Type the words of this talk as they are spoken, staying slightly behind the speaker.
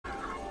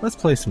Let's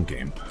play some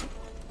game.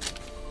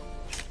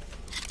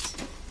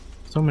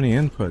 So many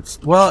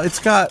inputs. Well, it's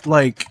got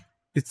like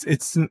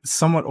it's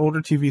somewhat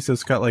older TV, so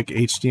it's got like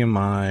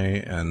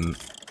HDMI and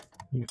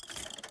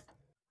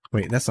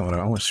wait, that's not what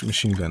I want.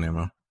 Machine gun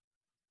ammo.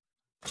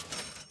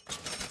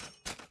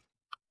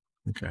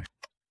 Okay.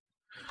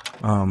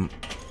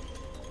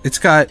 It's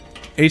got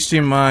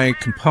HDMI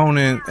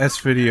component,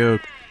 S-video,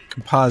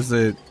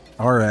 composite,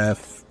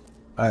 RF.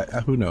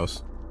 Who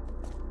knows?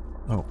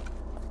 Oh.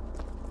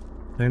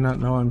 Do they not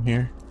know I'm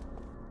here?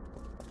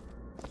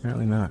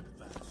 Apparently not.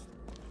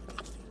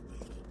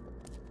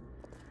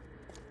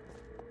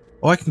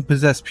 Oh, I can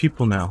possess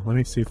people now. Let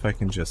me see if I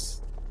can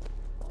just...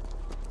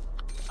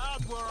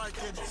 Out where I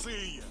can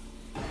see you.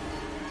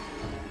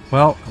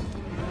 Well,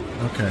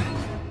 okay.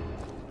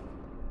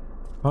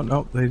 Oh,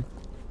 no, they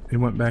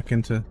went back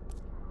into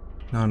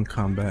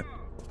non-combat.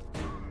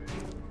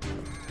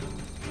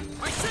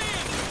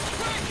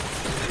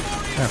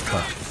 Ah,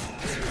 fuck.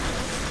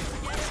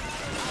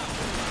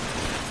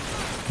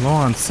 Low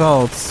on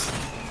salts.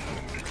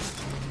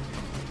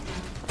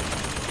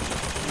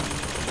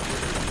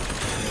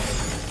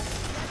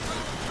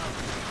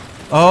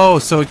 Oh,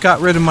 so it got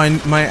rid of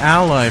my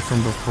ally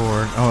from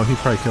before. Oh, he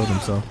probably killed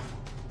himself.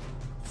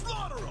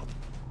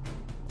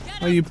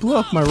 Oh, you blew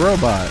up my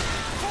robot.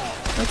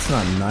 That's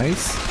not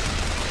nice.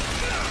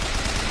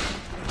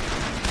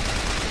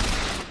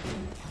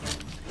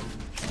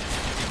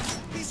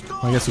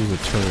 I guess it was a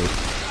turret.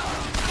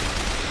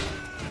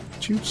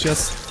 Did you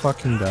just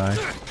fucking die?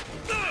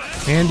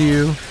 And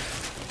you.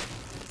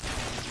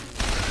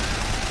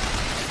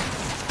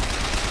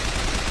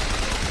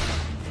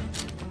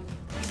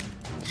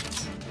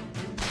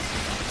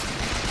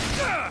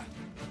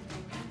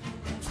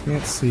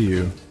 Can't see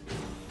you.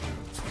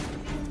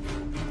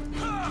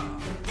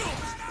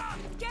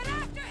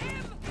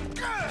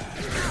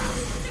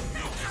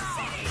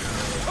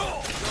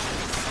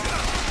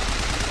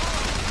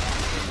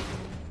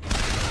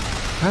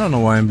 I don't know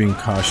why I'm being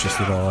cautious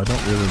at all. I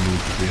don't really need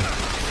to be.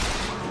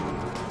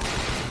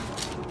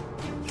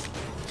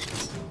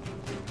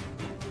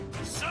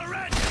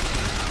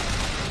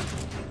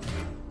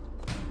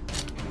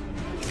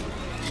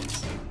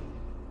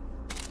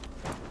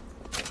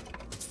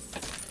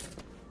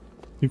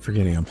 Keep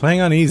forgetting. I'm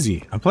playing on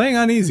easy. I'm playing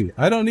on easy.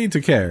 I don't need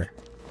to care.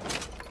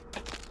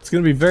 It's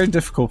going to be very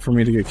difficult for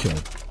me to get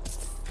killed.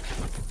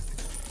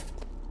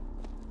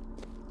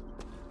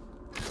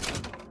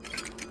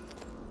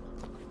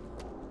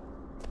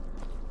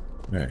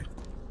 Alright.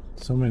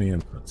 So many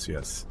inputs,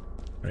 yes.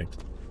 Right.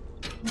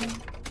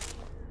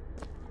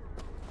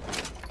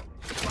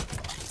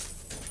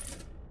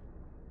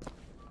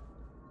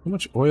 How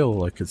much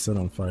oil I could set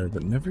on fire,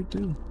 but never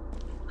do.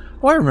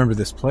 Oh, I remember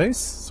this place,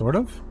 sort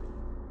of.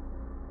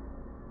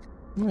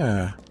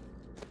 Yeah.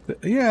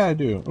 Yeah, I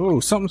do. Oh,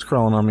 something's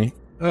crawling on me.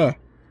 Ugh.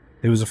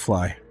 It was a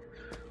fly.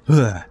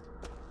 Ugh.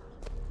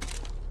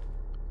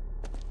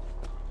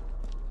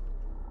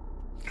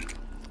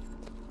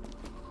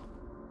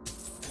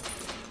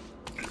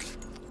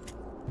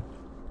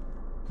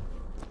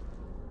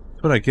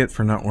 That's what I get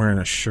for not wearing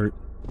a shirt.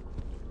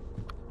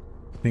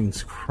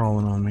 Things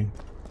crawling on me.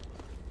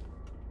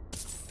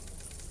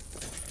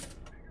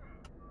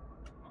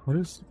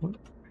 What?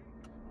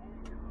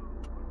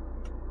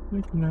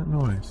 Making that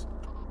noise?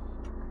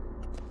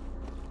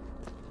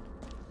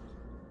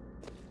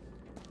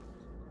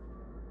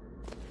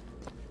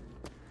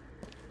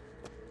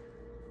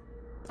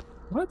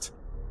 What?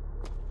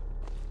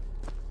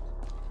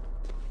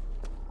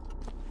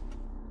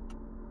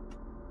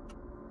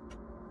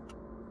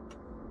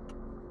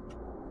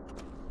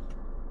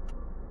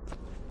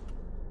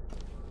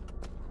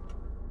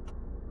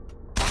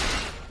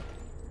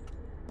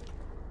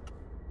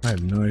 I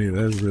have no idea.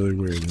 That is really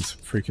weird. It's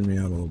freaking me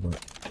out a little bit.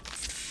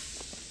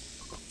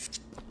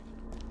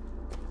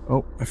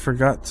 Oh, I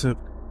forgot to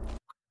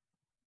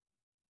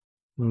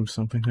move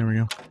something. There we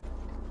go.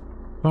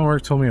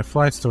 Homework told me a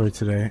flight story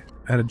today.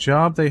 At a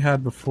job they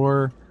had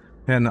before,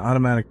 they had an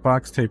automatic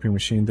box taping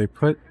machine. They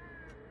put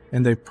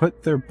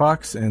their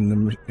box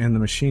in, and the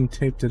machine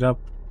taped it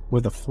up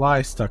with a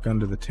fly stuck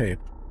under the tape.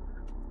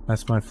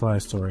 That's my fly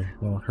story.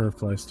 Well, her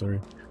fly story.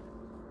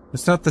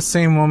 It's not the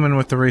same woman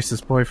with the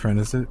racist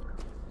boyfriend, is it?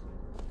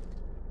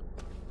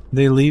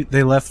 They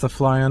left the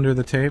fly under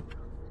the tape,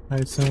 I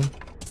assume.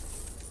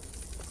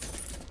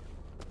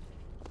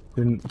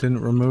 Didn't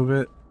remove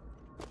it.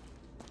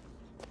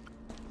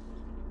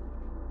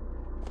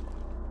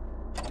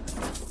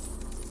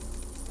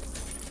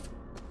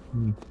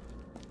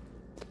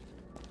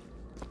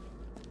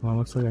 Well,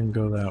 looks like I can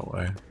go that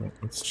way. But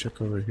let's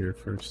check over here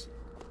first.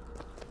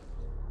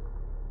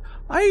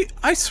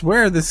 I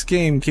swear this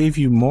game gave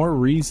you more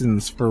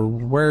reasons for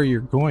where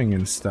you're going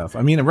and stuff.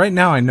 I mean, right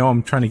now I know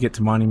I'm trying to get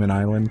to Monument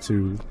Island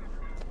to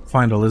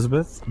find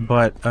Elizabeth,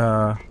 but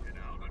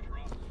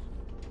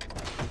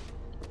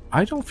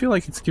I don't feel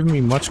like it's giving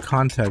me much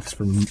context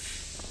for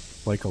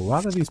like a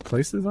lot of these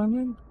places I'm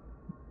in.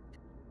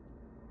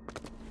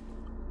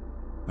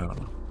 I don't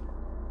know.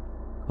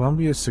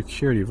 Columbia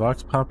Security,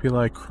 Vox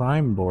Populi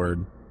Crime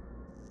Board.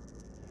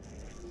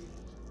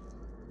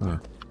 Huh.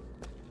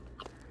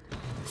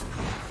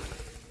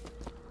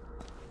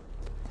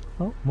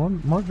 Oh,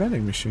 more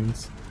vending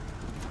machines.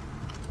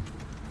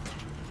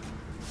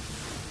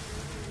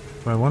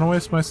 Do I want to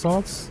waste my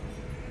salts?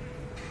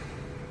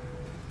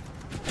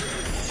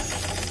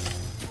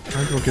 Might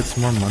as well get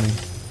some more money.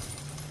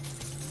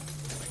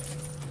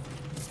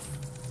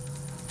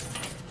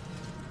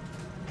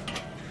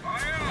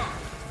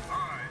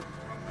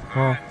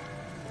 Well,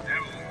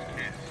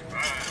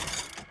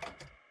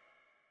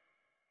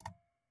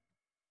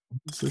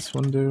 what does this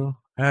one do?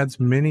 Adds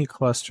mini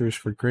clusters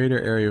for greater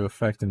area of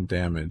effect and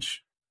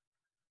damage.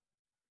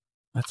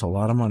 That's a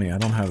lot of money. I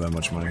don't have that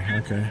much money.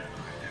 Okay.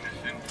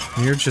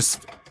 You're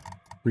just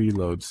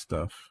reload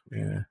stuff.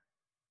 Yeah.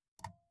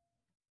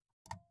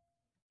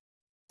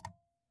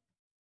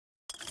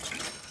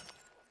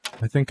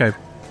 I think I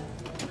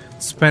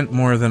spent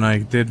more than I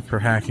did for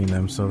hacking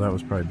them, so that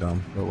was probably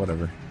dumb, but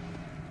whatever.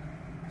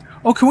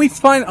 Oh, can we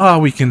find... Oh,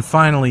 we can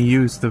finally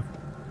use the...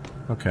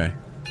 Okay.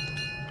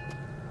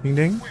 Ding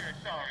ding. We're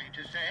sorry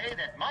to say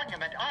that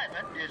Monument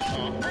Island is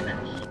off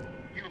limits.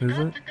 You've Is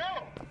got it? to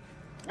go.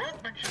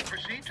 Workmen should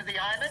proceed to the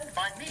island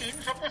by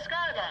means of the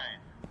skyline.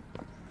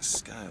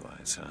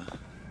 Skylines, huh?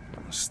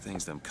 Those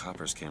things them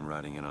coppers came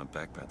riding in on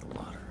back by the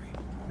lottery.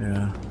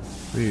 Yeah.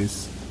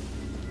 Please.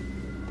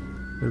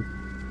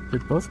 They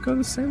both go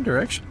the same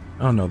direction?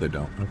 Oh, no, they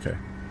don't. Okay.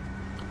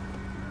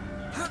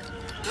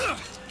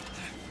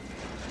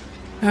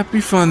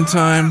 Happy fun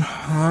time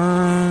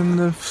on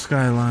the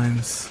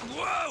skylines.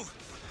 Whoa!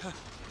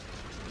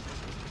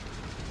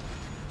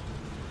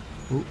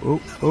 Oh,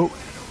 oh, oh.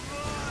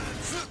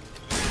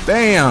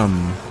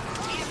 Bam!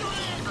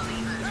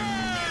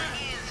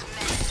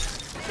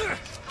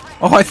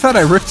 Oh, I thought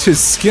I ripped his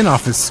skin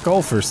off his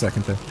skull for a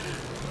second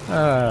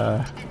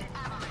there.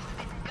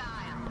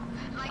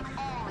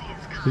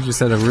 He just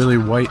had a really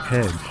white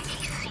head.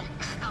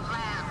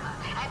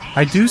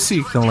 I do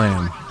seek the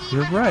lamb.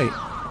 You're right.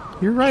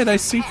 You're right, I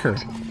seek her.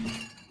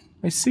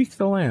 I seek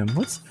the lamb.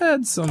 Let's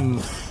add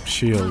some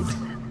shield.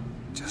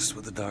 Just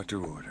what the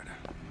doctor ordered.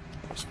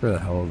 Just for the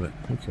hell of it.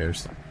 Who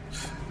cares?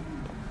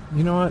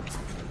 You know what?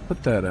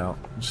 Put that out,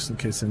 just in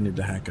case I need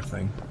to hack a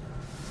thing.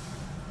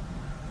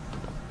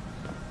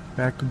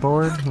 Back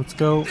aboard. Let's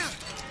go.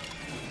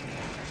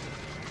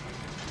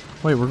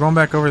 Wait, we're going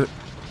back over the...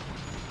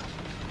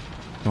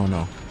 Oh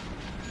no.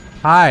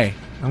 Hi!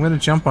 I'm gonna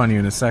jump on you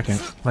in a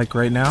second. Like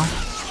right now.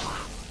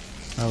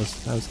 That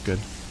was good.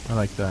 I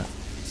like that.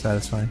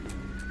 Satisfying.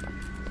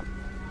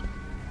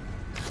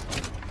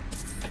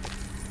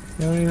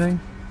 You have anything?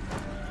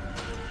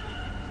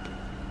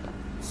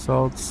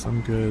 Salts,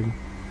 I'm good.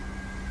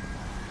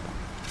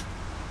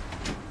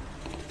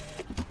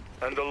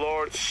 And the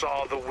Lord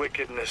saw the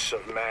wickedness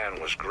of man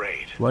was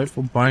great.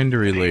 Delightful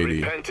bindery He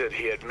lady. repented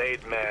he had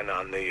made man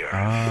on the earth.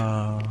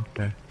 Ah,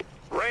 okay.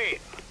 Rain.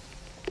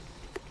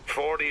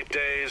 40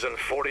 days and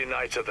 40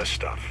 nights of the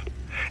stuff.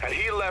 And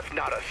he left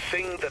not a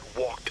thing that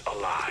walked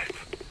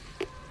alive.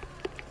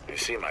 You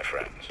see, my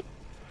friends,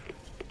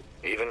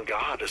 even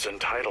God is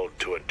entitled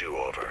to a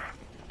do-over.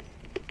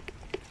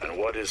 And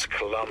what is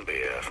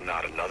Columbia if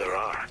not another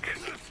ark?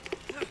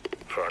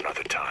 For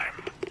another time.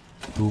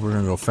 Ooh, we're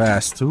gonna go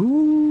fast.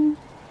 Ooh.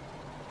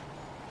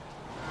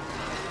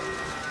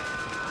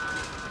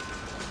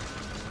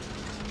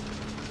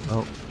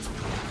 Oh.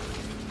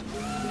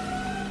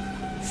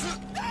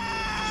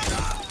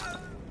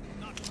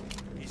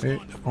 Hey,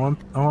 I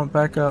want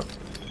back up.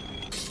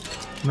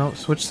 No,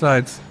 switch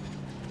sides.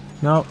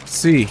 No,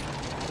 C.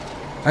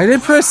 I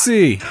did press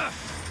C!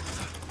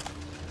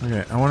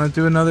 Okay, I want to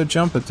do another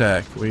jump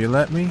attack. Will you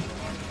let me?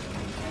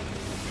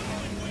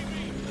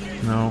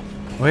 No.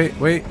 Wait,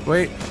 wait,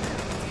 wait.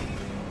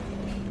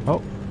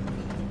 Oh.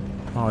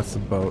 Oh, it's the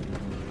boat.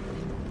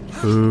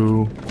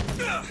 Boo.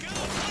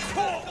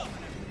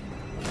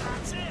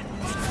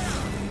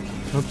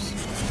 Oops.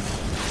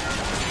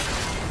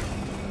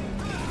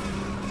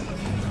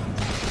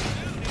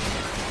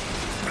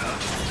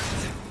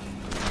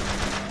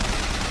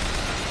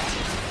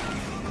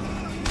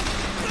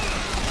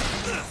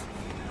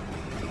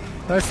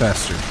 Die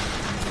faster.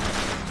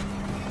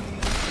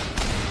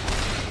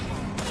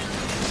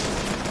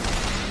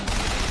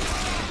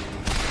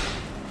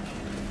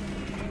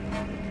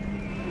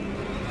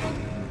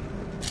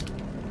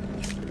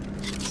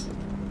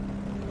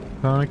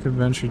 Sonic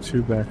Adventure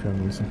 2 background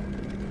music.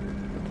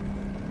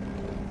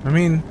 I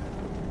mean,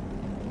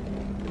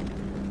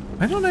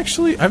 I don't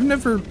actually, I've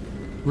never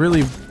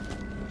really,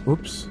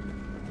 whoops,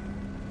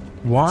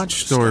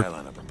 watched or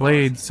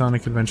played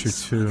Sonic Adventure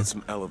 2. With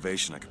some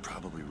elevation, I could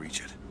probably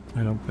reach it.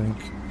 I don't think.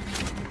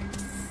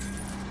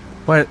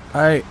 But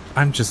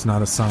I'm just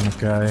not a Sonic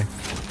guy.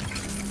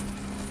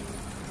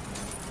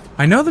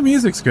 I know the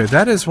music's good.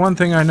 That is one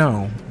thing I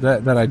know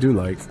that I do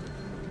like.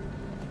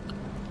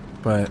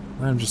 But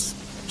I'm just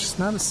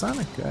not a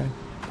Sonic guy.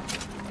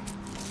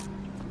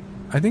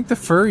 I think the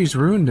furries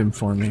ruined him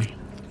for me.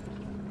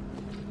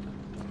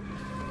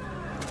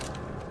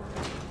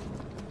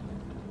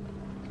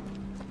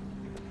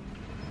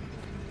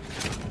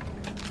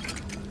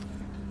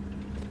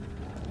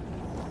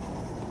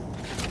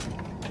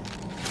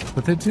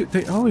 But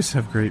they always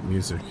have great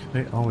music.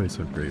 They always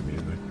have great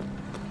music.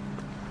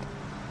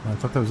 I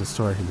thought that was a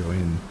store I could go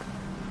in.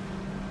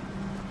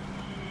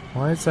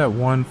 Why is that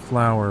one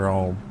flower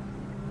all...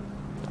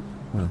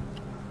 Huh.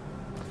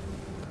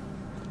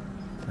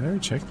 Did I already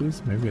check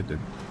these? Maybe I did.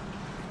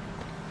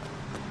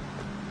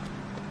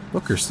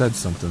 Booker said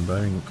something, but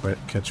I didn't quite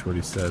catch what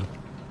he said.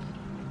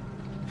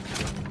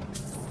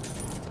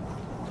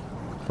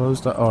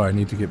 Closed up. Oh, I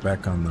need to get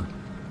back on the...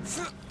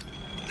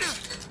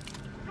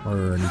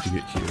 Or I need to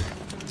get here.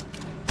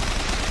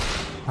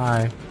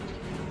 Hi.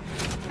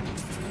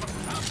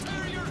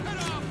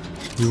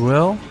 You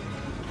will?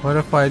 What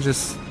if I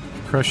just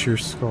crush your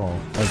skull?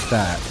 Like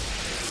that.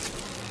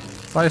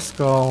 Bye,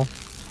 skull.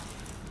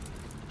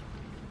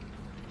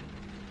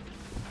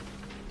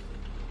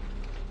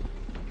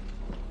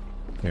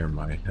 Tear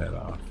my head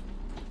off.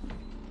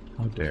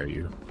 How dare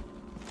you?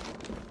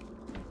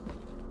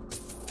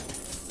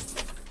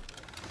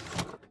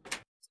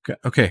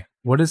 Okay,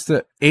 what is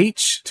the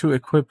H to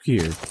equip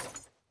gear?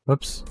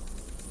 Whoops.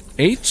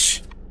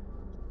 H?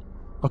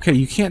 Okay,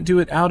 you can't do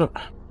it out of...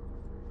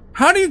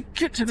 How do you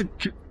get to the...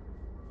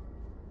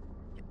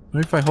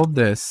 What if I hold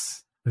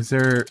this? Is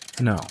there...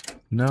 No.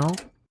 No?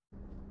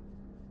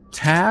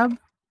 Tab?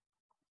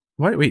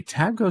 What? Wait,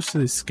 tab goes to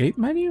the escape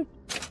menu?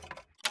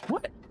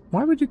 What?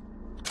 Why would you...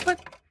 What?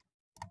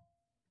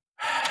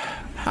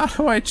 How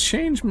do I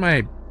change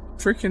my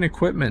freaking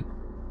equipment?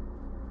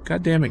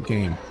 God damn it,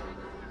 game.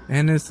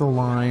 N is the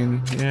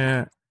line.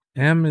 Yeah.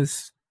 M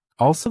is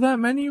also that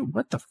menu?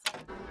 What the f...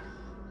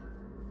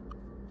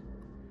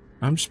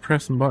 I'm just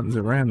pressing buttons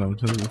at random.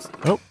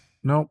 Oh,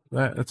 no.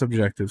 That's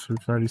objectives. We've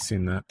already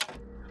seen that.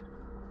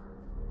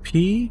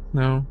 P?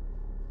 No.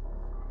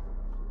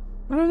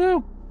 I don't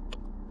know.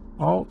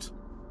 Alt.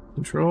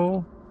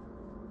 Control.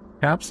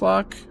 Caps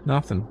lock?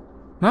 Nothing.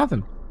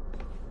 Nothing.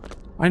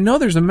 I know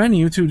there's a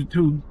menu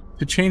to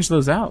change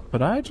those out,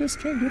 but I just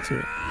can't get to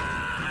it.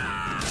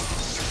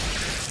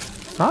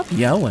 Stop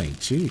yelling,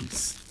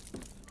 jeez.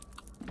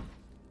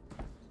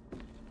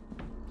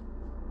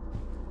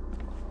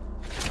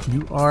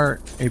 You are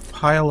a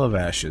pile of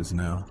ashes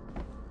now.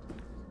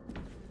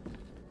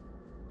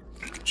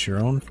 It's your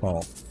own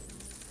fault.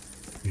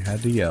 You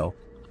had to yell.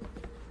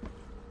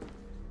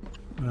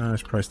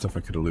 There's probably stuff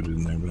I could have looted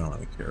in there, but I don't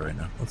really care right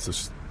now. Let's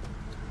just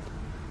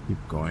keep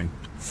going.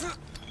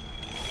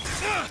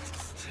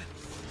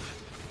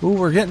 Ooh,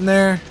 we're getting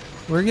there.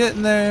 We're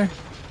getting there.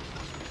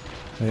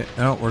 Hey,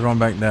 oh, we're going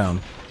back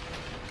down.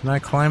 Can I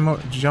climb,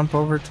 jump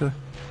over to...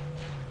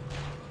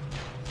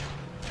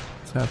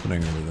 What's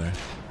happening over there?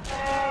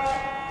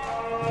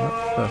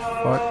 What the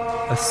fuck?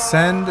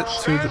 Ascend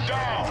to the...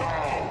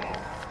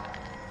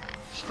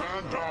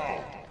 Stand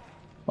down.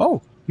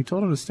 Oh, he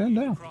told him to stand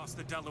down. Across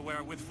the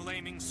Delaware with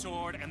flaming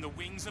sword and the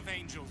wings of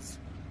angels.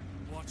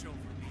 Watch over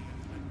me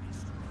and let me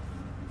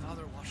strike.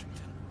 Father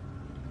Washington.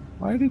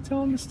 Why did he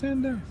tell him to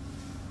stand down?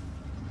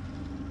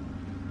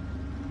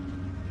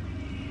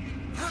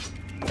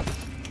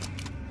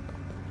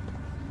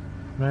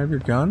 Can I have your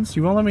guns?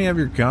 You won't let me have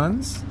your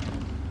guns?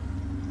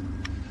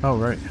 Oh,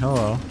 right.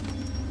 Hello.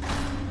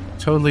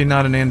 Totally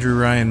not an Andrew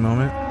Ryan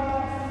moment.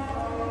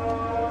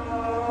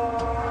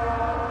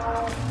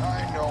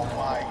 I know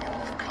why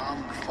you've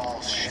come,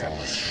 false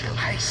shepherd.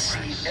 I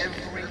see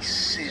every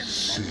sin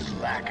that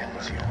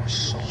blackens your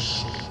soul.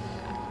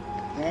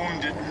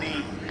 Wounded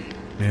knee.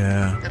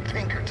 Yeah. The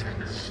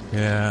Pinkertons.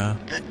 Yeah.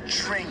 The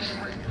drinking.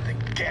 The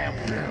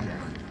gambling.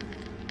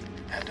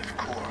 And of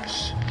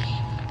course,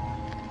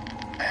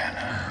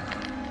 Anna.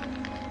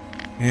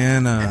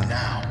 And Anna.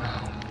 now,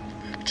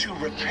 to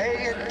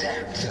repay a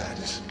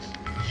debt,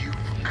 you've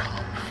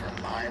come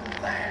for my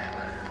land.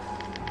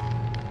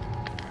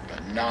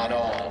 But not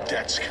all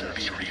debts can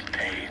be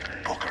repaid,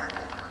 Booker.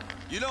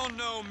 You don't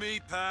know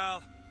me,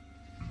 pal.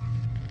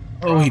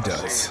 Oh, he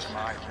Prophecy does. is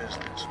my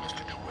business,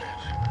 Mr.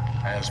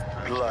 DeWitt. As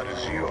blood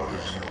as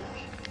yours.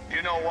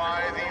 You know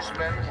why these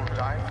men will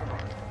die for me?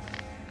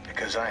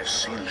 Because I have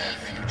seen their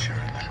future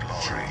in the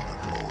glory.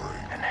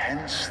 And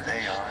hence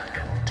they are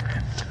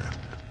content.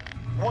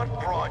 What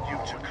brought you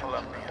to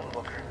Columbia,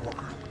 Booker?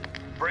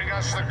 Bring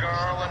us the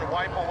girl and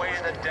wipe away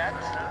the debt?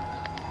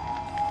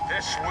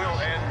 This will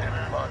end in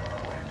blood,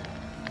 DeWitt.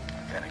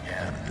 Then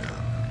again,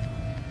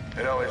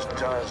 it always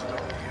does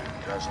with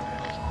you, doesn't it?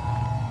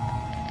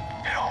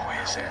 It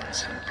always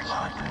ends in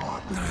blood.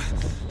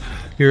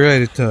 You're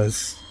right, it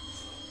does.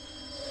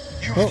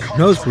 You've Oh, come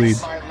nosebleed.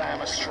 to lead my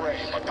lamb astray,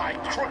 but thy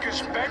crook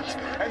is bent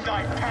and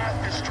thy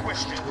path is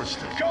twisted.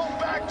 Go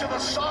back to the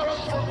sorrow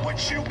from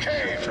which you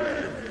came.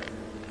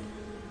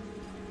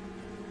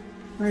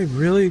 I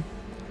really...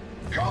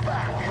 Go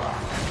back.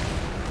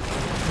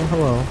 Oh,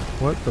 hello.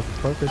 What the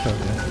fuck are you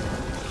talking about?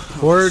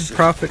 Ford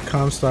Profit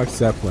Comstock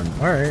Zeppelin.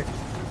 Alright.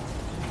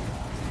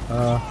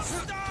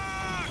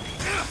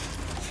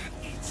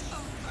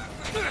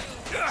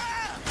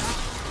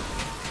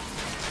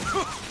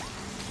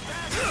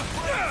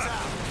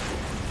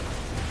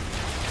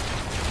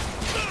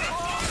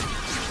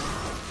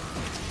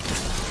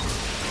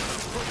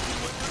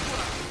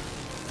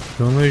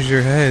 Don't lose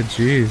your head,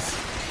 jeez.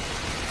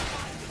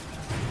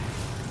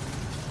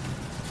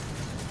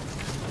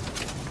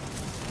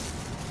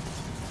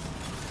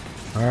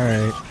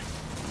 Alright.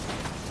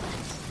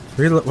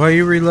 Why are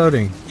you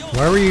reloading?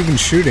 Why were you even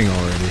shooting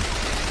already?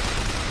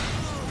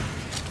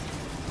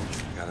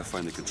 I gotta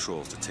find the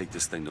controls to take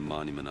this thing to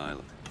Monument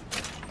Island.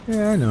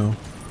 Yeah, I know.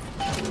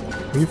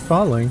 Are you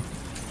falling?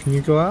 Can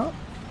you go out?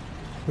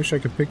 Wish I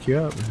could pick you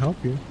up and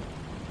help you.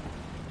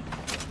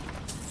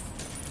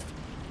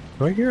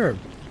 Do I hear a... I'm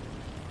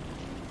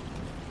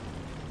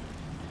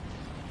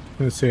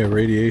gonna say a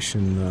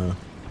radiation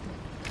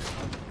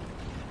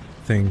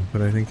thing,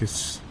 but I think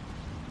it's...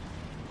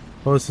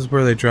 Oh, this is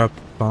where they drop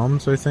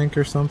bombs, I think,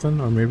 or something?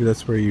 Or maybe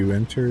that's where you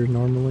enter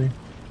normally?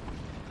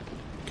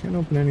 Can't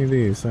open any of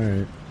these,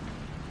 alright.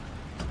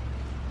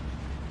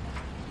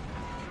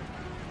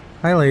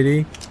 Hi,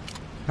 lady.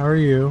 How are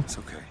you? It's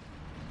okay.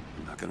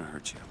 I'm not gonna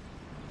hurt you.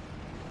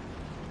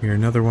 You're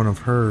another one of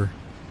her.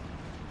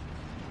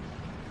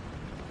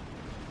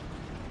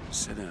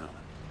 Sit down,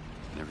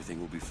 and everything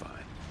will be fine.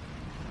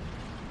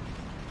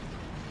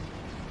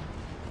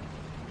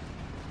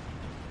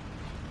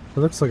 It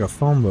looks like a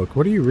phone book.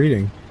 What are you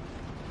reading?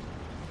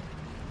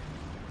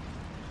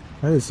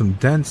 That is some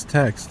dense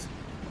text.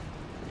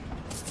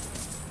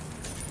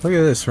 Look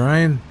at this,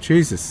 Ryan.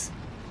 Jesus.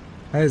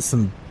 That is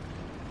some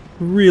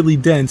really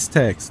dense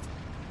text.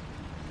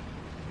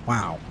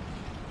 Wow.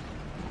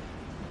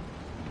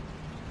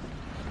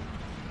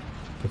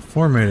 The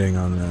formatting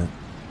on that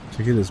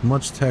to get as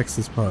much text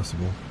as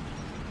possible.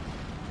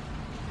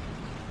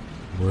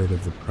 Word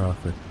of the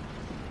prophet.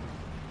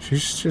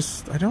 She's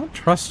just... I don't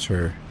trust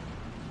her.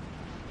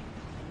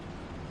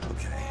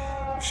 Okay,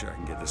 I'm sure I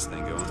can get this thing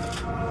going.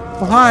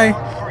 Oh, hi.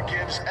 God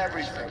forgives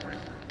everything.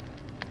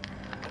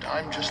 And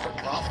I'm just a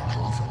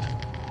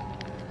prophet.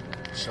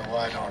 So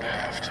I don't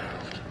have to.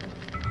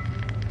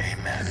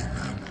 Amen.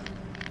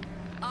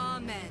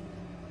 Amen.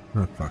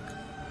 Oh, fuck.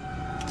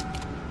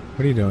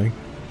 What are you doing?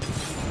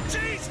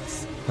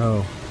 Jesus!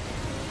 Oh.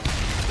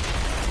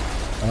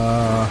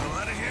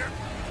 Out of here.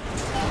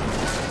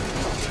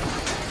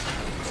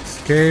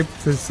 Escape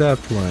the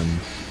Zeppelin.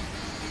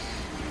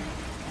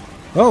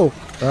 Oh!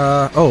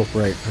 Oh,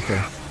 right,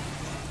 okay.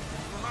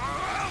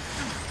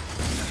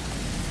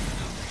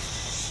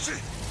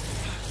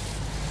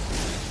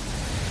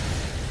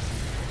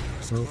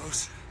 That was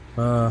close.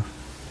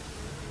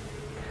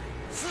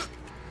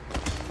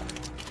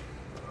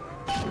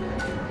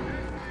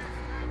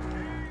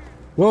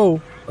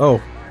 Whoa!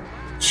 Oh.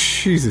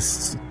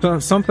 Jesus.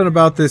 Something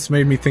about this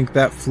made me think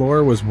that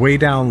floor was way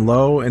down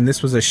low and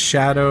this was a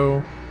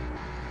shadow.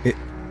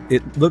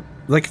 It looked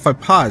like if I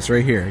pause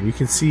right here, you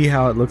can see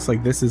how it looks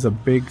like this is a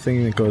big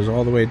thing that goes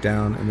all the way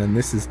down and then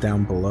this is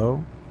down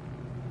below.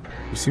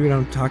 You see what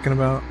I'm talking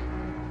about?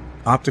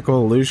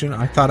 Optical illusion?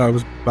 I thought I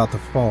was about to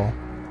fall.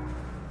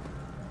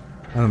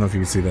 I don't know if you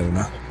can see that or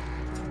not.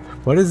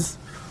 What is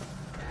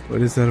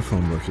that, a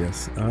phone book?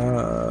 Yes.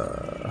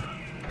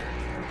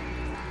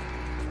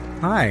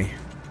 Hi,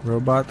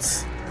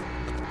 robots.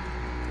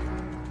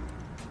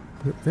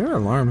 Their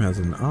alarm has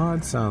an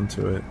odd sound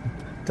to it.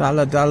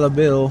 Dollar dollar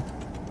bill.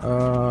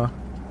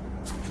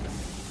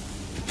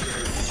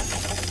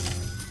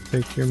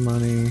 Take your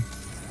money.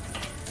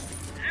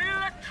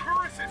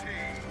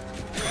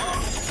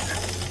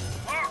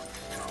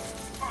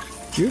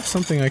 Do you have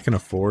something I can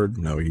afford?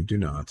 No, you do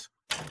not.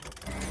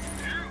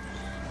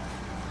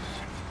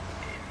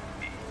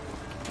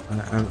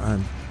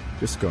 I'm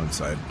just go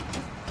inside.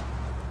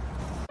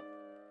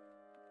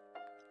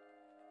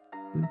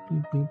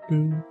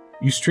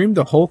 You streamed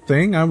the whole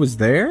thing? I was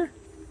there?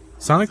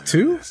 Sonic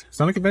 2?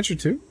 Sonic Adventure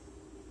 2?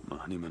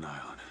 Monument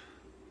Island.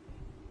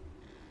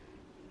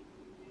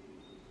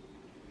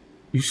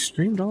 You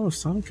streamed all of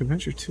Sonic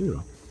Adventure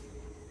 2.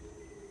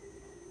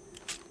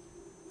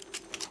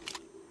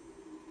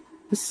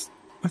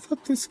 I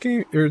thought this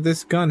game, or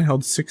this gun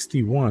held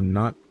 61,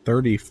 not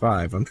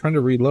 35. I'm trying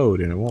to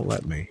reload and it won't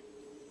let me.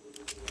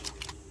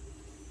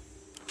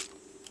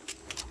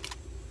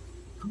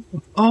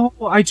 Oh,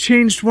 I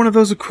changed one of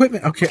those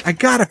equipment. Okay, I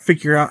gotta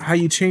figure out how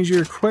you change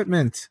your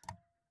equipment.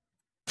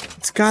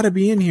 It's gotta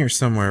be in here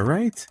somewhere,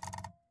 right?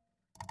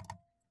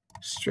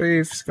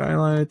 Strafe,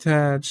 skyline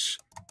attach,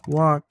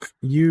 walk,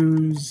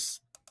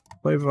 use,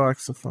 play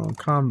voxophone,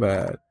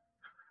 combat,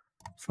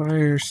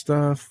 fire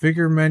stuff,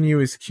 vigor menu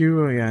is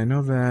Q. Oh yeah, I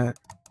know that.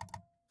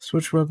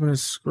 Switch weapon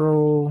is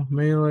scroll,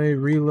 melee,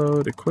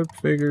 reload, equip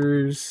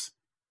figures.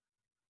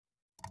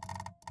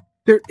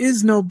 There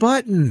is no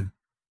button.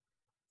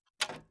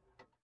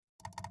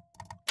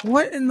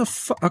 What in the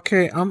fuck?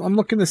 Okay, I'm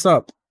looking this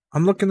up.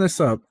 I'm looking this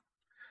up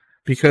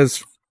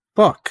because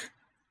fuck.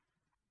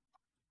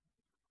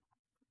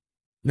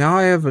 Now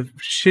I have a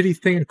shitty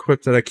thing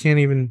equipped that I can't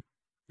even.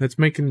 That's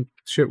making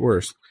shit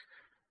worse.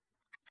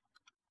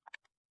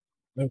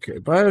 Okay,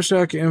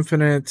 Bioshock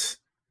Infinite.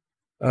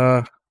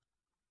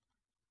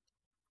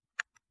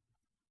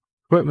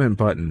 Equipment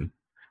button.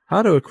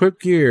 How to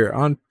equip gear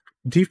on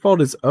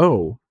default is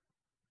O.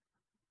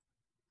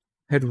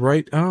 Head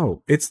right.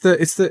 Oh, it's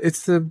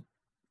the.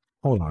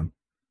 Hold on.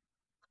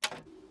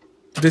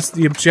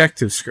 The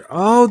objective screen.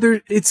 Oh,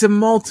 it's a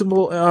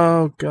multiple.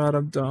 Oh god,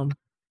 I'm dumb.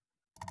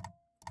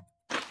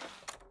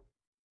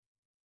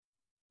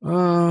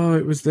 Oh,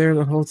 it was there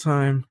the whole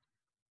time.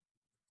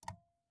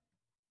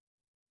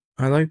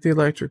 I like the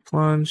electric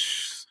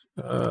plunge.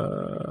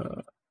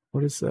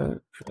 What is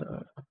that?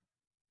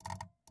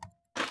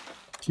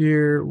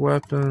 Gear,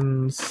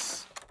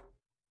 weapons,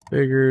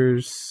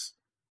 figures,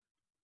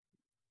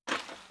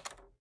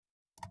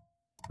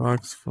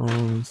 box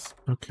phones.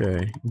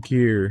 Okay,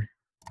 gear.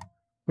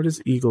 What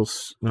is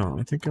Eagles? No,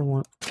 I think I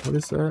want. What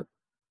is that?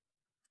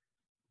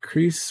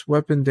 Increase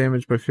weapon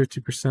damage by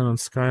 50% on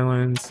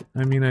skylines.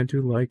 I mean, I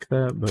do like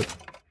that, but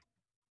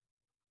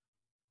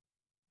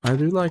I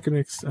do like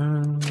an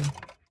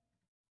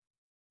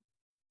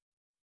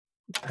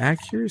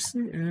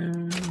accuracy.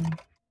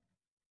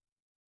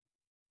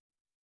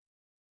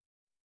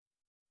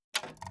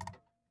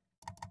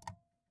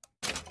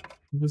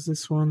 What was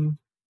this one?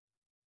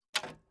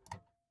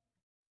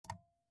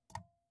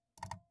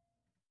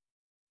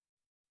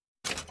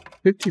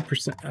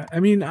 50%. I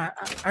mean, I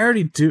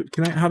already do.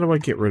 Can I? How do I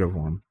get rid of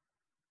one?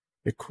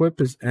 Equip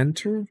is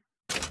enter.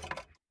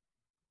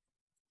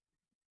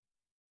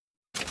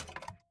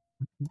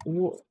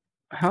 Well,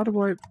 how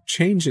do I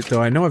change it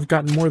though? I know I've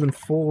gotten more than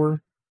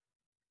 4.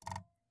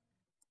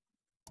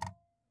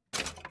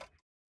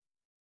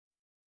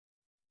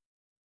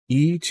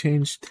 E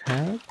change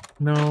tab?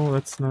 No,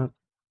 that's not.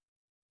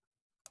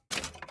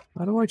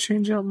 How do I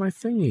change out my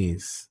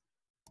thingies?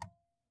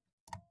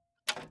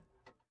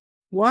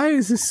 Why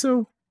is this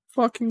so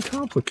fucking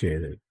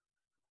complicated?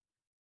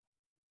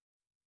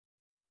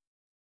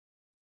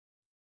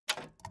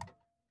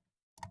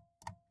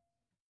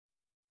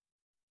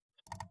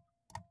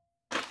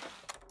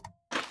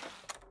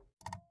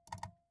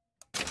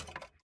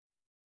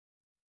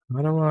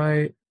 How do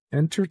I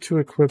enter to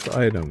equip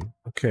item?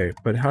 Okay,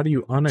 but how do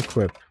you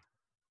unequip?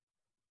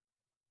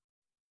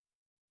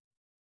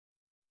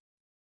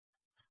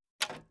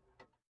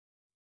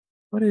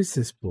 What is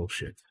this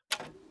bullshit?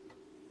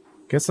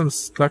 Guess I'm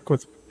stuck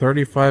with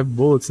 35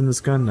 bullets in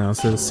this gun now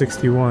instead of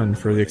 61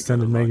 for the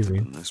extended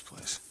magazine. In this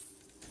place.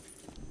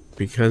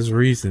 Because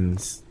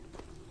reasons.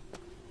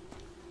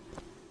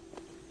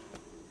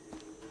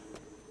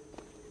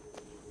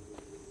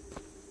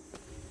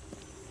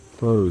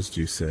 Closed,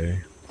 you say?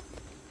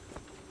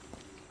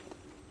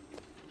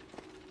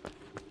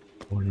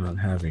 We're not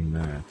having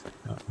that.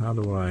 How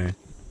do I...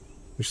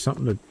 There's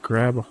something to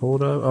grab a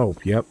hold of? Oh,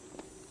 yep.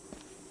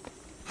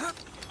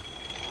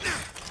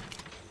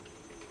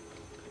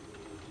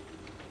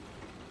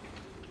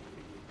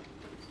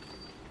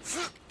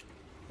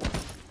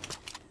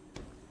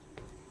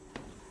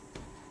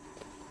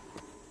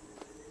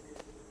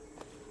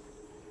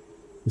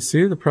 The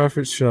seed of the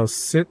prophet shall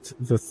sit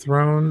the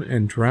throne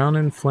and drown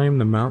in flame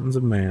the mountains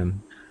of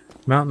man.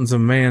 Mountains of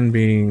man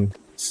being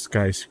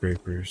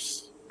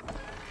skyscrapers.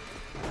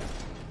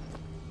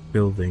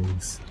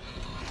 Buildings.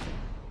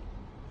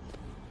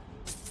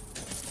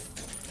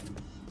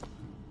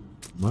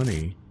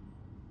 Money.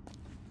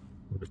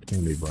 With a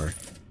candy bar.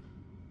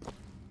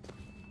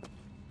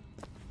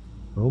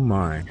 Oh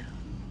my.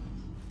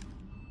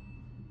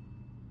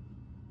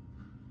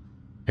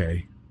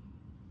 Okay.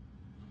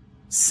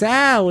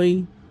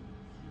 Sally!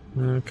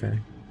 Okay.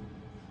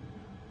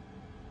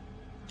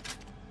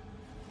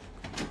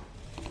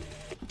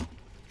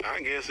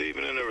 I guess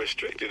even in a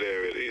restricted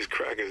area, these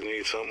crackers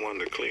need someone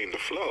to clean the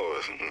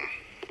floors.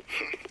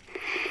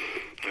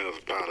 Those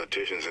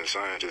politicians and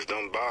scientists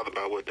don't bother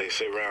about what they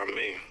say around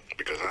me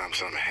because I'm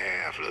some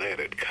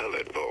half-leaded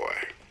colored boy.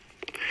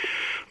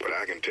 But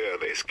I can tell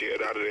they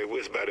scared out of their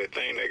wits by that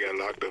thing they got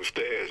locked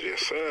upstairs. Yes,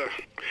 sir.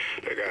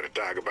 They got a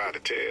tiger by the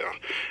tail,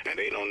 and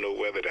they don't know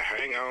whether to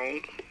hang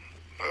on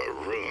or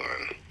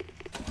run.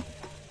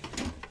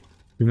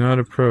 Do not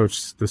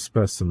approach the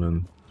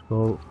specimen.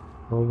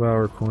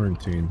 12-hour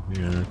quarantine.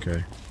 Yeah,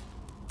 okay.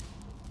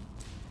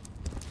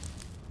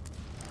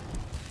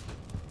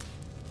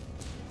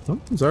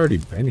 Someone's already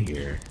been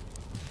here.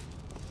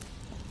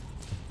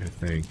 I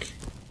think.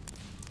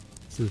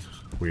 This is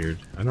weird.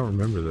 I don't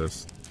remember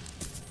this.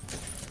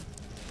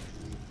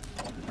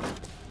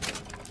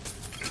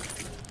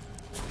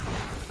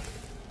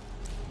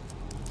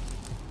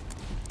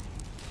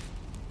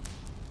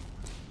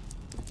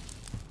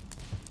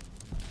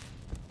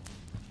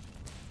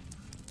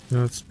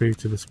 Not speak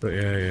to the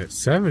yeah,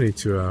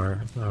 72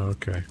 hour. Oh,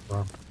 okay.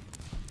 Well.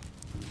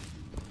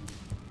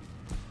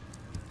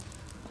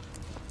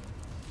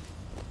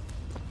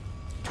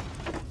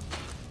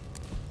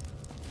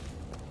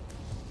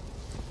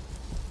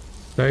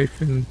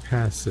 Siphon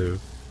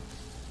passive.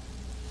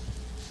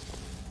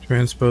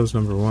 Transpose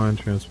number 1,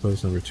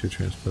 transpose number 2,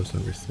 transpose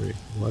number 3.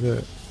 What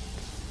a...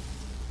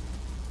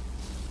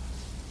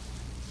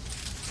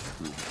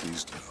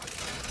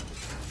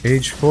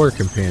 Age 4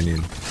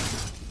 companion.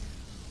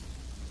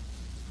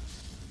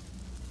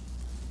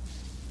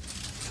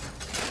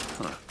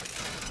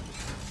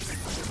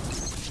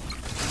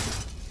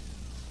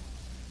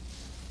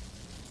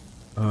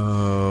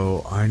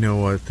 Oh, I know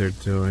what they're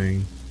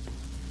doing.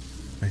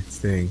 I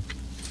think.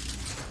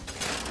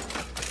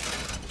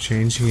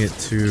 Changing it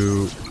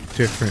to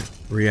different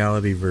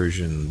reality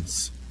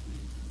versions.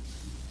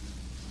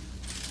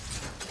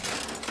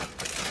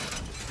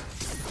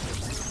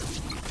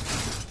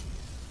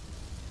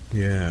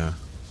 Yeah.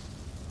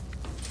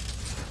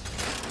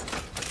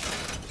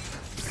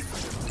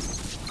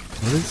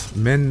 What is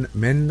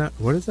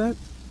what is that?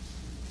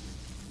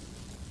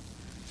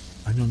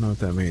 I don't know what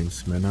that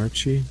means.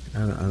 Menarche? I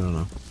don't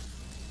know.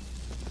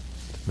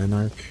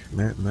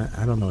 Menarch?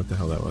 I don't know what the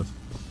hell that was.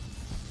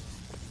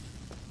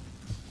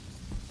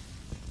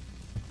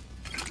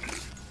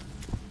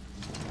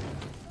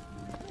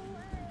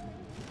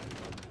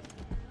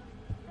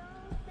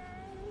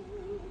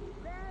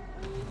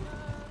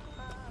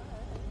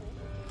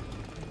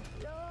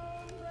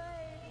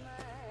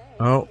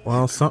 Oh,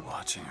 well,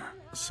 Watching her.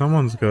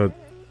 someone's got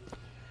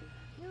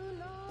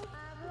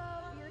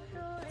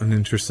an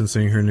interest in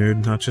seeing her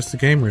nude. Not just the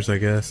gamers, I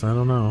guess. I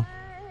don't know.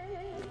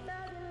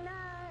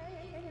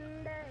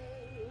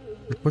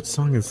 What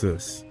song is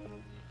this?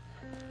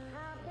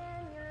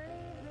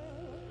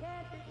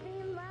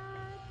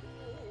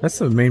 That's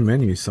the main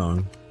menu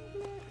song.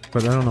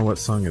 But I don't know what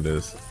song it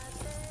is.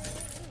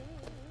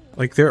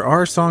 Like, there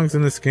are songs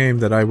in this game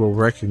that I will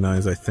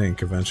recognize, I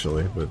think,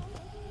 eventually, but...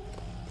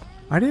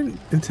 I didn't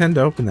intend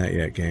to open that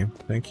yet, game.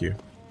 Thank you.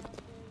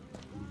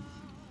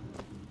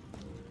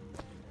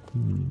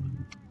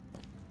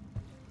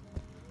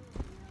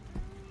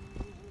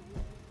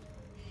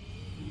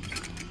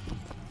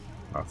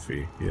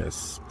 Coffee.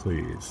 Yes,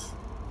 please.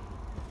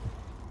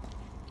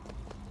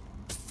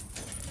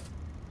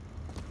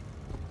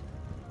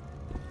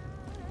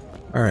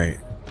 Alright.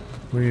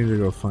 We need to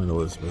go find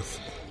Elizabeth.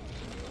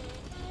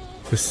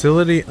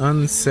 Facility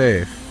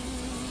unsafe.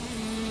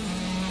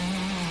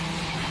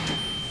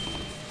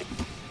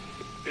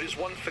 It is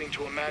one thing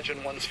to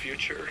imagine one's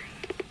future,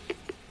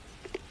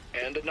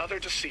 and another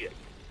to see it.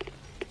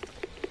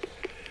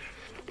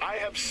 I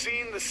have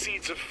seen the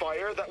seeds of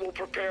fire that will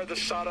prepare the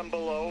Sodom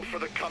below for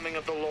the coming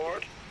of the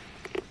Lord.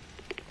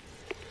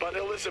 But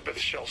Elizabeth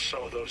shall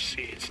sow those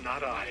seeds,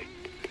 not I.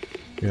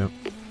 Yep.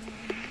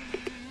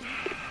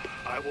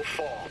 I will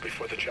fall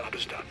before the job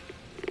is done.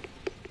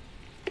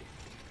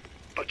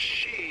 But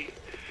she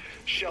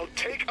shall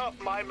take up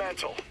my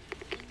mantle.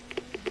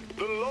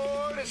 The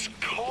Lord is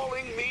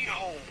calling me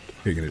home.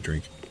 Taking a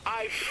drink.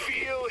 I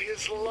feel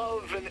his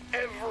love in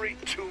every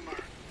tumor,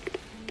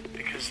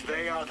 because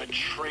they are the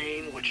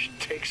train which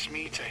takes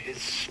me to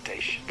his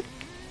station.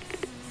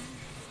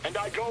 And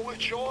I go with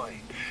joy,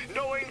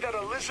 knowing that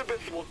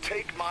Elizabeth will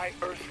take my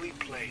earthly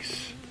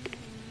place.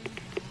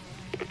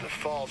 But the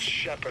false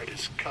shepherd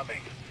is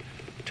coming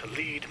to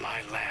lead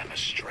my lamb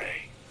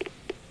astray.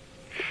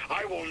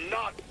 I will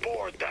not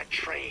board that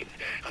train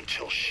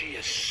until she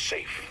is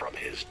safe from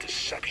his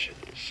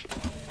deceptions.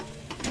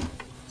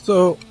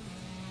 So,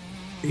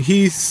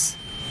 he is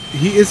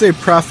a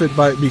prophet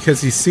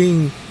because he's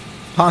seeing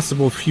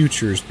possible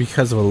futures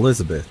because of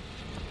Elizabeth.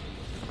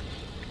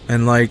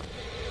 And, like,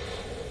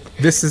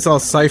 this is all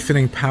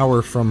siphoning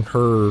power from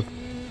her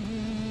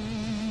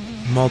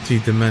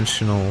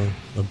multi-dimensional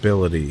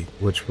ability,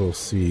 which we'll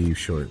see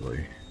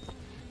shortly.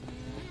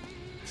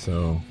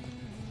 So,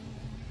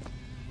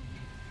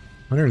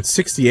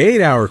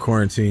 168-hour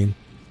quarantine.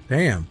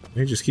 Damn,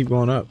 they just keep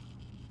going up.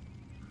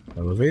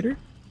 Elevator?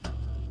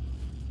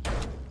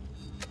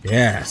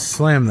 Yeah,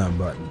 slam that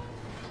button.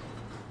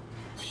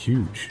 It's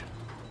huge.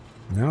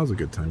 Now's a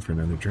good time for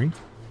another drink.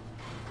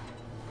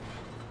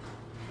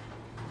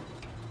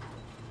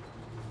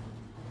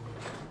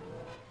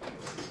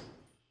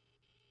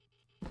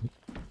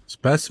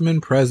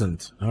 Specimen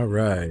present.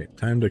 Alright,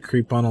 time to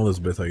creep on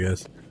Elizabeth, I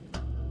guess.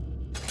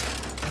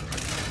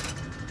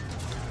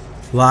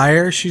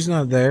 Liar, she's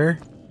not there.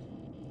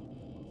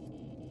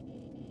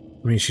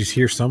 I mean, she's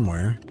here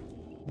somewhere.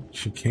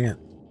 She can't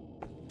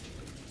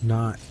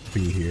not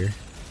be here.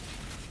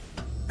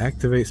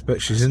 Activate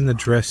she's in the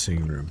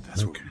dressing room.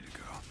 That's okay. where we need to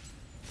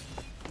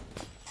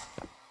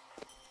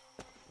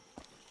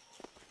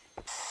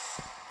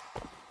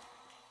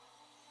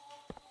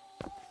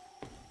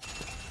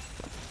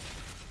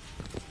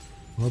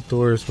go. All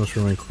doors must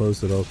remain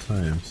closed at all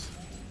times.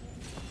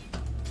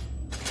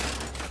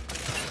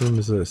 Which room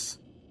is this?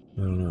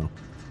 I don't know.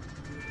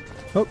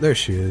 Oh, there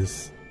she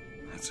is.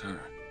 That's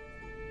her.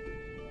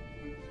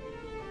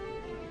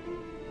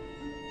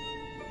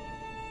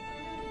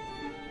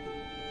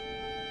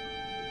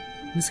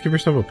 You just give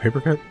yourself a paper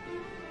cut?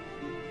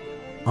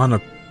 On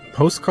a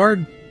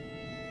postcard?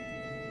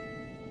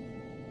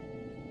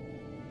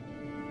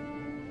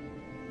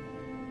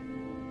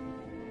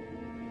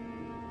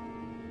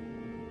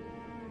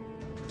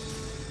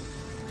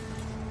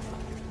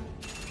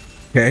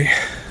 Okay.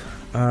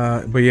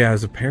 But yeah,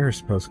 as a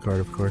Paris postcard,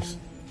 of course.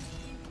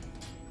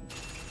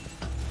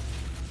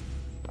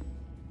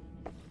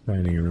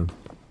 Dining room.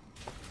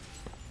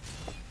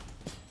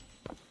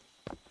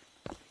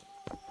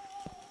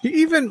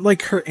 Even,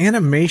 like, her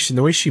animation,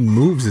 the way she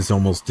moves is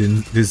almost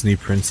Disney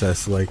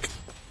princess-like.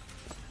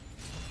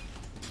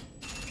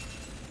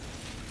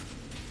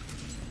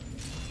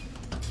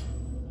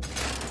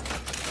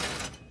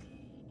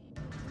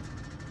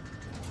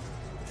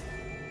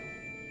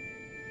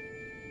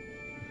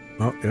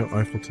 Oh, yeah,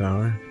 Eiffel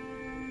Tower.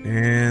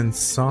 And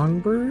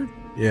Songbird?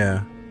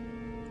 Yeah.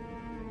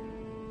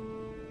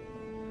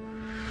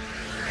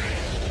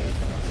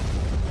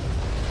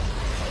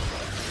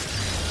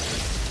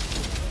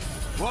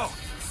 Whoa!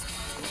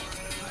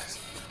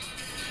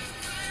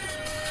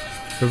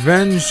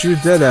 Revenge you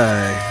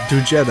Jedi. Do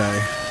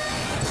Jedi.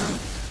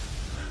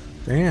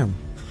 Damn.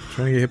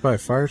 Trying to get hit by a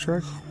fire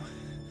truck?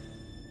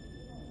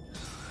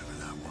 Whatever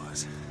that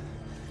was.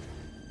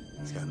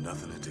 It's got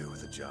nothing to do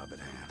with the job at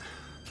hand.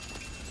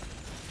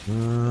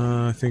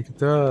 I think it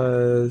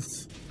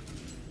does.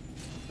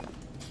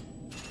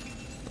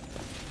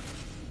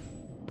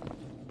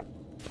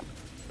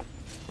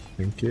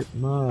 I think it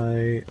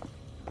might.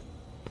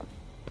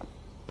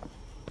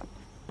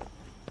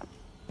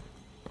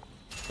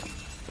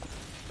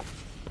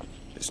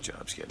 This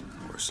job's getting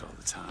worse all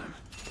the time.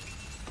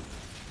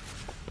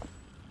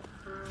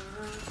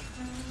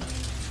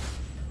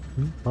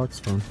 Box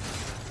phone.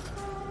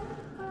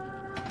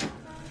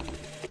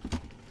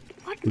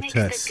 What Good makes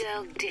test. the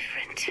girl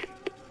different?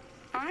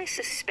 I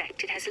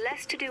suspect it has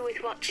less to do with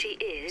what she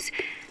is,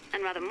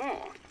 and rather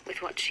more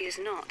with what she is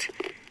not.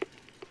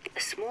 A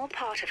small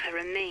part of her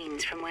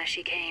remains from where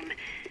she came.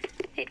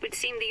 It would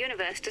seem the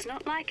universe does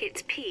not like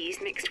its peas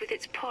mixed with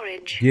its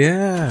porridge.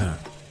 Yeah.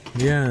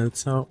 Yeah,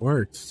 that's how it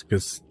works.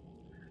 Because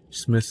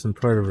she's missing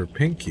part of her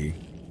pinky.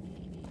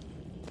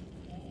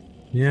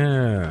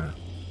 Yeah.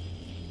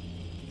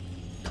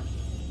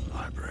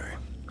 Library.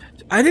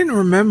 I didn't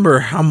remember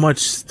how much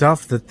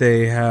stuff that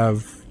they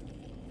have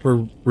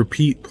for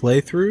repeat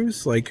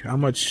playthroughs. Like, how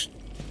much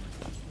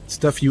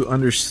stuff you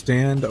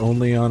understand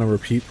only on a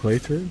repeat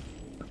playthrough.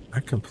 I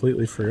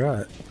completely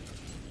forgot.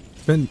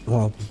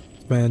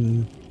 It's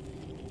been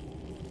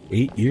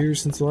 8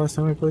 years since the last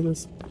time I played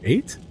this.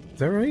 8? Is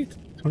that right?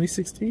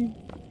 2016?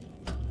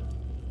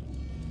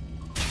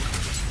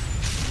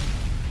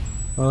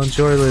 Well,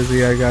 enjoy,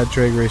 Lizzie. I got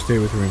drag race day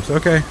with rooms.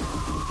 Okay.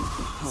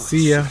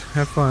 See ya.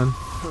 Have fun.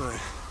 Alright.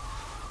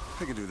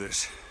 I can do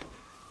this.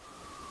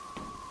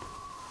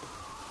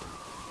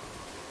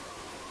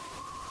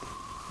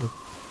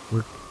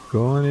 We're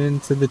going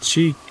into the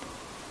cheek.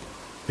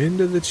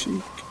 Into the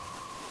cheek.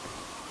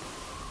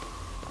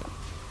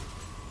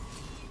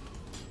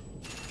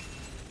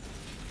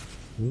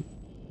 Oop.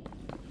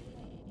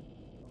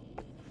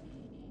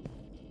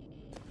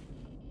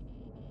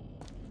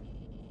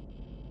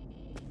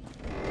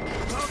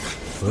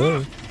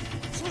 Whoa.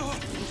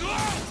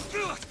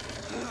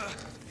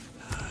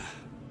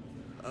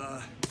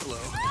 Hello.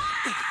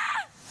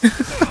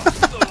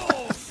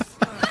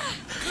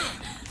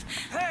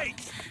 Hey!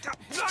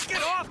 Knock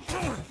it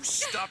off!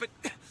 Stop it!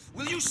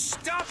 Will you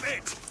stop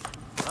it?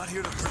 I'm not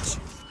here to hurt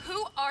you.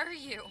 Who are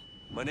you?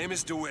 My name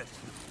is DeWitt.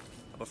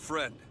 I'm a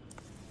friend.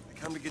 I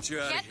come to get you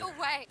out of Get here.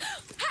 away!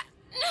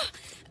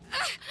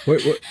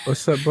 Wait,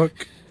 what's that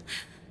book?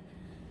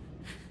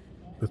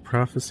 The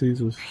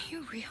prophecies was... Are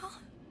you real?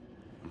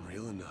 I'm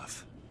real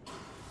enough.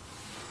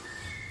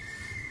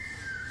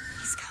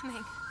 He's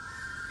coming.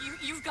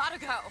 You've got to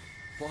go.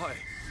 Why?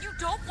 You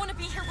don't want to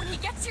be here when he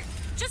gets here.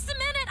 Just a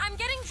minute, I'm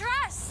getting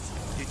dressed.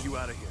 Get you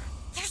out of here.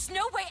 There's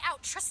no way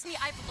out. Trust me,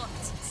 I've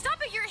looked. Stop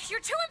it, you're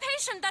too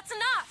impatient. That's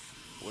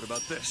enough. What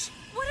about this?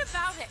 What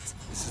about it?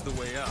 This is the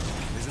way out,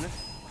 isn't it?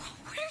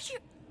 What are you...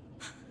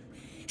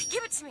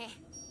 Give it to me.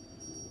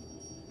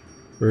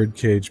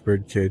 Birdcage,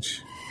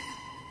 birdcage.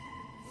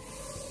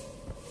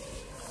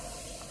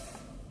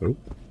 Oh.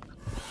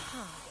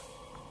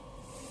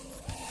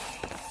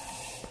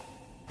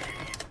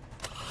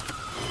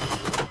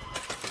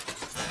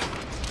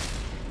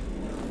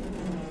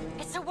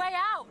 It's a way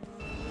out.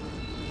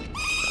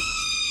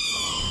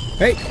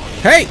 Hey!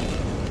 Hey!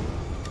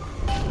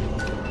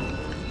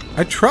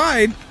 I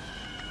tried!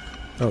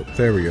 Oh,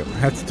 there we go. I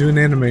have to do an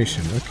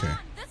animation. Okay.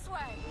 This way.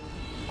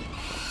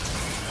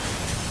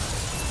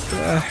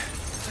 Uh,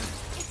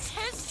 It's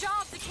his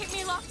job to keep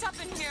me locked up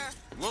in here.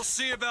 We'll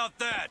see about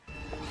that.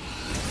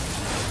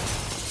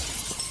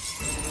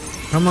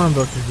 come on,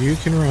 Booker. You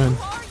can run.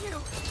 Who are you?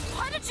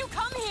 Why did you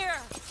come here?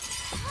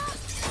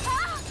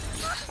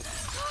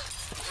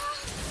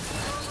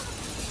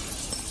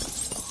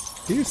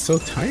 She is so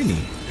tiny.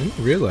 I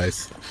didn't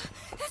realize.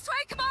 This way,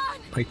 come on.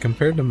 Like,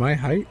 compared to my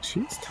height,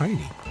 she's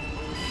tiny.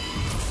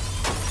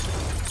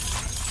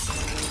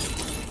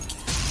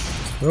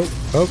 Oh,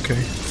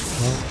 okay.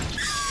 Well,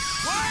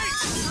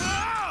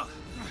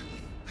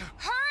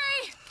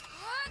 Hurry!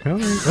 come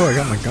on. Oh, I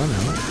got my gun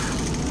out.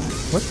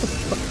 What the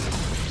fuck?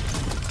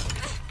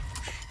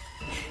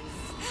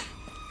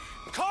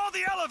 Call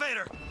the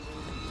elevator!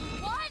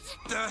 What?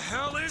 The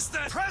hell is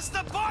that? Press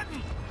the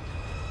button!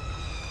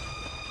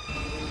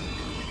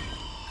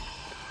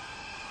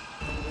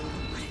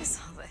 What is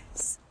all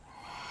this?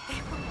 They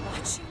were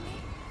watching me?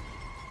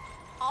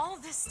 All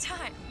this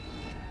time?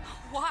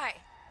 Why?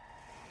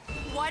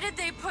 Why did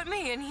they put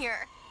me in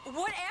here?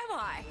 What am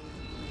I?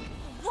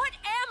 What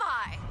am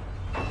I?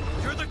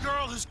 You're the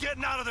girl who's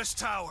getting out of this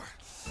tower.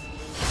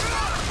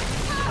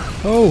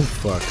 Oh,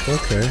 fuck.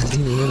 Okay. I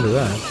didn't remember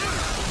that.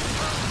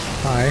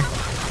 Hi.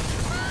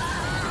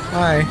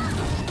 Hi.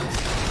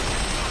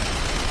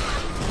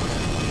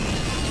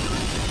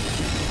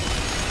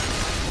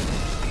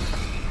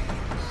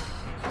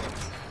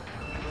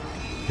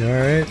 You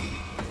alright?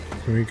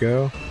 Can we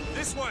go?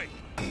 This way.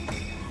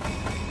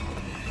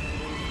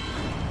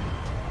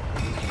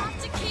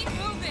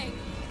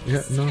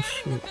 Yeah, no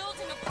shit.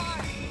 Building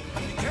apart.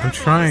 I'm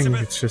trying,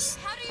 it's just...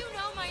 How do you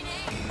know my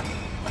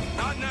name?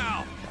 Not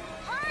now.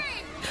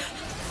 Hurry!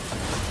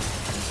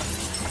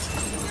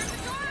 There's a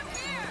door up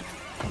here.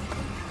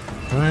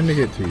 Trying to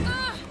get to you.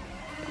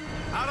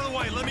 Out of the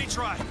way. Let me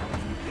try.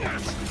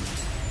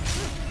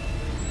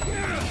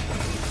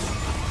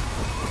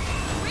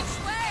 Which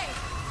way?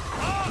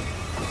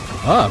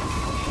 Up?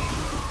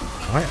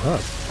 Why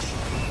up?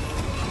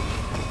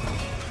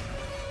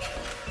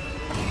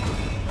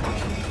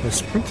 The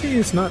sprinting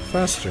is not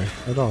faster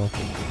at all.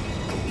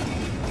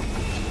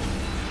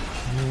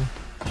 No.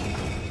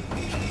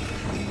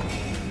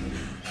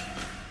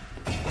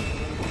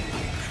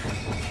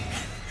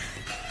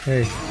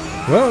 Hey.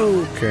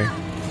 Whoa, okay.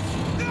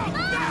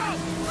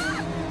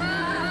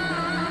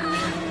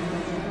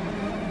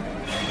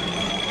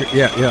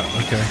 Yeah,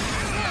 okay.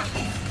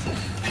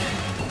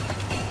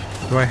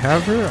 Do I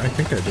have her? I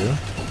think I do.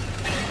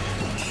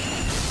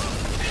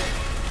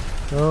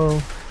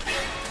 Oh.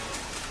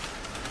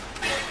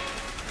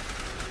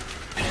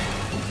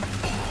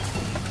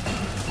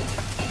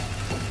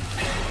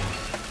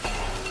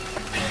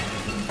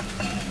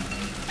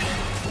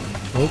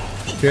 Oh,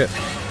 shit.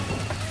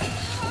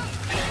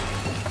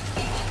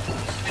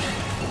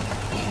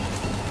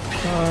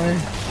 Hi.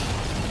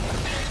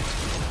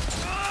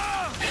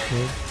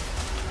 Oh.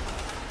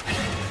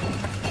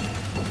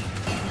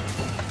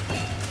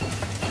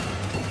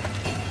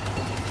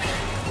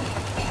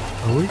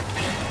 Are we?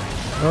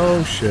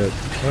 Oh shit.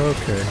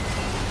 Okay.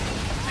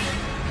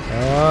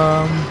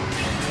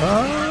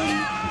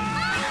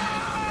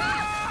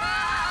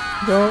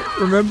 Don't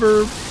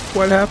remember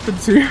what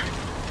happens here.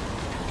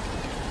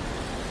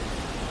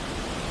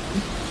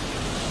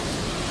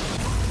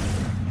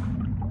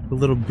 A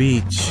little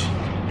beach.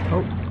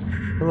 Oh,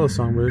 hello,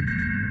 songbird.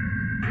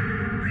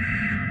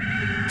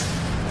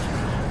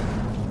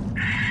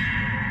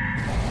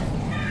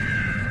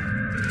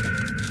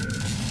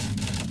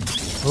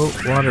 Oh,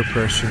 water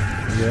pressure,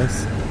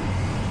 yes.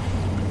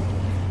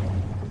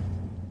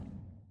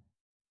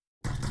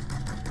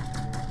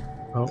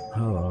 Oh,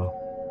 hello.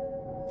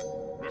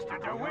 Mr.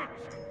 DeWitt!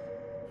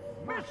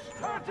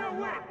 Mr.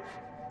 DeWitt!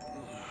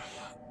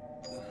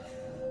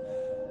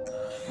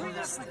 Clean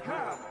up the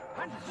curb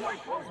and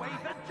wipe away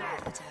the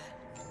debt!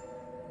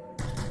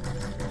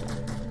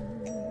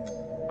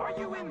 Are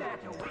you in there,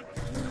 DeWitt?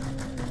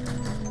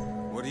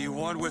 What do you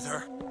want with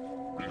her?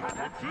 We had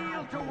a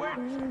deal, DeWitt!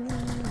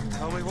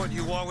 Tell me what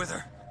you want with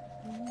her.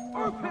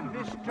 Open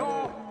this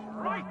door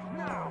right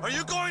now! Are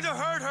you going to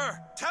hurt her?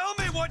 Tell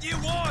me what you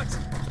want!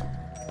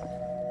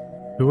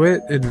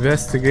 DeWitt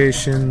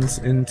investigations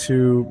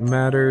into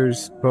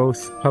matters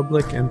both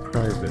public and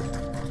private.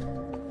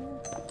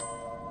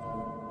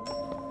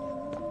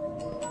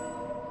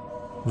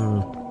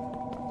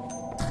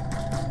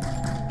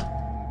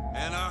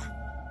 Anna?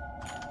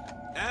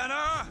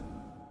 Anna?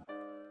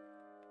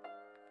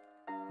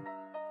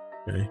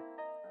 Okay.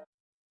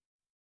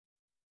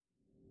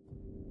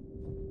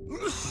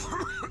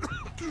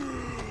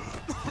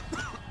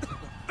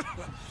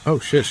 Oh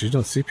shit, she's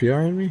done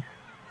CPR on me?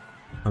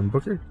 On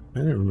Booker? I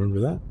didn't remember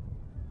that.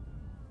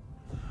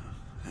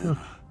 Oh.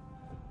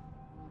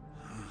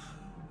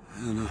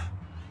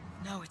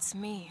 No, it's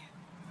me,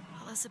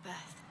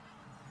 Elizabeth.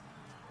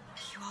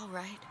 You all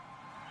right?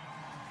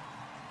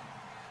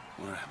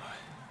 Where am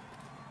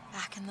I?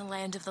 Back in the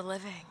land of the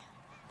living.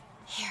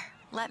 Here,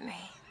 let me.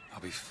 I'll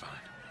be fine.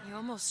 You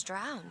almost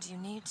drowned. You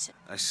need to...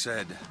 I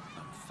said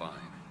I'm fine.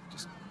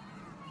 Just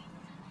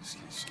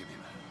give me a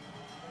minute.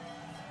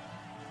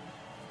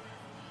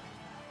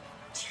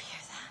 Do you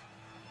hear that?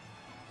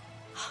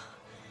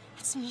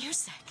 It's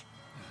music.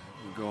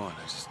 Go on.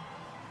 I just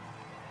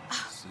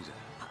need to...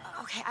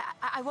 Okay,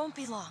 I won't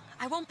be long.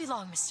 I won't be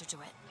long, Mr.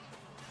 DeWitt.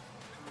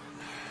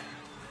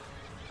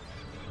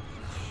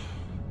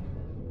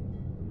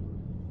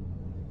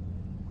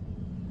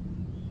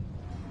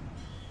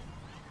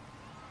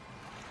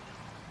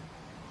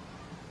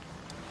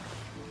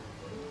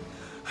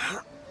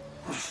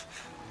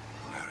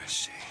 Where is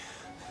she?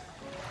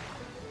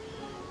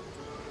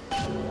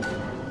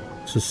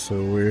 It's just so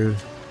weird.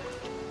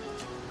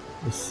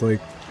 It's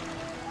like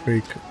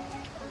fake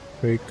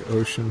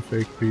ocean,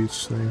 fake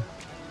beach thing.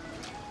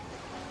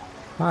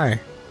 Hi.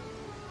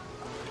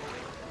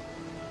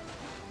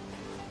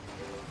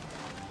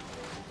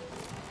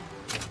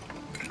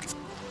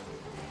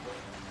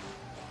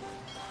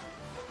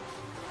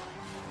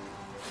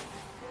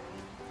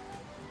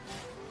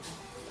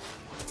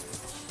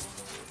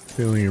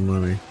 Stealing your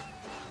money.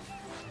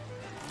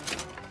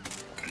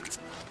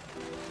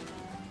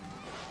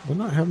 Do I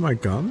not have my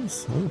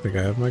guns? I don't think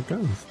I have my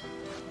guns.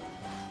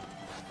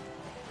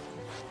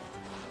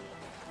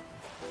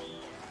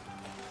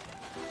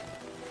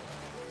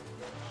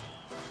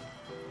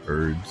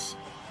 Birds.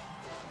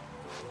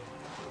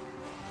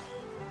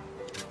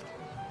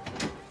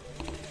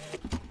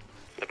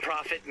 The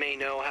prophet may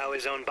know how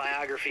his own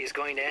biography is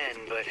going to end,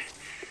 but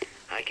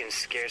I can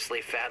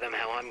scarcely fathom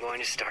how I'm going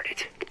to start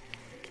it.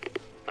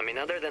 I mean,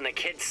 other than the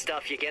kid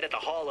stuff you get at the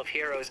Hall of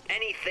Heroes,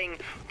 anything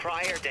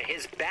prior to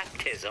his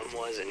baptism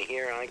was, and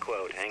here I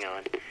quote, hang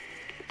on,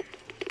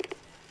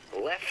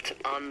 left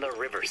on the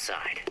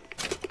riverside.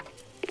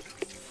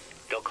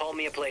 They'll call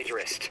me a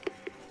plagiarist,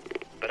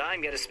 but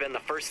I'm going to spend the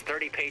first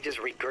 30 pages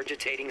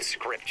regurgitating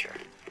scripture.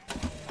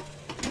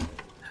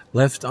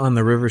 Left on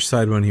the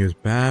riverside when he was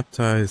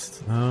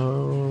baptized.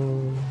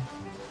 Oh.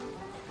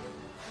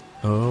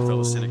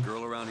 Fella seen a Oh.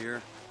 girl around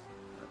here?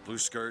 Blue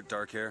skirt,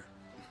 dark hair.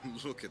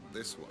 Look at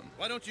this one.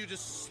 Why don't you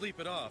just sleep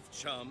it off,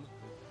 chum?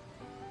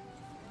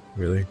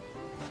 Really?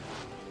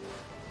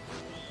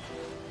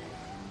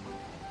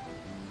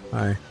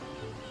 Hi.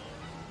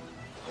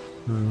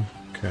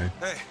 Okay.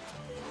 Hey,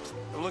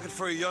 I'm looking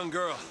for a young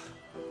girl.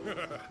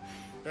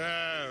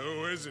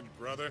 Who isn't,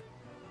 brother?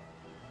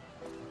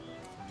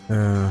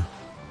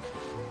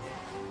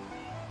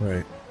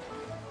 Right.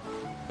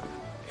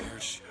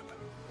 Airship.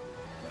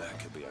 That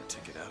could be our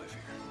ticket out of here.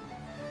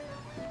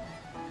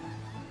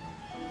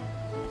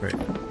 Right.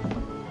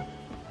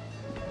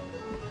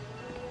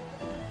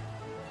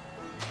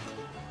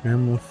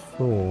 Ammo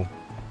full.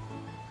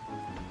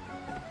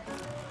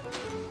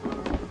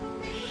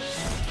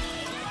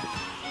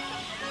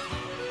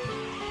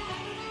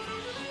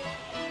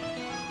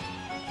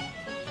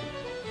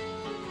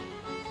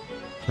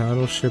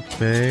 Battleship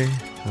Bay.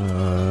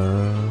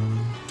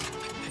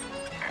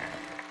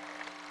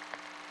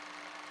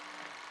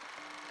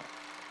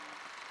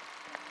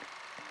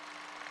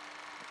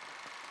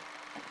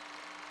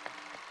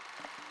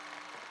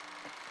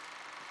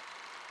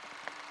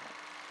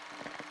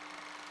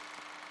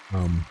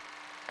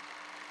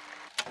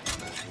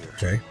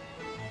 Okay.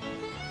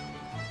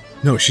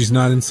 No, she's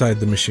not inside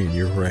the machine.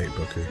 You're right,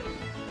 Booker.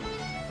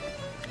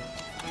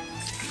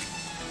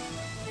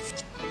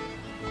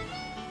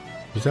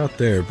 She's out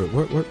there, but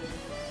what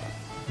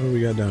do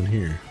we got down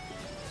here?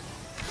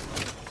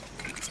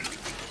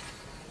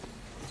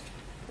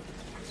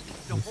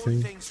 The whole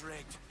Anything? thing's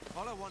rigged.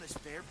 All I want is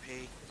fair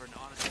pay for an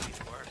honest day's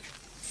work.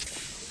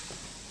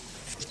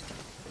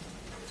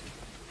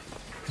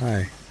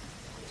 Hi.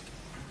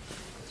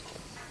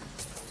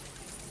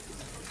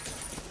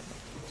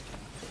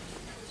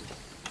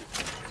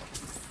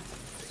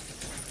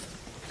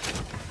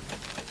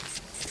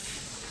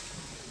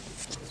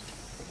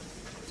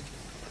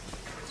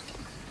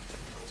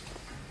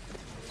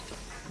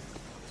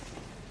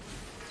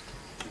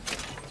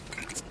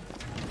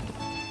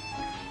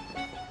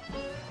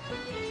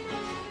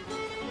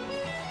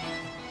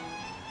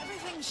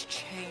 Everything's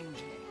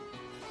changing.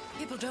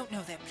 People don't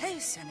know their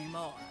place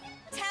anymore.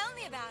 Tell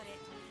me about it.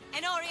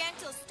 An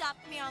Oriental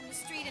stopped me on the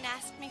street and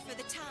asked me for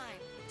the time.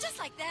 Just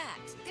like that.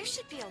 There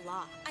should be a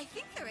law. I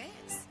think there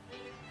is.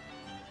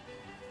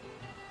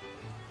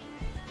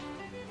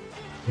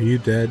 Are you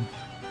dead?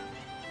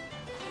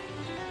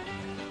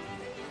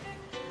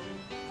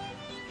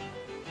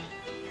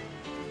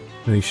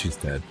 I think she's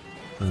dead.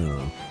 I don't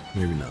know.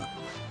 Maybe not.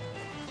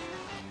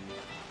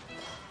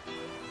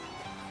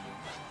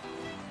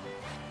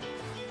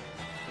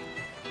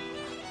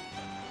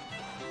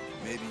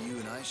 Maybe you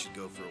and I should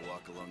go for a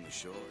walk along the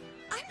shore.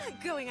 I'm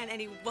not going on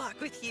any walk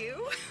with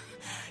you.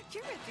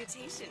 Your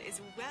reputation is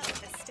well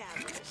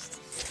established.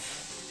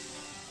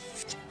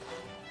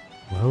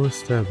 Well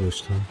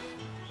established, huh?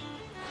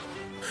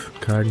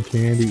 Cotton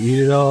candy,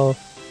 eat it all.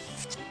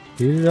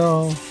 Eat it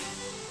all.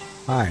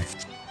 Hi.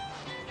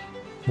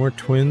 More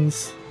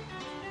twins.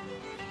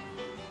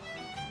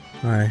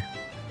 Hi.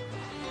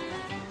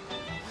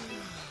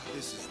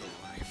 This is the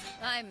life.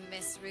 I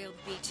miss real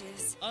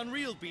beaches. On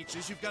real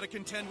beaches, you've got to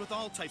contend with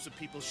all types of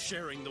people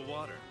sharing the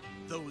water.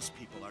 Those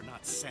people are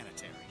not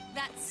sanitary.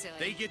 That's silly.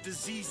 They get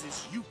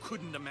diseases you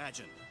couldn't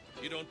imagine.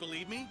 You don't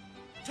believe me?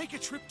 Take a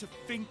trip to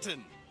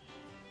Finkton.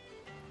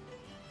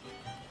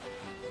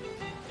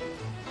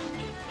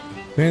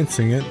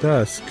 Dancing at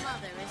dusk.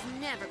 Mother is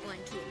never going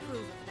to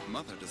approve of that.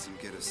 Mother doesn't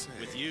get a say.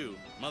 With you,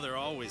 Mother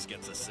always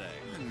gets a say.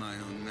 I'm my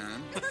own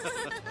man.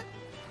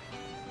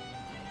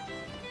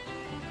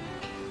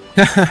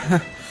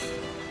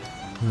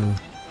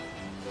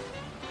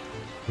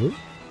 Oop.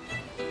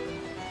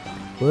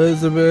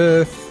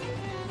 Elizabeth.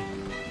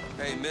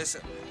 Hey, miss.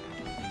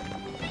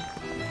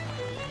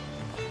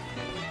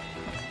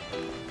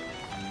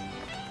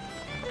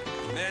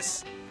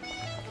 Miss.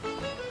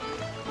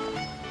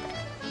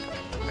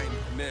 Hey,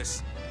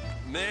 miss.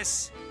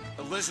 Miss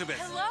Elizabeth.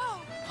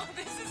 Hello. Oh,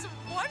 this is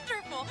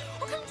wonderful.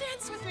 Oh, come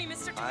dance with me,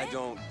 Mr. Twin. I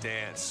don't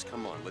dance.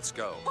 Come on, let's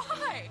go.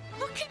 Why?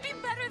 What could be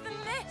better than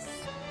this?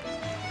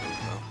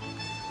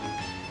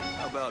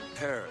 How about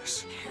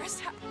Paris?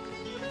 Paris?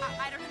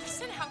 I don't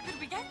understand. How could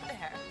we get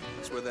there?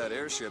 That's where that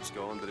airship's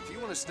going, but if you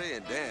want to stay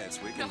and dance,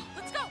 we No, can...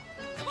 let's go.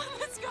 Come on,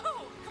 let's go.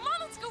 Come on,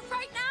 let's go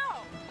right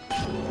now.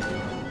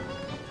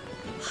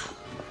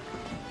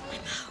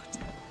 I'm out.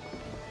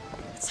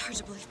 It's hard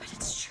to believe, but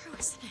it's true,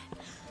 isn't it?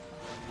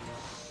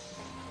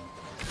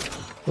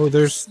 Oh,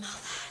 there's Smell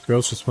that.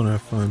 girls just want to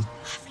have fun.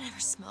 I've never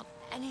smelled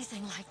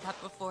anything like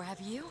that before, have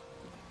you?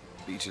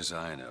 Beaches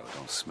I know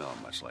don't smell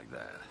much like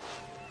that.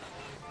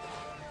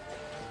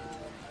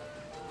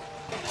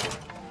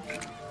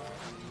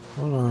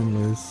 Hold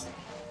on, Liz.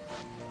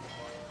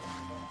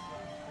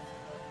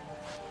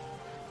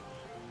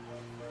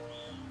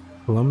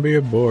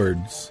 Columbia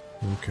boards.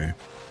 Okay.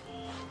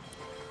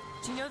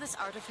 Do you know this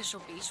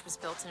artificial beach was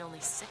built in only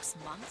 6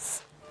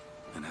 months?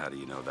 And how do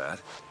you know that?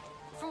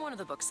 From one of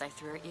the books I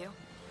threw at you.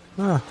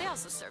 Ah. They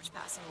also served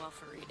passing well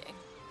for reading.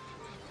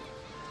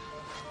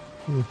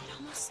 Hmm. It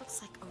almost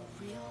looks like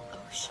a real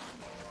ocean.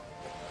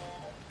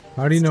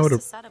 How do you know what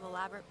It's a just a set of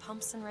elaborate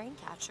pumps and rain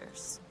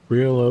catchers.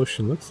 real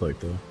ocean looks like,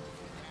 though?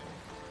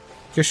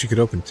 Guess you could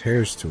open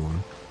tears to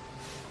one.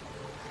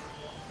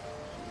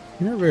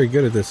 You're not very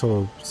good at this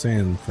whole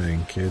sand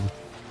thing, kid.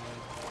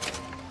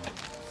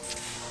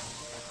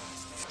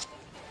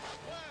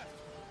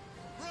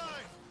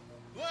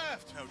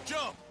 Left! Now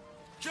jump!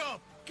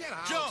 Jump! Get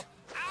out! Jump!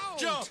 Out!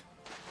 Jump!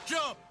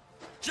 Jump!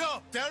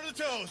 Jump! Down to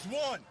the toes!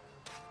 1,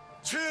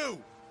 2,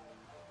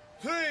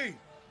 3.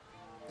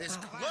 This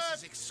class Left.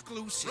 is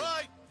exclusive.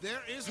 Right!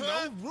 There is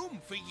Left. no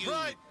room for you.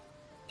 Right!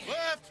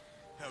 Left!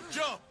 Now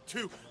jump!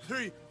 2,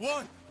 3,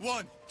 1,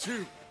 1,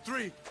 2,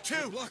 3, 2,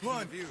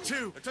 1,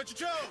 2. Now touch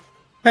your toes!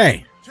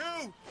 Hey! 2,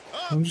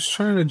 I'm just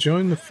trying to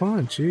join the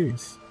fun,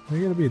 jeez.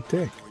 You gotta be a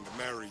dick. Going to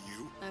marry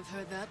you? I've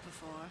heard that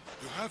before.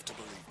 You have to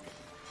believe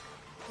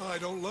me. I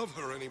don't love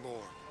her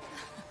anymore.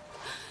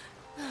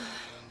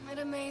 It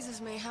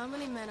amazes me how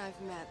many men I've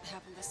met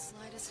haven't the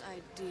slightest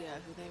idea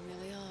who they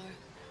really are.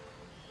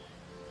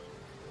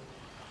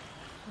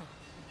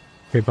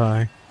 Okay,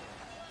 bye.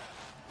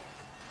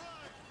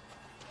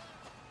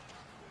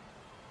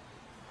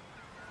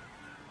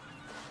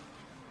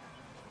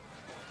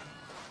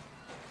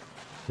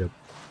 Yep.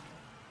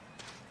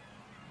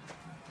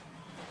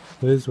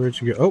 Liz, where'd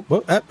you go?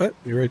 Oh,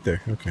 you're right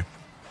there. Okay.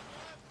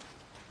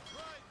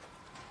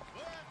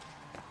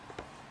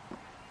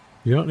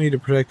 You don't need to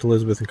protect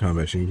Elizabeth in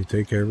combat. She can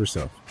take care of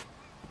herself.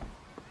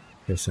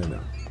 Yes, I know.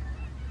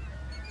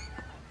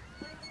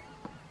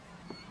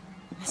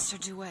 Mr.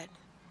 DeWitt,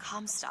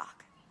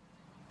 Comstock.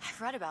 I've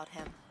read about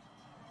him.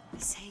 They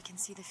say he can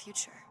see the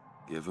future.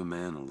 Give a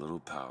man a little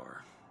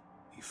power.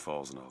 He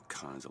falls in all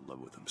kinds of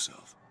love with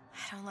himself.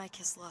 I don't like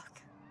his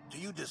look. Do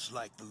you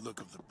dislike the look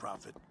of the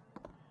prophet?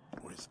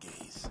 Or his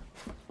gaze?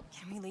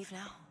 Can we leave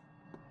now?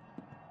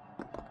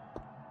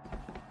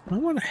 I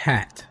want a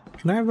hat.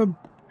 Can I have a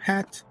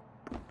hat?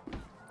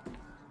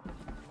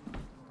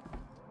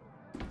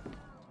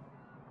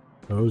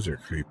 Those are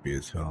creepy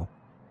as hell.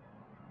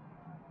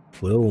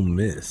 Little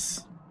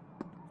Miss.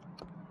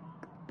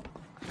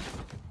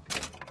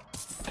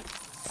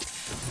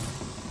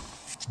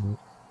 Do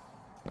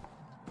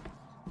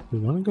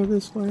you want to go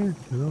this way?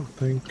 I don't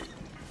think.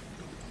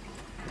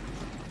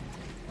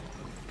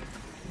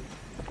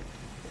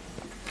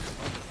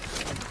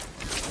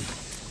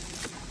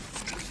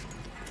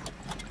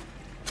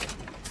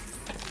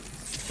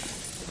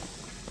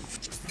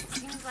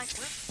 Seems like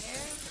we're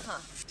paired, huh?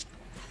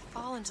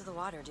 Fall into the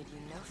water did you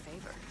no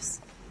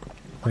favors.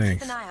 I'll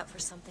Thanks. keep an eye out for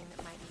something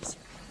that might ease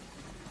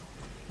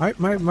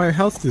your My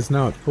health is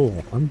now at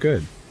full. I'm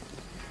good.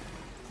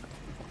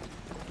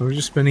 I've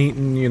just been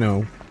eating, you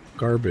know,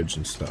 garbage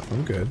and stuff.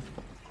 I'm good.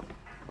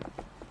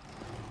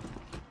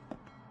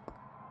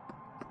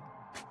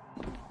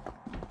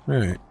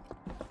 Alright.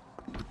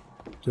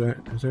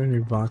 Is there any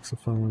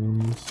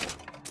voxophones?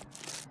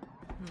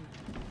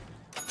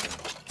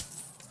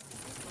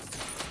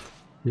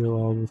 Feel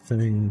all the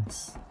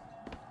things.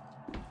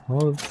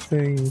 All of the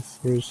things.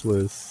 Where's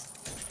Liz?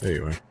 There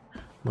you are.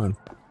 Come on.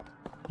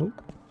 Oh.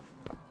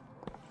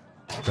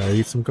 Gotta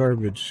eat some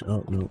garbage.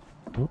 Oh, no.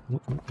 Oh.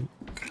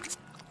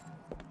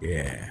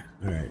 Yeah.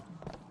 Alright.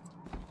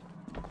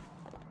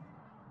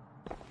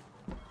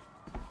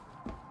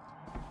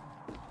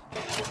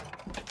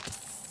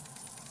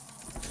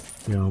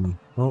 Yum.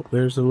 Oh,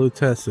 there's the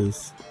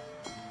Lutesses.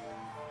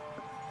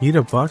 Eat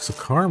a box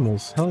of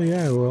caramels? Hell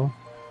yeah, I will.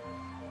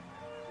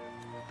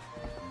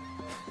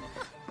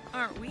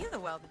 Aren't we the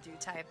well-to-do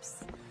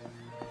types?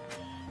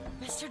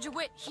 Mr.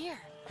 DeWitt, here.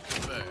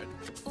 Bird.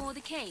 Or the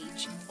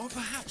cage. Or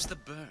perhaps the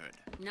bird.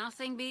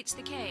 Nothing beats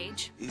the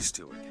cage. These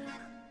two again.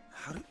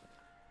 How do...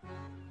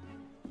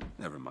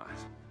 Never mind.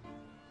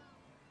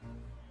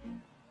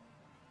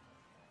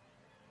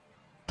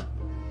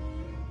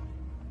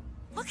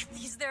 Look at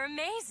these, they're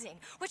amazing.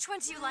 Which one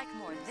do you like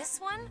more, this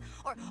one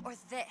or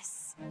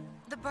this?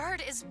 The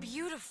bird is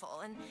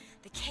beautiful and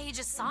the cage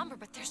is somber,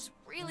 but there's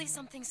really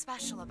something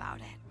special about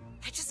it.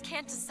 I just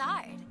can't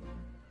decide.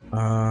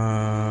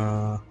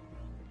 I'm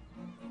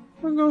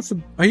gonna go with the...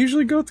 I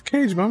usually go with the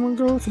cage, but I'm gonna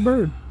go with the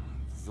bird.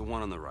 The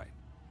one on the right.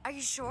 Are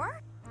you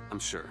sure? I'm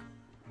sure.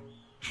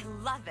 I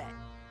love it.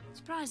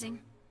 Surprising.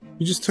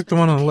 You just took the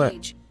one on the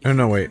left. Oh,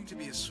 no, wait. To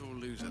be a sore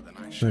loser, then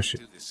I No should shit.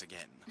 do this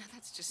again. Now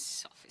that's just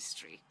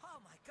sophistry. Oh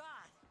my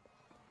god.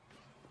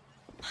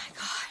 My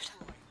god.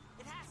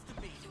 It has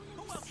to be.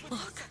 Who else would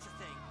Look. do such a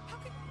thing?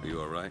 Are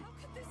you alright?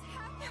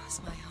 It was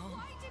my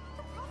home.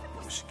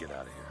 We should get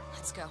out of here.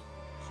 Let's go.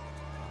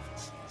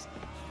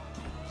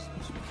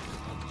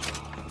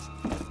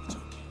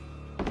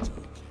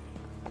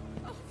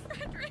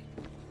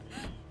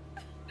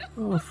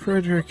 Oh,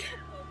 Frederick.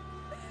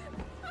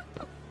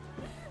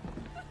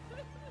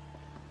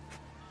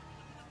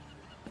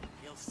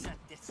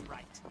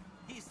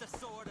 the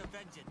sword of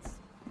vengeance.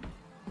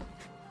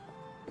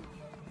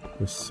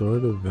 The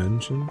sword of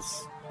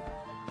vengeance.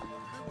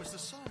 Where was the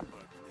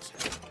songbird with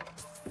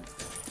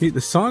his head?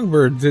 The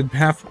songbird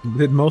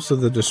did most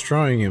of the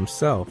destroying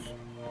himself.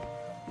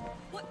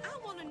 What I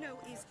want to know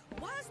is,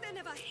 why is there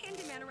never a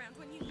handyman around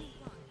when you need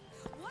one?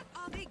 What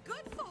are they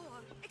good for?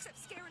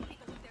 Except scaring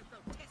people with their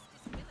grotesque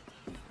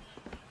disabilities.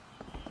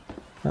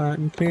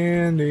 Cotton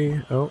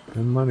candy. Oh,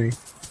 and money.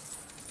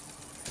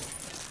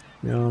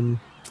 Yum.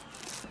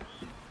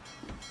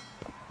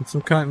 Get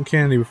some cotton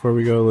candy before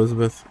we go,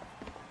 Elizabeth.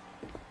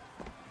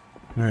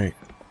 Alright.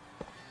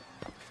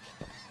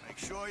 Make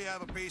sure you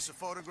have a piece of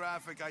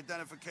photographic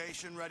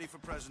identification ready for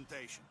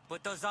presentation.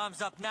 Put those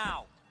arms up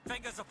now.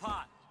 Fingers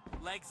apart.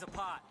 Legs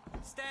apart.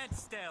 Stand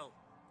still.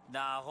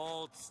 Now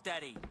hold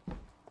steady.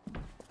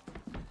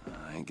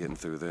 I ain't getting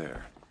through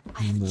there.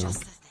 I have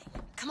just the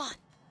thing. Come on.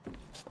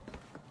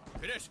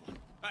 Hey, this one.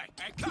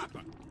 Hey,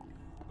 copper.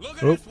 Look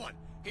at Oh, this one.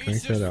 drink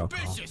He's that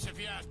alcohol. suspicious, if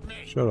you ask me.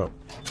 Shut up.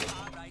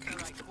 All right,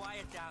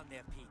 quiet down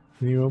there, Pete.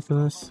 Can you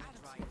open this?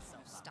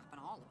 Stopping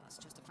all of us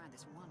just to find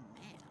this one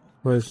man.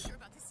 Please.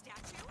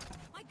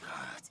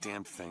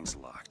 Damn thing's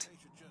locked.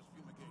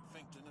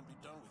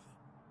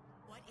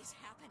 What is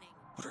happening?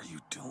 What are you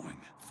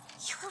doing?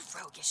 You're a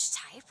roguish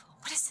type.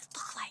 What does it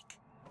look like?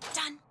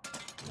 Done.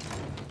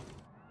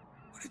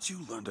 Where did you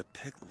learn to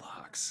pick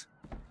locks?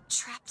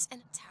 Trapped in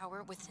a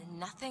tower with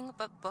nothing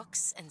but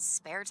books and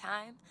spare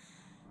time?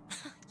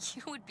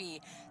 You would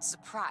be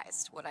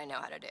surprised what I know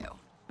how to do.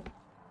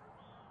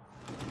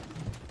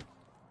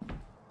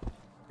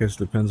 Guess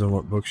depends on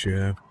what books you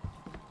have.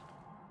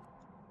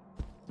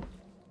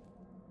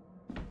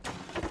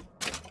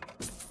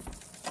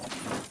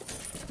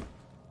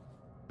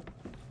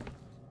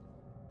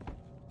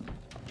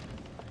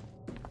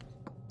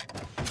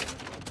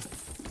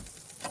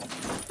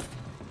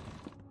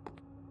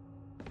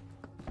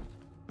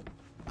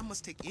 I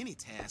must take any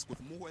task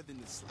with more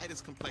than the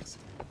slightest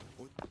complexity.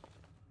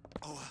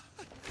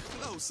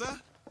 Hello, sir.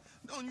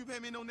 Don't you pay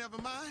me no never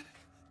mind.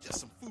 Just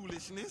some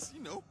foolishness,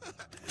 you know.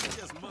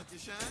 Just monkey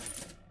shine.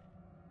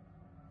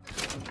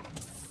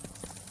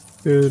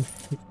 Dude,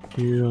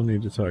 you don't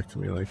need to talk to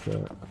me like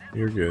that.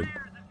 You're good.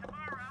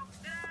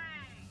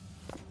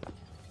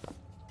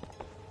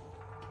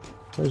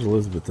 As far as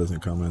Elizabeth doesn't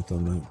comment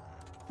on that.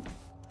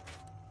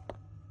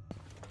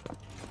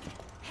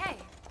 Hey,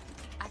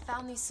 I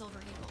found these silver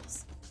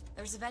eagles.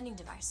 There's a vending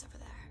device over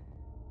there.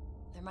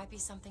 There might be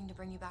something to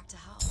bring you back to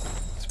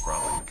health. It's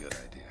probably a good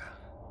idea.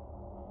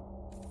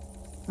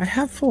 I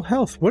have full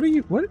health. What are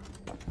you? What?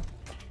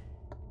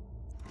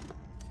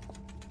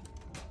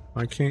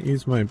 I can't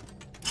use my...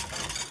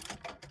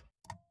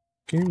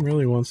 Game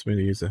really wants me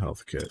to use a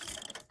health kit.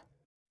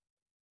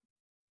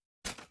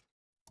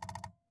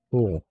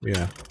 Cool,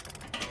 yeah.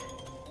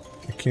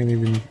 I can't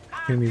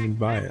even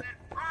buy it.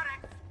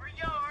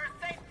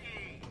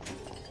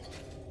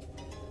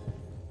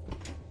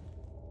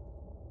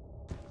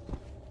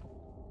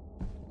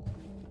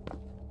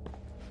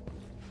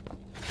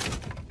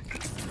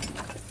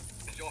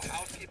 Is your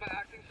housekeeper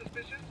acting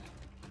suspicious?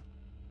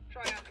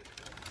 Try asking.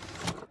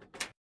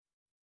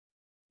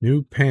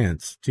 New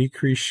pants.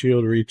 Decrease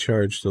shield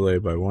recharge delay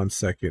by 1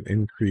 second.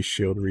 Increase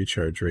shield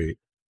recharge rate.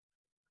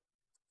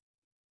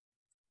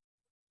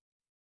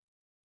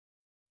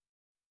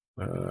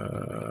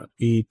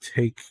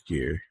 Take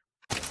gear.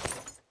 A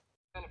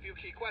few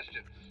key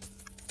questions,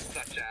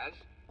 such as,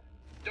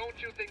 don't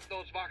you think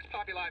those Vox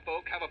Populi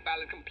folk have a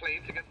valid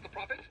complaint against the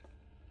Prophet?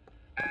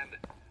 And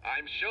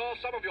I'm sure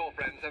some of your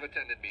friends have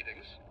attended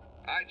meetings.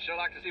 I'd sure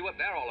like to see what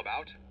they're all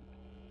about.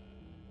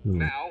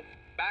 Now,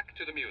 back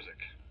to the music.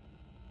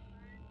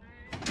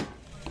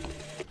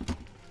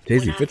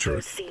 Daisy When I Fitcher.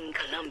 first seen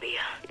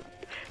Columbia,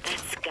 that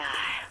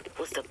sky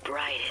was the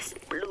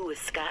brightest,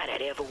 bluest sky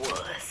that ever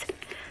was.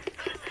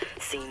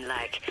 Seemed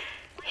like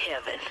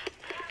heaven.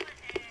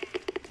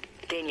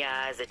 Then your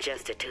eyes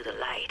adjusted to the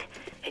light,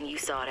 and you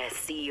saw that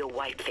sea of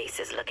white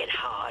faces looking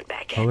hard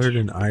back at Colored you.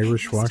 in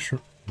Irish washer.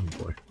 Oh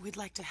boy. We'd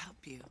like to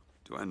help you.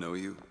 Do I know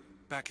you?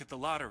 Back at the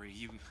lottery,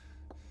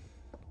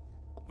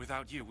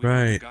 without you, we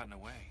Right. would have gotten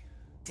away.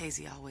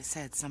 Daisy always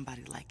said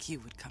somebody like you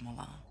would come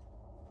along.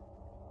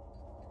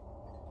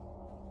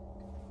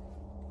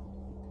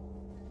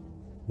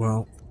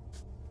 Well,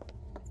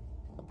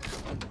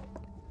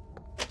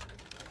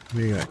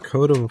 we got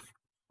coat of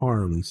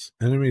arms.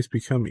 Enemies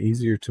become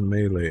easier to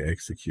melee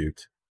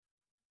execute.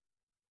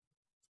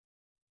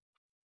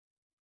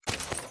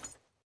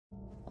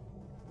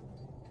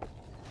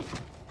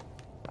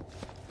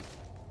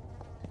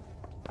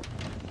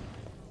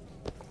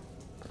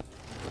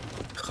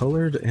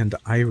 Colored and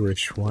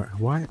Irish.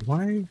 Why?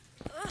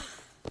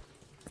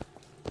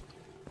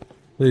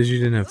 Liz, you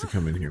didn't have to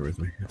come in here with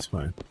me. It's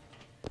fine.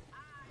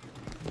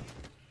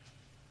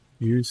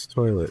 Use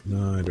toilet.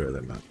 No, I'd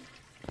rather not.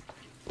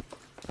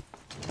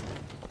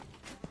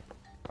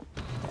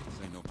 This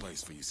ain't no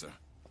place for you, sir.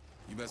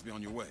 You best be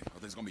on your way, or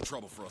there's gonna be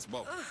trouble for us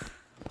both.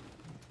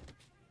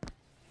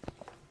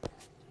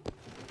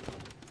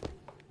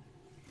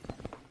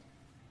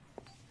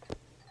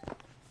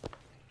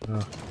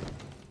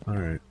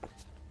 Alright.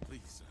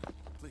 Please, sir.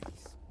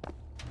 Please.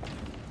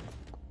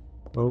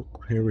 Oh,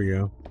 here we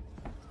go.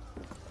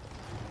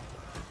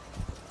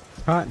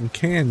 Cotton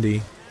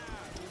candy.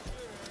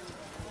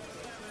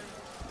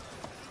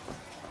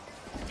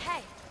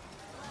 Hey,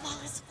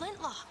 Lawless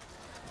Flintlock.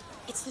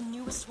 It's the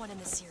newest one in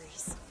the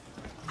series.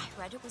 I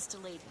read it was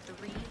delayed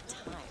 3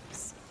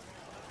 times.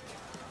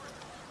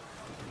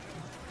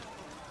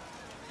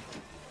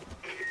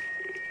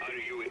 Are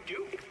you a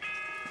Duke?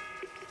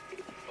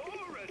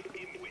 Or an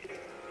Imwit?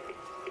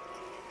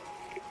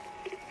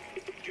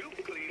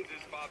 Duke cleans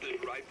his father's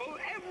rifle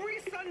every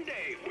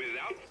Sunday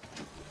without...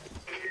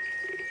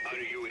 Are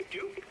you a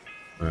Duke?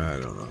 I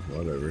don't know.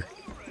 Whatever.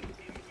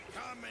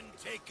 Come and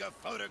take a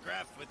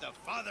photograph with the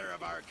father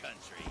of our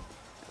country.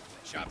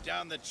 Chop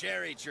down the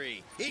cherry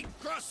tree. He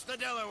crossed the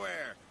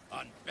Delaware.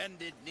 On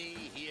bended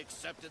knee, he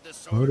accepted the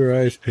sword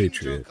Motorized of the Angel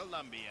Patriot.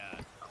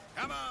 Columbia.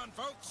 Come on,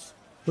 folks.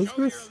 What's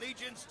Show this? your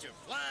allegiance to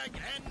flag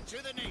and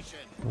to the nation.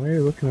 Why are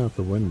you looking out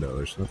the window?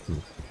 There's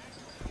nothing.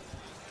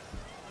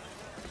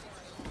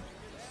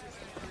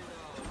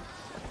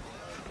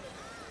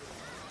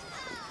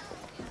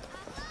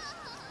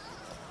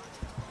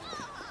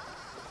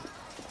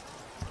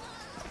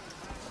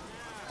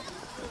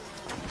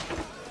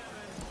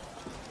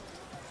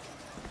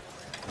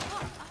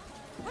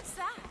 What's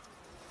that?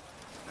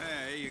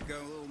 There you go,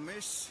 little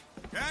miss.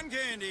 Cotton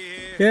candy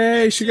here.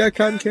 Yay, she got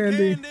cotton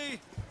candy.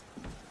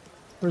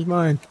 Where's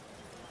mine?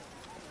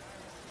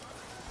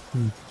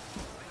 I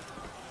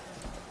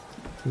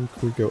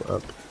think we go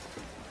up.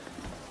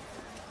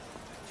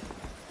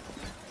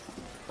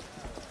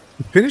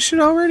 You finished it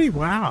already?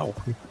 Wow.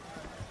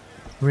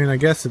 I mean, I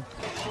guess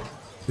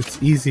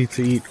it's easy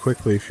to eat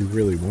quickly if you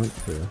really want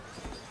to.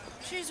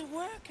 She's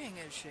working,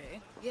 is she?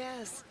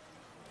 Yes,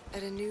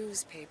 at a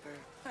newspaper.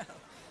 Well,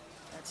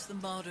 that's the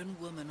modern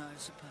woman, I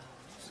suppose.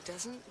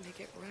 Doesn't make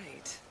it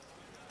right.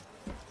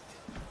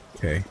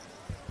 Okay.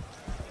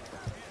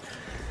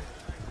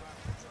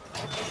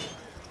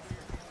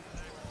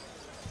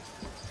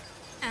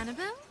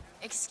 Annabelle?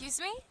 Excuse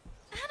me?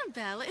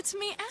 Annabelle, it's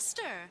me,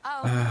 Esther.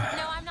 Oh,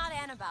 no, I'm not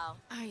Annabelle.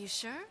 Are you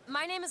sure?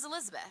 My name is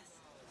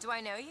Elizabeth. Do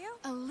I know you?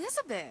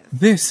 Elizabeth.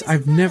 This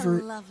I've Isn't that never.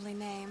 a lovely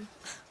name.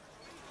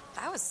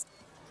 That was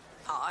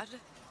odd.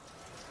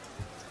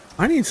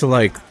 I need to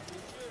like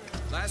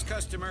Last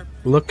customer.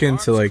 look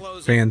into like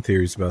closing. fan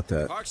theories about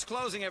that. Park's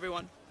closing,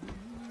 everyone.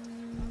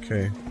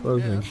 Okay,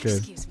 closing, good.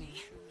 Excuse me.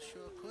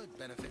 Sure could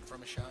benefit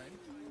from a shine.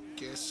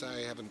 Guess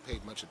I haven't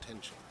paid much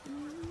attention.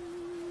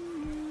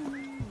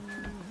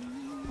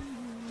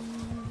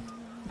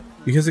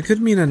 Because it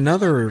could mean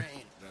another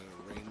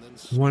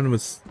one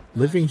was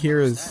living here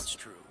as.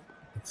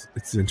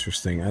 It's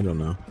interesting. I don't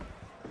know.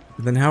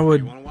 But then how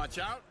would? You want to watch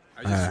out?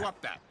 I just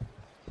swapped that.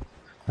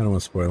 I don't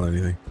want to spoil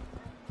anything.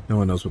 No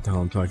one knows what the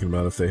hell I'm talking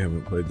about if they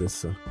haven't played this,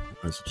 so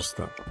I should just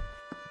stop.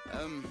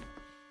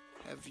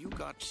 Have you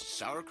got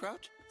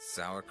sauerkraut?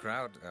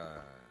 Sauerkraut?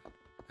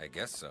 I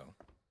guess so.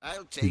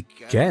 I'll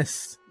take.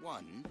 Guess.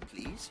 One,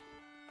 please.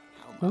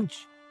 How Oh.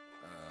 much?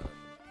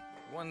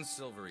 1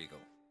 silver eagle.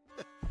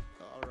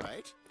 All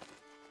right.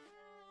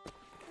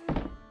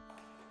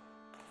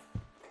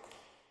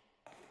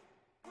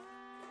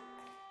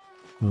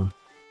 Huh.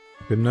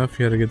 Good enough?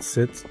 You had a good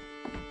sit?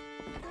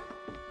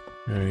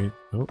 Alright.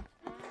 Oh.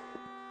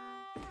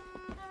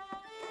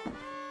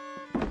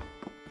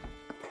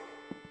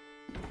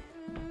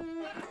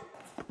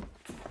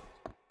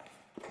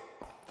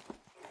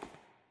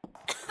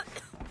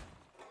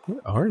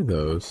 What are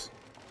those?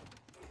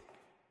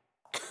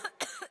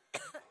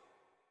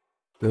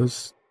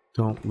 Those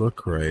don't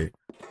look right.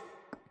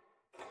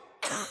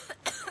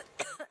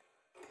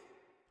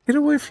 Get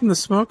away from the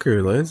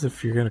smoker, Liz,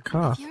 if you're gonna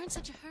cough. If you're in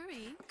such a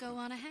hurry, go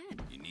on ahead.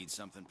 You need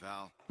something,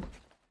 pal?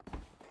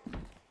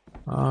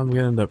 I'm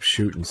gonna end up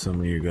shooting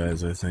some of you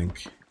guys, I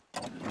think.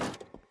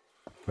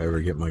 If I ever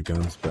get my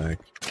guns back.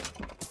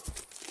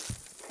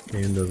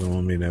 Game doesn't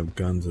want me to have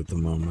guns at the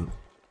moment.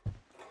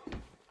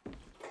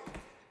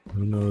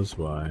 Who knows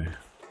why?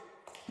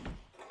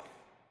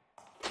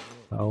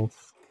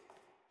 Health.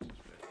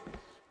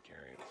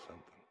 Carrying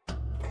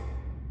something.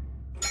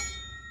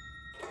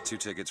 2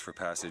 tickets for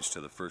passage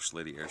to the First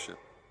Lady airship.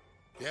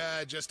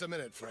 Yeah, just a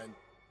minute, friend.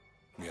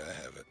 Yeah, I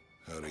have it.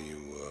 How do you,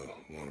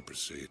 want to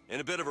proceed? In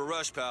a bit of a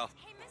rush, pal.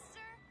 Hey, mister,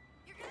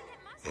 you're gonna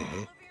get mustard all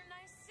over your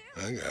nice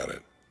suit. I got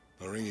it.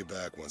 I'll ring you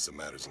back once the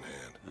matter's in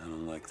hand. I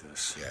don't like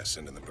this. Yeah,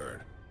 send in the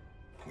bird.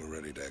 We're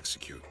ready to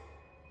execute.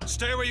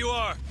 Stay where you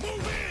are. Move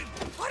in!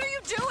 What are you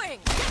doing?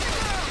 Get the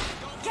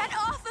girl! Get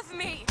off of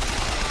me!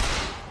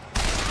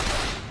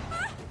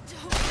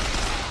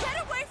 Get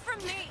away from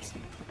me!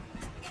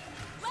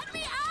 Let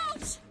me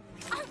out!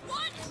 I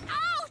want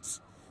out!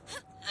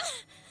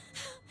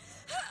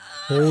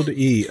 Hold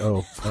E.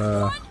 Oh,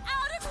 Out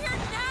of here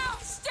now!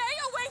 Stay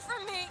away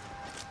from me!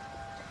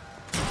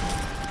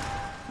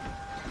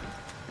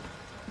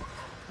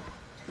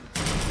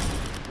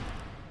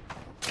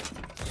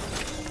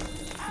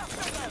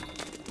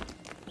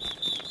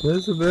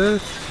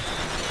 Elizabeth.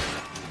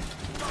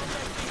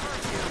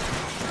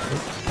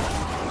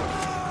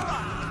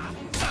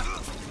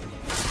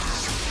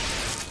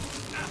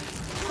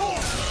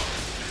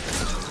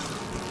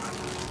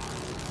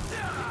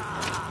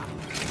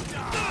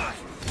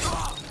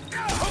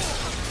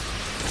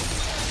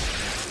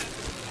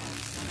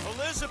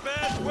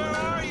 Elizabeth, where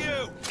are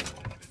you?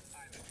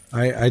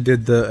 I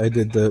did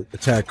the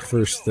attack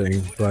first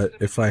thing, but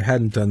if I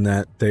hadn't done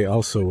that, they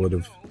also would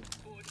have.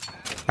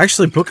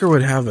 Actually, Booker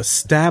would have a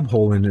stab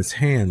hole in his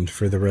hand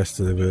for the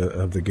rest of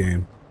the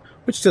game,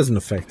 which doesn't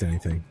affect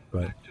anything.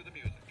 But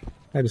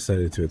I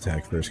decided to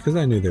attack first because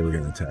I knew they were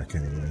going to attack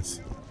anyways.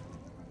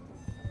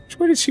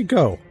 Where did she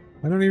go?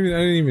 I didn't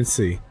even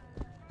see.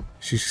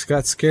 She just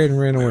got scared and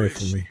ran away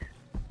from me.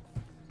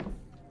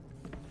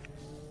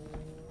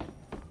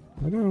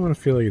 Why do I want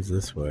to feel like it's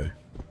this way?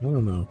 I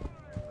don't know.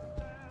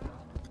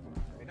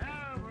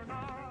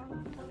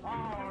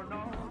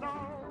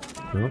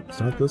 No, it's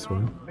not this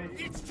one.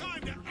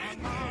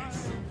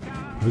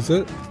 Is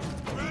it?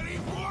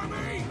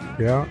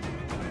 Yeah.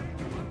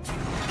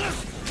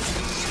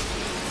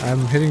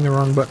 I'm hitting the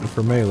wrong button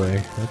for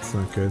melee. That's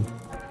not good.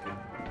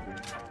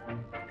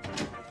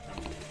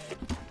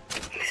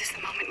 This is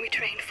the moment we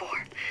trained for.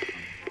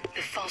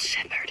 The false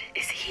shepherd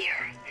is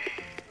here.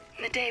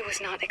 The day was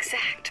not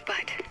exact,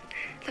 but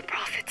the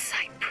prophet's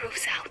sight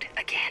proves out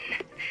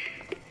again.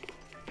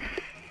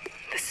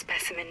 The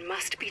specimen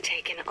must be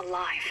taken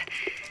alive.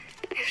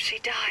 If she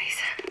dies,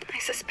 I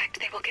suspect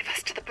they will give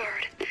us to the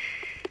bird.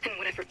 And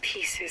whatever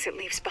pieces it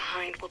leaves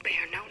behind will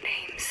bear no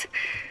names.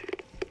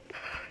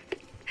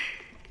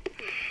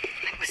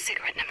 That was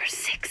cigarette number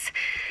 6.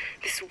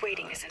 This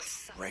waiting is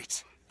insane.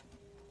 Right.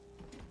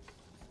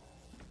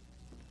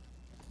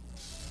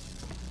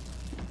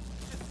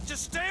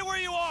 Just stay where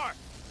you are!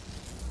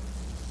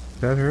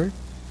 Is that her?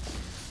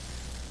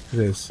 It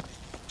is.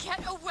 Get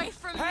away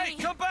from me! Hey,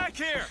 come back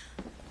here!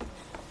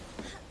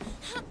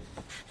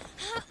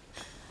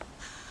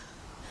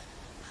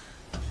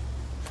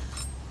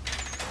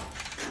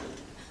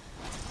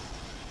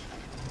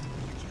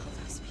 Kill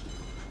those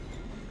people.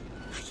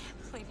 I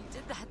can't believe you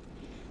did that.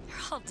 They're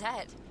all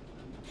dead.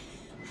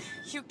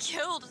 You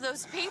killed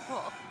those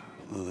people.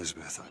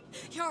 Elizabeth,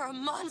 You're a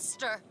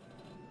monster.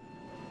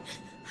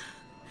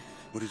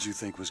 what did you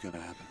think was going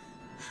to happen?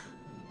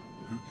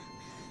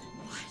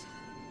 What?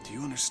 Do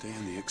you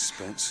understand the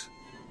expense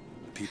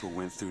people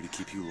went through to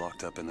keep you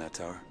locked up in that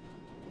tower?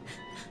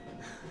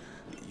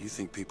 You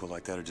think people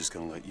like that are just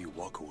going to let you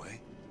walk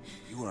away?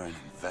 You are an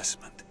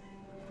investment,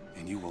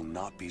 and you will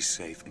not be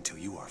safe until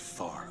you are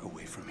far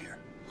away from here.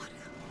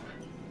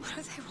 What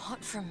do they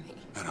want from me?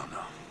 I don't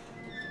know.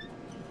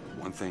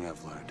 One thing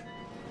I've learned.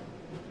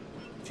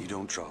 If you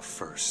don't draw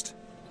first,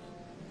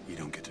 you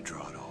don't get to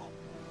draw at all.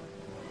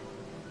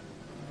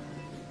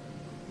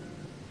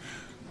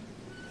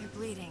 You're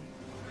bleeding.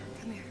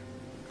 Come here.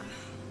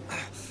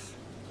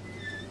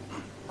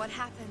 What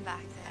happened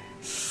back there?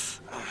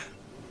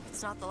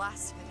 It's not the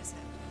last of it, is it?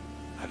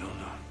 I don't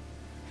know.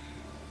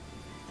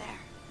 There.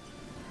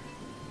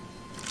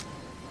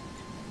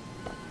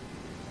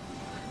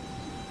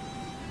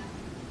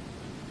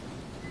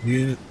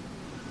 You're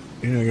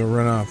not gonna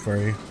run off, are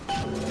you?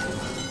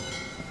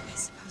 I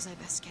suppose I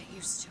best get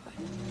used to it.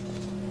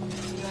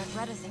 I've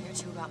read a thing or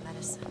two about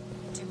medicine.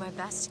 Do my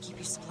best to keep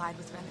you supplied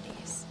with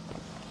remedies.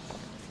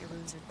 If your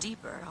wounds are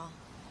deeper, I'll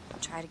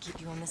try to keep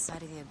you on this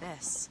side of the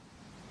abyss.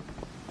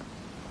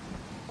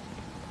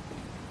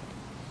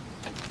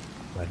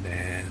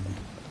 Banana.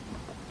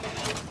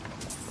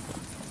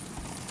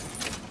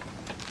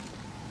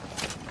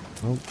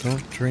 Oh,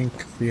 don't drink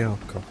the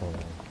alcohol.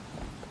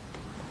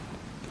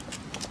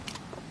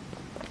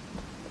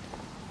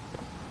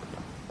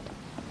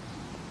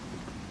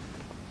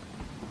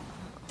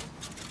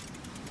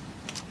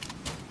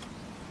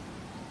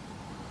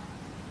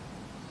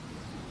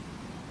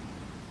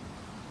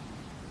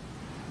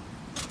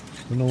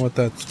 I don't know what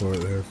that's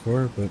there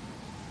for, but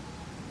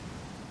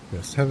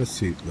yes, have a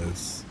seat,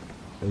 Liz.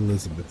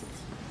 Elizabeth.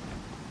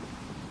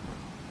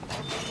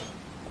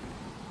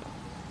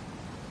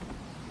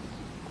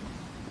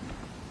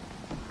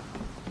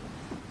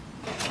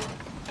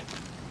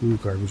 Ooh,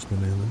 garbage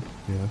banana.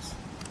 Yes.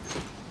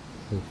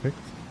 Perfect.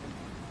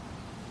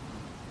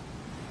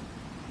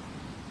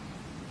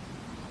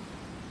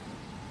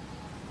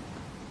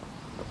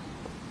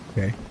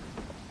 Okay.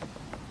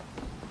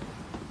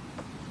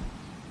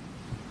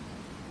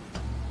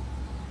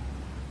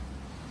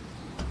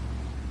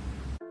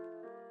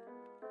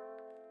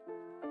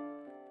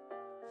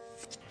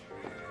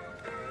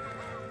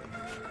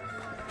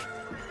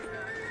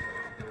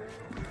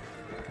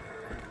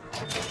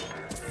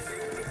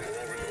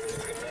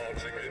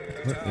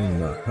 What in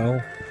the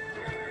hell?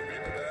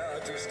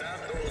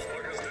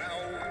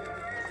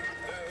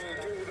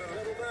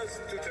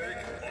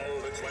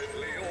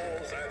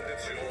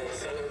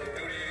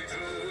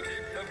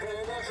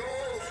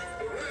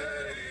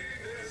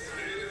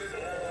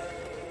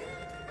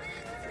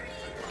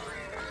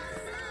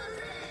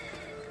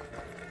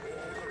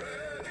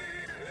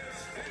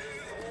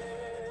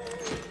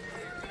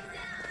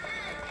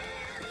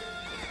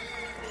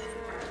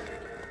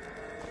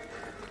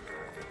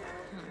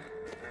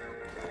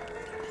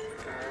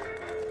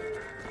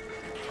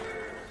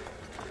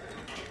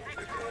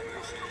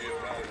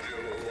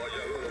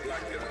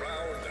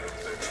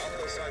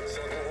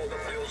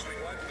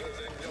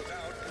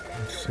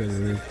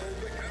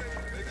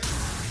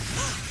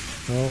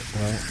 Oh,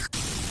 well.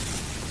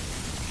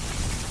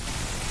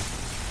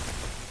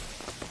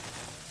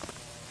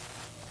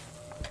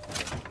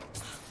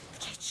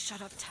 Okay,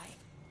 shut up tight.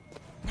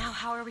 Now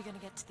how are we gonna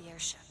get to the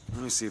airship?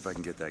 Let me see if I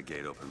can get that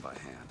gate open by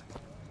hand.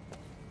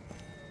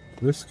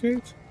 This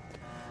gate?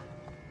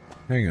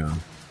 Hang on.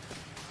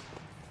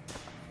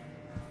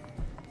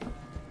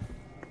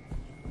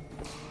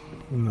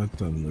 I'm not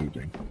done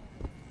looting.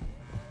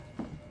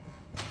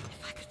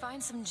 If I could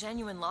find some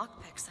genuine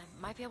lockpicks,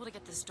 I might be able to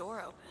get this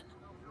door open.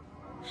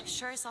 I'm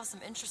sure I saw some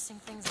interesting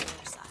things on the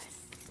other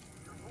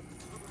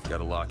side.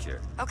 Got a lock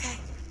here. Okay.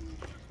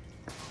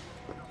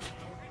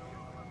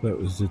 That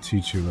was to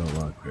teach you about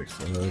lockpicks.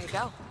 There you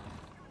go.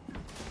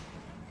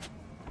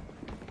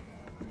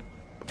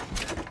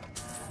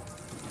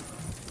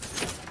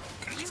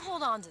 You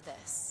hold on to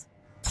this.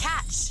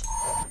 Catch!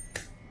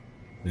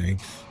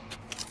 Thanks.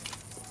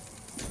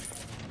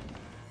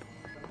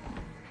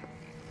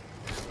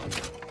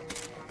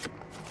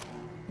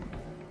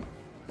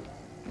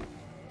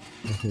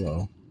 Oh,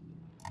 hello.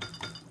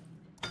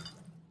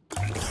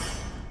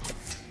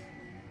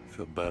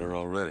 Feel better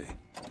already.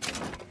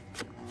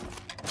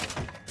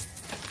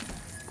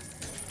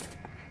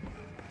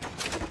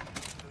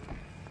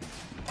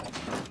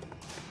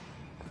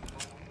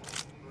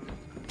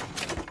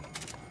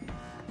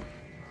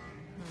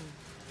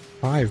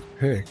 Five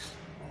picks.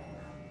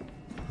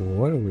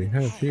 What do we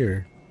have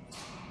here?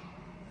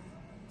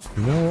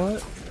 You know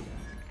what?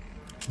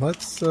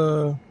 Let's,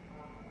 why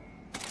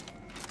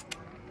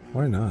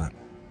not?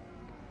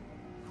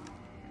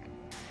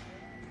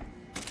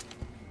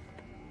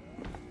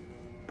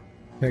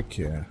 Heck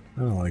yeah. I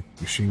don't like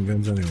machine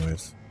guns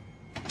anyways.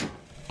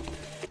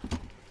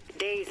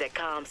 Days at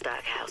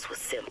Comstock House was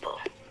simple.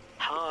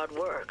 Hard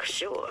work,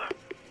 sure,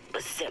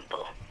 but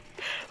simple.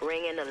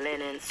 Wringing the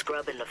linen,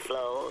 scrubbing the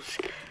floors.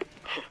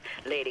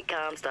 Lady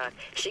Comstock,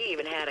 she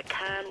even had a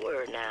kind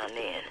word now and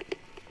then.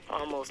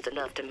 Almost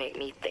enough to make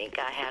me think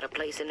I had a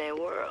place in their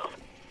world.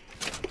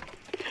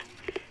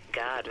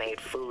 God made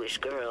foolish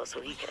girls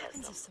so he could have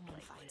some. If someone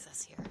finds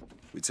us here,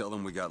 We tell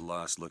them we got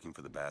lost looking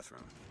for the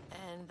bathroom.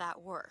 and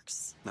that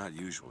works. Not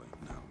usually,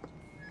 no.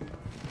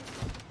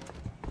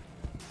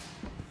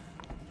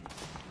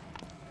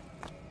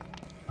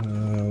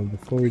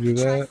 Before we do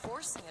Try that.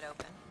 forcing it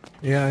open.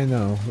 Yeah, I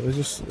know. It's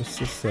just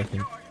a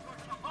second.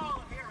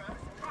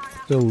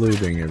 Still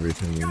looting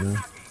everything, you know?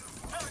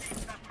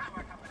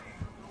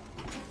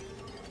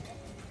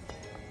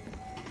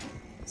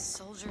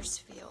 Soldier's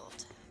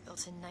Field,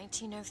 built in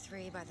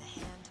 1903 by the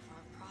hand of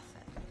our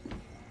prophet.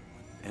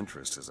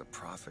 Interest is a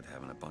prophet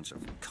having a bunch of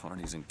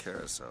carnies and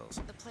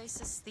carousels. The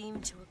place is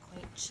themed to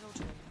acquaint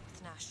children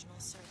with national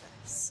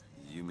service.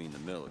 You mean the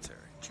military?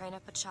 Train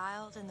up a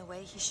child in the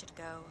way he should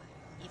go.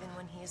 Even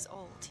when he is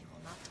old, he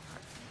will not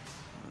depart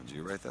from it. Did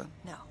you write that?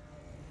 No.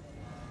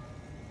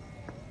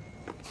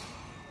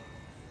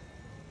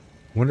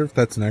 Wonder if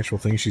that's an actual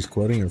thing she's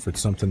quoting or if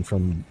it's something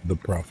from the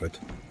prophet.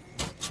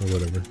 Or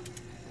whatever.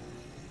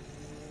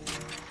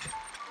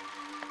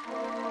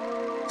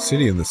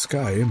 City in the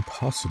sky,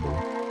 impossible.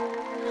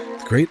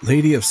 The great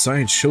lady of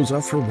science shows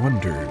off her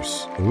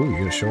wonders. Ooh, you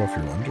gonna show off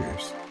your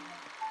wonders.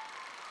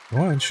 Go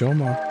on, show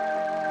them off.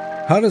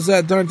 How does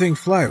that darn thing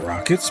fly?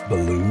 Rockets?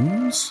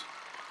 Balloons?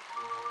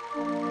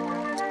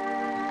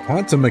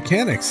 Quantum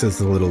mechanics, says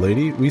the little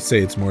lady. We say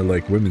it's more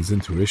like women's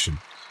intuition.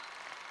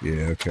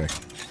 Yeah, okay.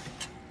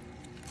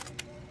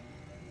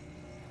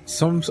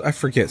 I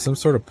forget, some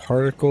sort of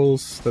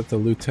particles that the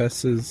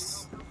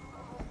Lutesses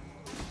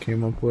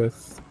came up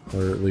with.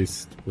 Or at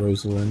least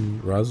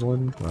Rosalind.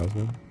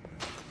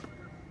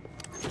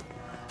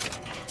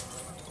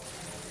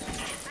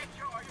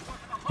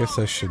 Guess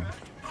I should...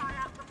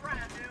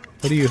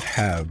 What do you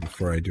have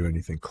before I do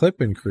anything?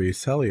 Clip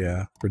increase, hell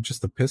yeah. For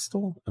just a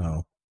pistol?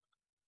 Oh.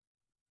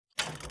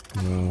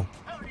 No.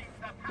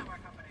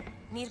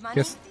 Need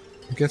money?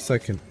 Guess I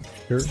can...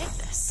 Here. Take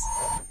this.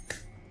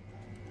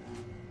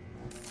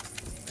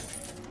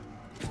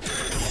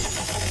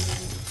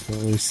 Don't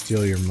let me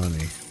steal your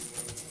money.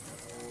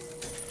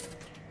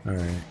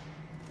 Alright.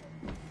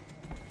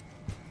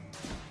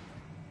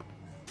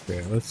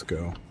 Okay, let's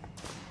go.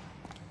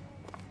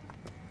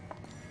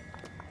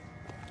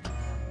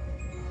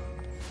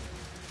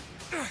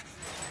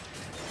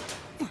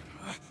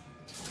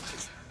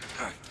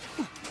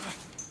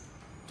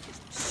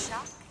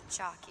 Shock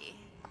jockey.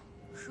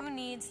 Who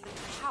needs the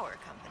power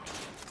company?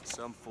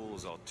 Some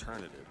fool's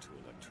alternative to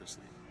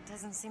electricity.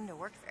 Doesn't seem to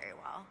work very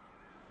well.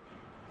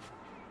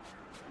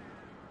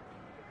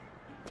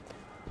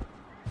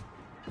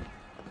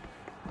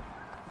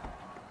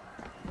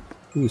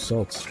 Ooh,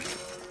 salts.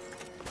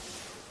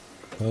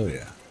 Oh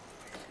yeah.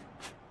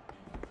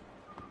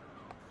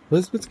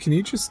 Elizabeth, can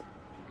you just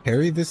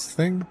carry this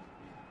thing?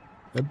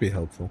 That'd be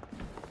helpful.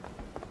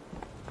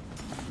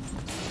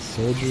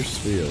 Soldier's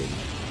Field.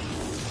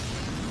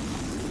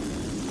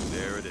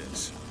 There it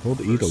is.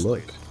 Hold E to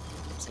look.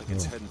 Looks like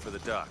it's Oh. heading for the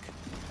dock.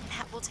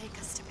 That will take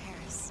us to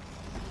Paris.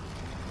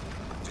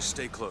 Just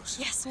stay close.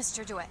 Yes,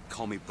 Mr. DeWitt.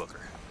 Call me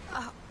Booker.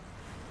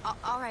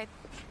 All right,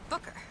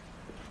 Booker.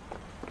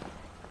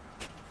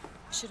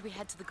 Should we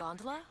head to the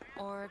gondola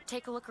or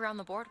take a look around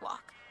the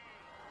boardwalk?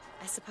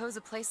 I suppose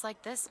a place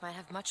like this might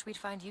have much we'd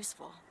find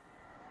useful.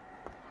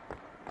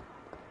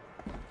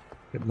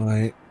 It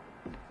might.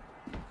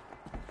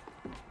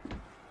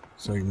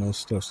 It's like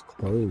most stuff's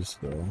closed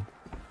though.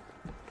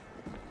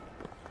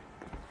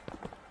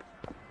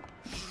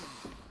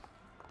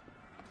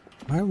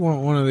 I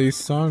want one of these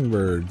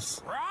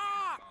songbirds.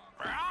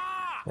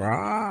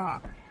 Rah!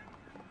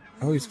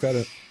 Oh, he's got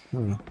it.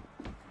 Hmm.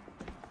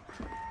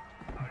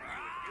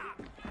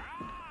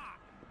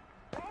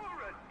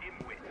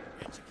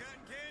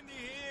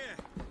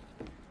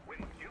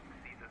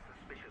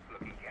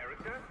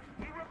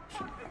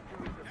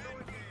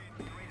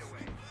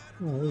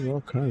 Oh, there's all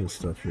kinds of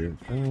stuff here.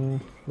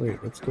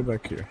 Wait, let's go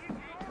back here.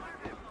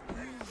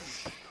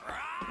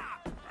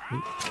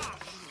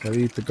 Gotta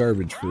eat the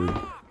garbage food.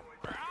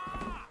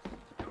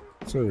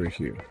 It's over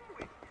here.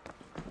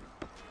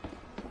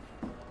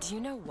 Do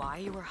you know why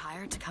you were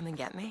hired to come and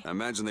get me? I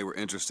imagine they were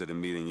interested in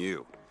meeting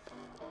you.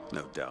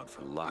 No doubt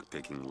for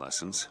lockpicking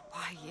lessons.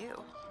 Why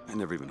you? I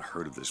never even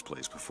heard of this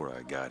place before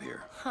I got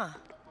here. Huh.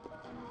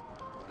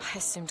 I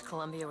assumed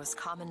Columbia was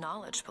common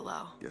knowledge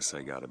below. Guess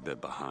I got a bit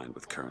behind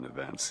with current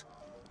events.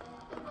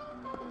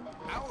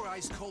 Our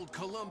ice-cold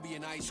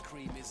Colombian ice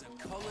cream is a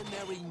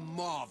culinary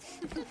marvel.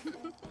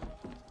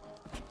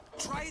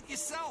 Try it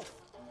yourself.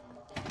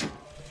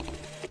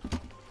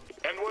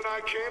 And when I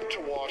came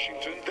to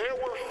Washington, there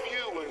were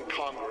few in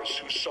Congress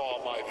who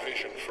saw my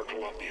vision for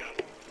Columbia.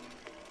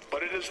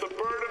 But it is the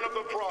burden of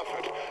the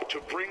prophet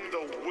to bring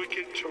the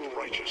wicked to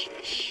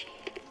righteousness.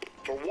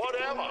 For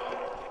whatever,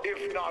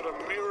 if not a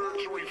mirror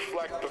to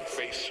reflect the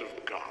face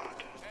of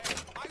God.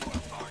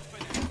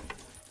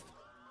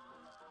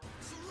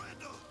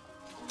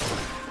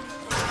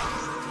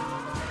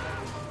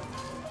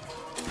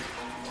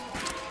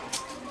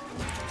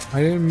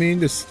 I didn't mean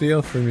to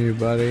steal from you,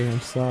 buddy. I'm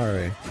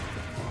sorry.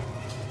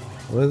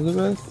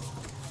 Elizabeth?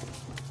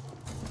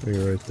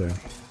 You're right there.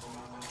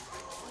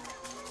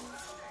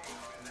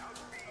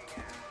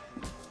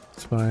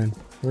 It's fine.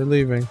 We're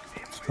leaving.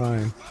 It's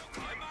fine.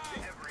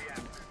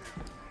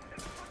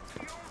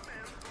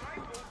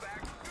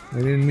 I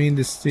didn't mean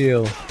to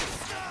steal.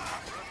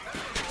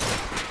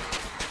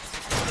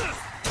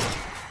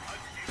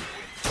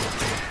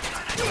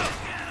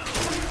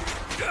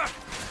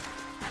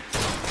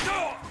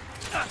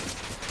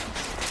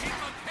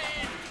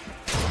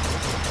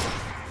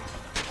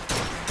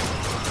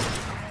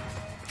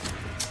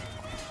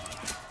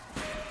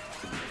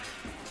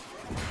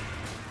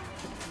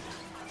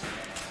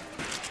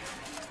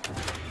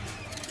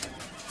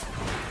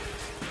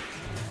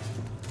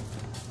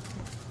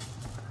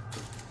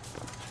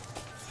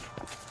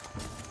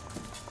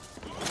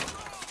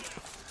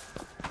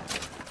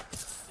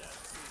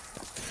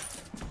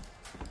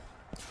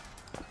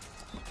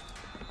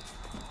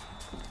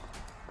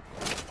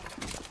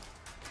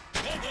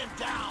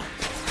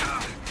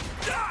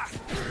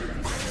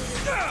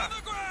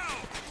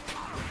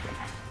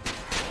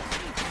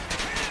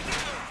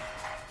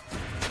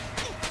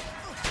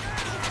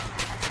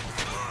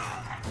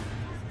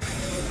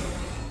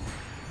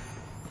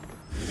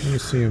 Let me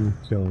see him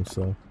kill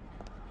himself.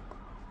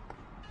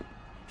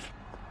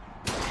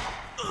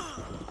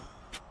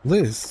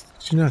 Liz,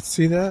 did you not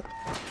see that?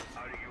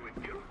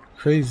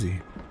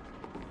 Crazy.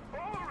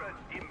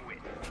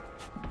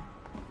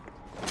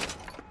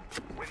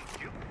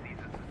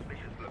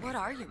 What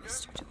are you,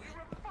 Mr. DeWitt?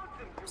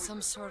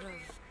 Some sort of...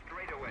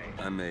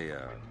 I'm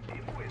a,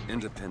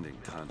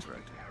 independent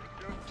contractor.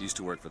 Used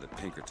to work for the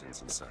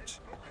Pinkertons and such.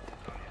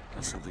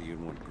 That's something you'd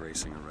want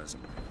gracing a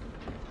resume.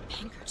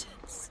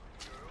 Pinkertons?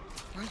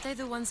 Weren't they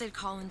the ones they'd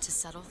call in to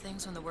settle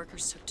things when the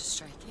workers took to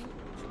striking?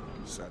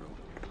 Settle?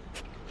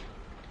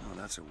 Oh,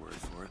 that's a word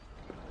for it.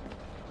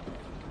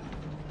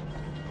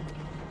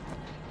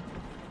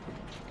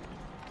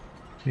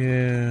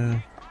 Yeah.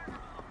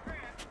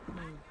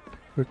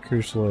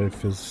 Booker's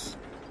life has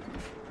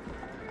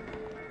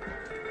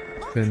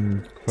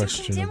been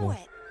questionable.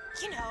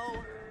 You know,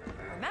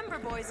 remember,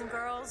 boys and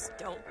girls,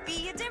 don't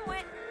be a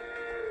dimwit.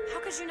 How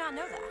could you not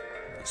know that?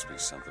 Must be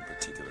something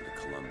particular to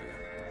Columbia.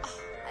 Oh,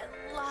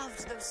 I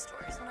loved those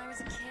stories when I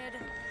was a kid.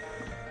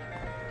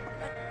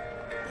 But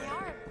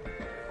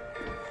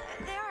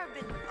they are a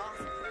bit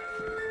off.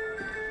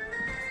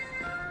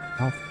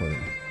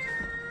 Off-putting.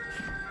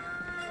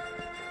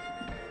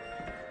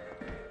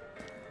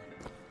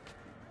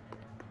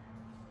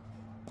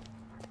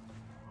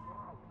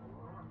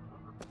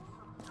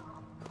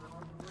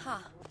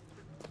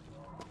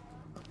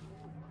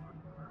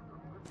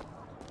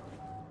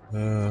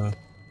 Huh.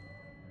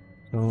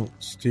 Don't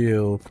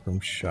steal from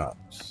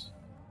shops.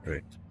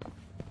 Right.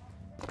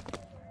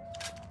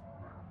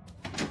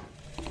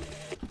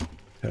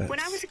 When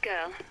I was a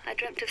girl, I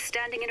dreamt of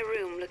standing in a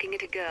room looking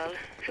at a girl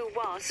who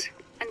was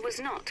and was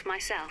not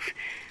myself,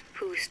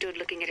 who stood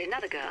looking at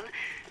another girl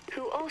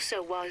who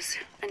also was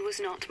and was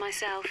not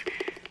myself.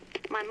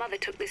 My mother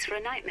took this for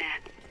a nightmare.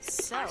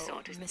 So,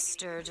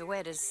 Mr.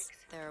 DeWitt, is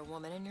there a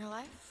woman in your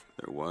life?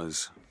 There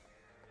was.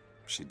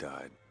 She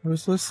died. I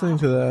was listening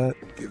to that.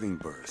 Giving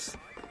birth.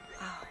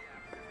 Oh.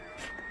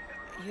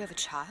 You have a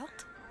child?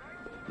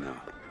 No.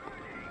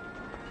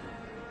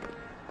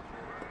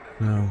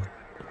 No.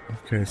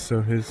 Okay,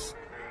 so his...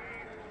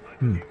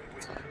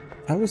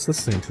 I was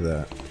listening to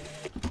that.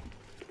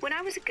 When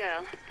I was a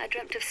girl, I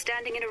dreamt of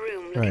standing in a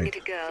room looking Right.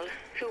 at a girl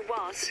who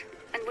was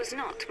and was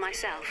not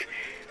myself,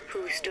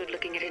 who stood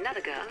looking at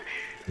another girl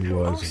who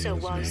Was and also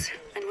was was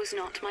not. and was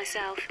not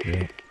myself. Yeah,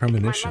 My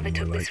premonition, mother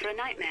took more this like. for a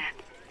nightmare.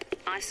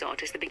 I saw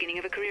it as the beginning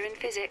of a career in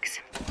physics.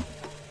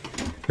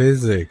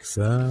 Physics,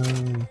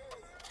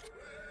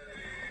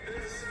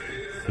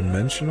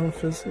 dimensional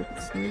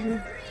physics, maybe?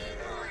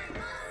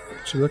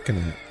 What you looking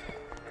at?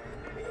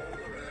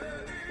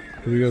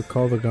 Do we go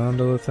call the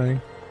gondola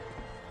thing?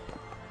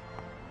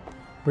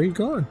 Where you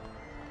going?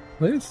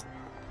 Liz?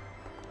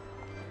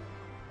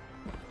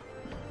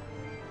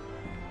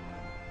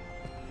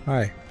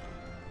 Hi.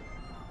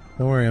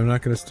 Don't worry, I'm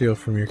not going to steal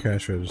from your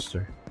cash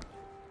register.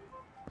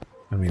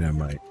 I mean, I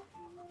might.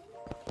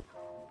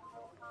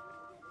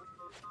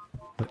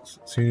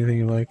 See anything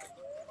you like?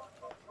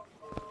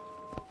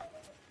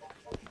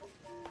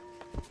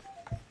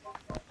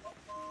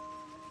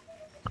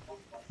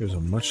 There's a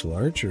much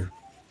larger.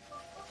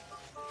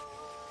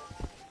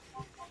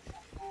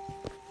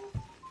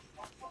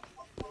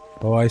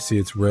 Oh, I see.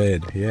 It's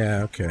red.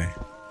 Yeah, okay.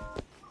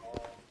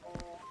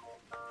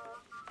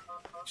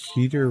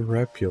 Heater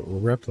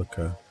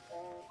replica.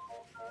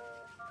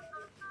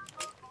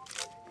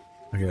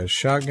 I got a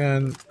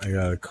shotgun. I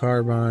got a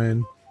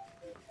carbine.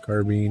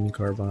 Carbine.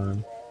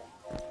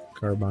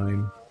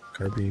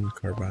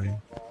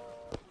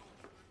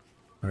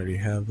 I already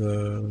have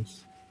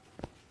those.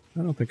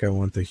 I don't think I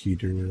want the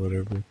heater or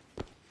whatever.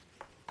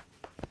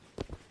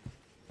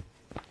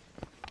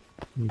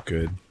 I'm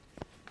good.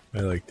 I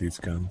like these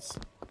guns.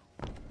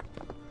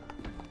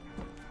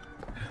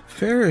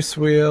 Ferris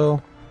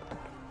wheel.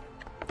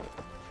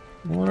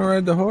 I want to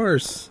ride the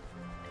horse.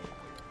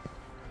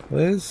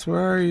 Liz,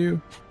 where are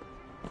you?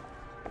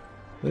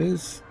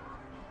 Liz?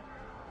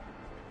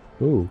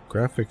 Ooh,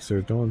 graphics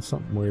are doing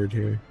something weird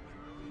here.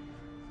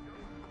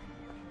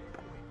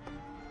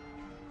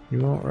 You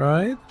won't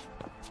ride?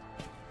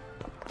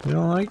 You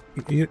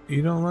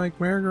don't like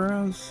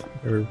merry-go-rounds?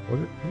 Or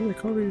what do they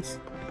call these?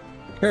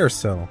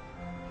 Carousel.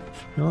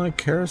 You don't like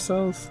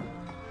carousels?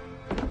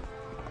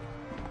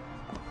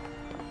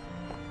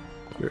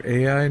 Does your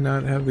AI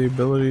not have the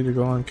ability to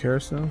go on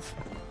carousels?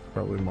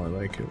 Probably more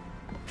like it.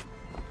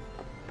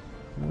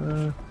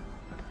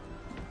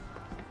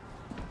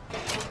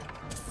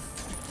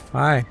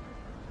 Hi.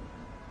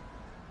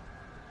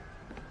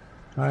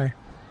 Hi.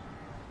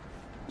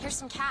 Here's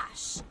some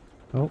cash.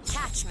 Oh.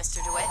 Catch,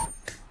 Mr.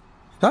 DeWitt.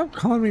 Stop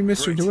calling me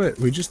Mr. DeWitt.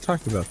 We just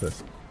talked about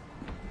this.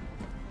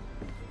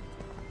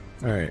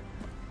 Alright.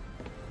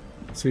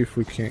 Let's see if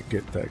we can't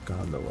get that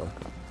gondola.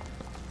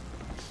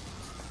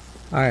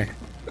 Hi.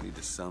 We need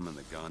to summon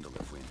the gondola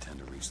if we intend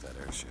to reach that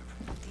airship.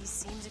 These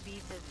seem to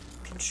be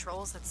the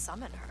controls that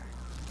summon her.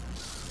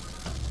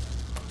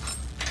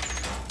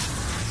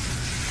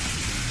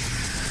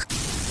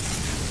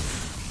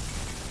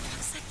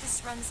 Looks like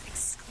this runs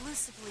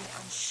exclusively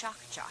on shock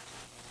jockey.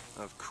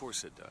 Of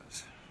course it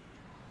does.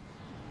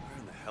 Where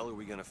in the hell are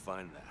we gonna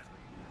find that?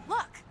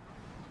 Look!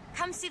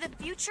 Come see the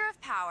future of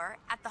power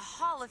at the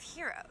Hall of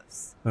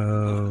Heroes.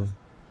 Well,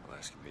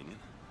 that's convenient.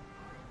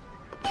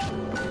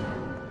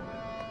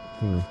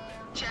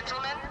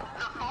 Gentlemen,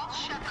 the false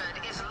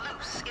shepherd is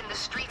loose in the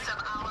streets of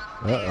our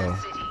Uh-oh.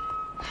 fair city.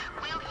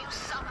 Will you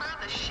suffer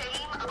the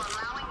shame of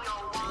allowing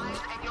your wives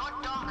and your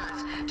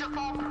daughters to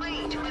fall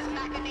prey to his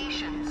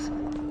machinations?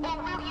 Or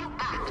will you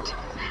act?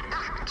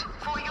 Act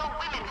for your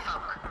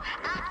womenfolk.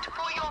 Act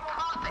for your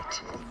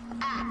profit.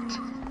 Act.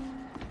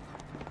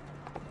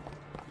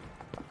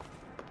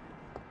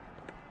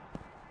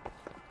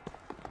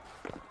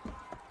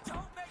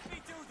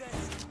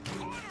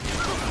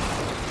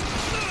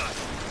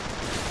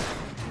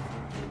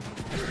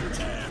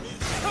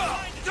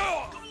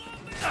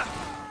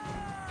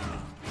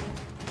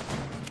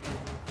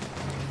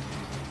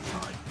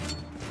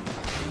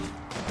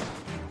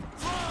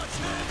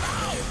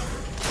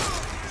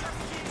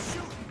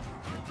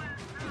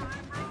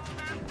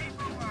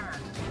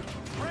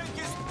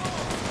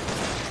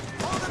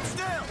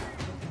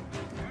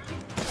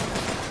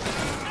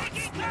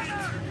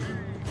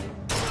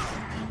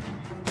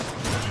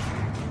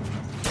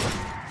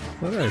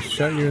 Thought I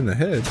shot you in the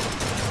head.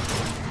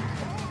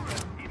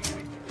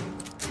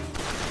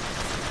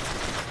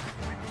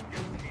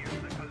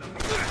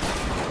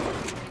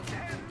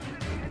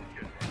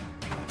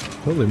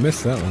 Totally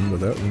missed that one, but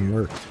that one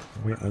worked.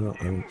 I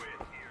don't.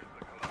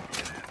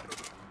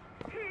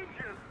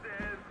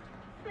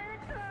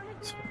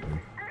 It's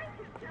fine.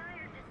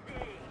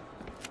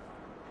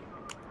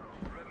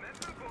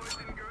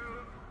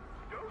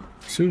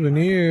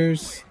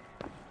 Souvenirs.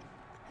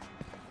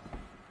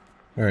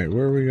 All right,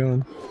 where are we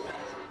going?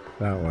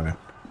 That way.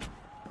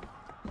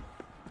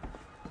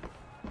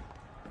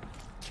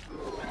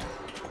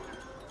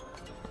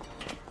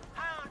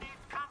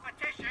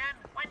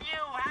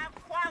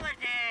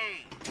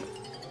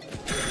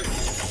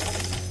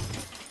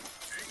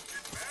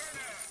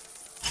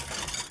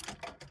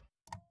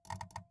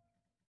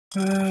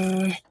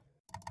 How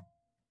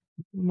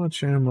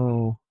much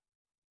ammo?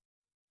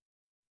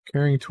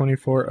 Carrying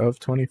 24 of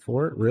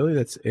 24? Really?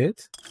 That's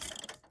it?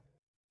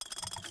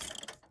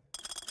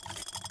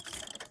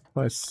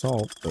 By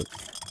salt, but...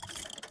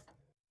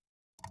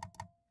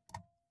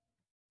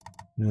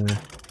 Yeah.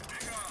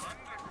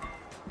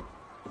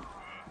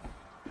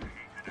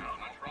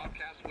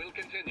 Broadcast will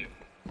continue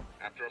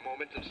after a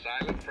moment of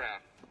silent prayer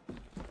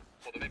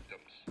for the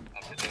victims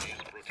of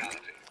today's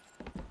brutality.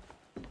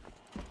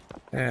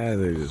 Yeah,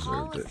 they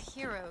Hall deserved of it.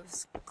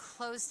 Heroes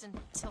closed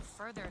until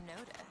further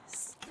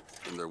notice.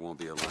 And there won't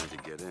be a line to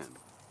get in.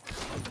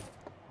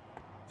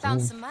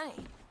 Found some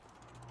money.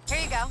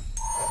 Here you go.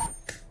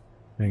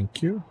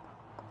 Thank you.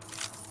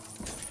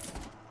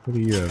 What do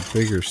you have?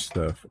 Bigger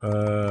stuff.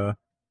 Murder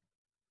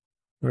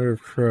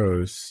of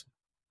Crows.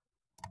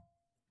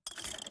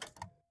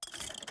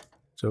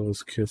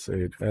 Devil's Kiss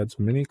Aid. Adds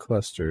mini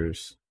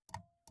clusters.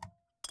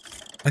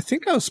 I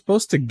think I was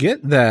supposed to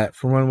get that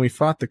from when we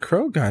fought the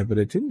crow guy, but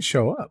it didn't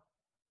show up.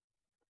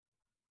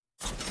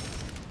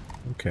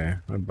 Okay,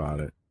 I bought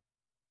it.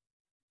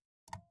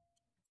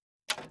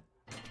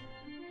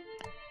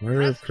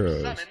 Murder of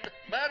Crows. Summon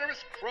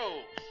murderous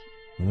crows.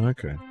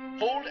 Okay.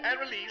 Hold and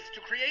release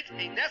to create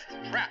a nest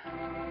trap.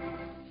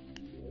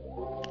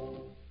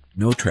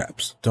 No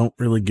traps. Don't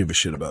really give a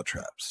shit about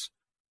traps.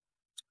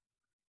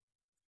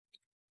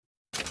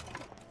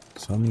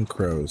 Summon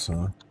crows,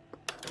 huh?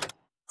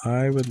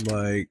 I would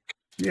like...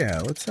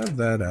 Yeah, let's have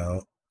that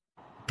out.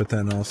 But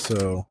then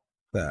also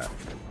that.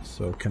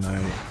 So can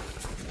I...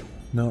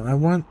 No, I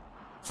want...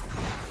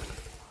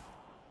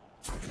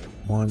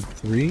 1,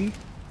 3.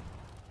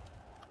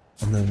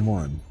 And then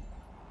 1.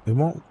 It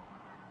won't...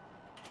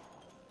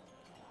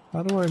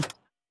 How do I...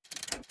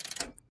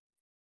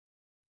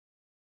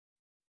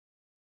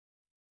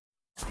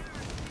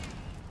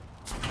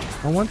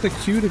 I want the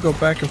queue to go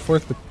back and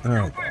forth.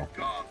 Oh, well.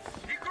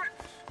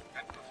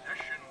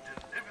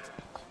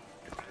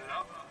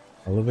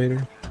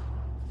 Elevator?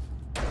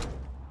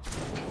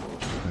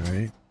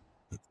 Alright.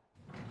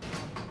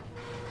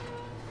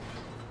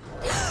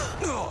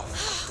 Oh,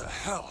 what the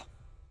hell?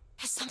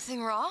 Is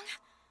something wrong?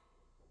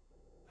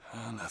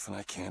 Nothing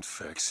I can't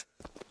fix.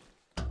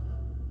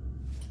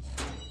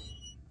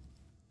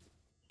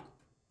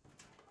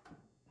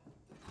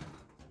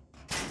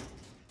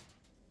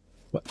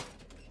 What?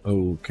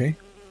 Okay.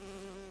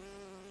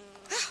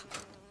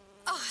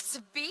 Oh, it's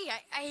a bee.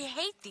 I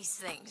hate these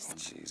things.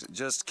 Jeez,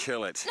 just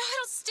kill it. No,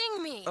 it'll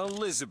sting me.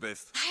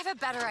 Elizabeth. I have a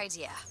better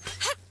idea.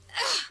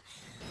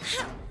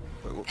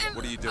 Wait,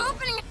 what are you doing?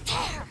 Opening a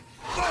tear.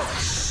 Oh,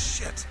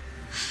 shit.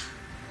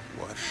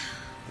 What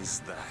is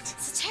that?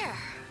 It's a tear.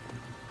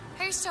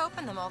 I used to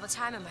open them all the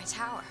time in my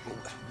tower.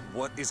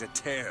 What is a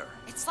tear?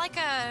 It's like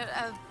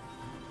a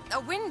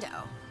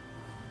window.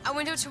 A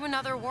window to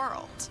another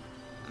world.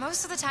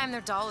 Most of the time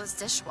they're dull as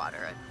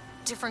dishwater, a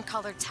different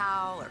colored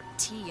towel or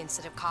tea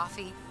instead of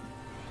coffee.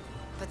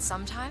 But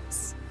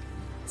sometimes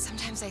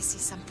I see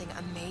something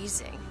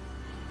amazing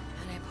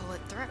and I pull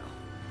it through.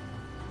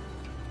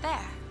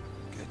 There.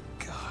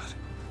 Good God.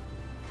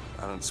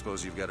 I don't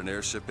suppose you've got an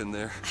airship in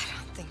there?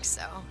 I don't think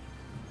so.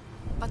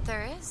 But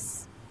there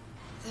is.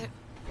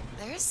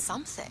 There is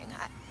something.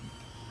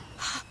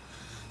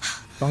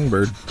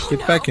 Songbird,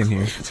 get back in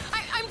here.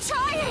 I'm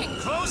trying!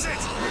 Close it!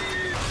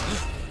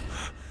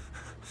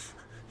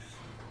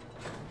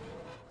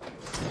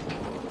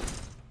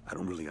 I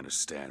don't really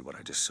understand what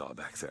I just saw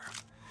back there,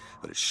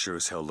 but it sure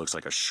as hell looks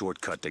like a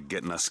shortcut to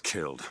getting us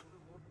killed.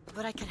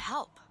 But I could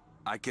help.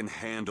 I can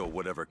handle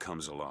whatever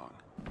comes along.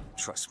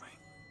 Trust me.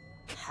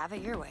 Have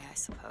it your way, I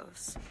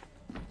suppose.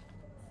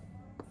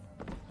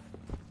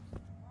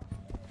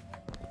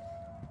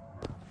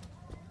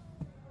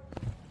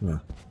 Huh.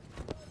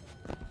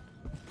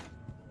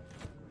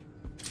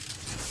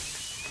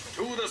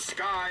 To the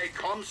sky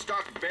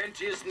Comstock bent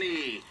his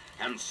knee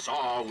and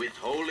saw with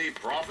holy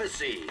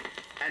prophecy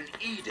an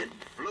Eden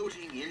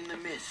floating in the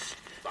mist,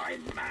 by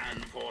man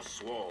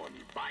forsworn,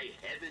 by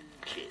heaven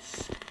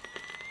kissed.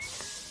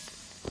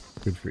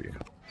 Good for you.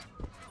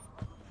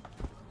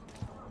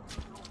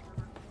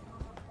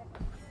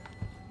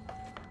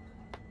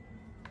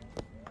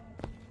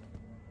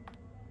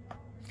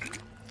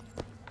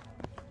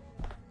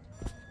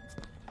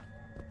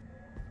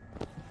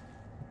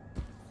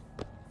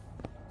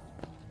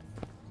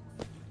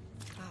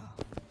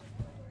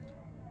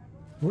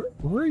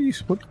 Where are you?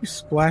 What are you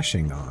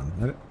splashing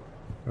on?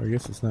 I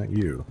guess it's not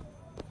you.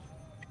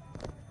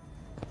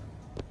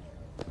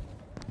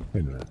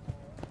 Wait a minute.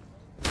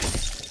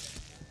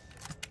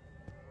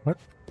 What?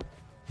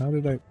 How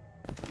did I?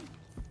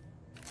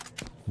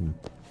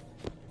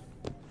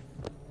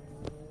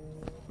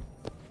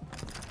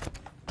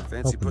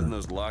 Fancy putting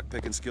those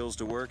lock-picking skills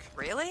to work?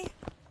 Really?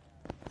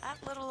 That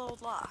little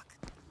old lock.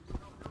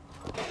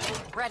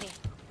 Ready.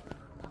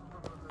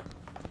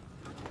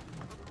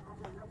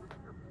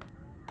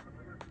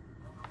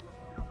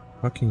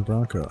 Fucking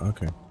Bronco.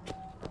 Okay.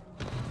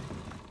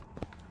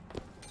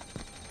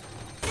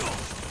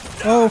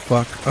 Oh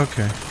fuck.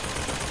 Okay.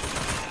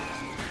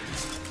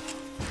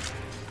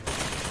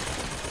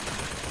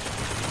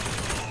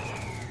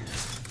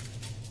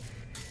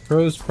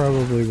 Pros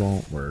probably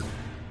won't work.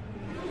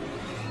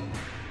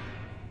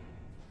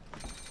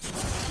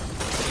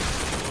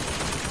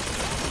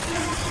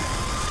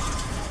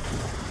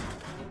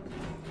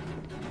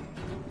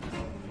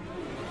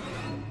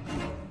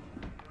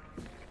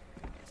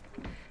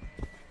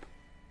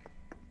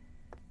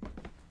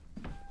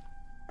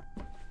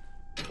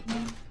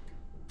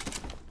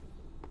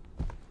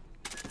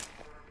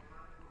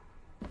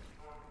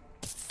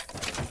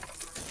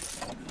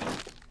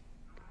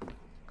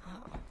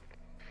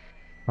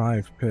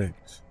 Five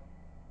pigs.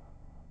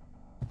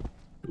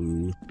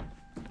 Ooh.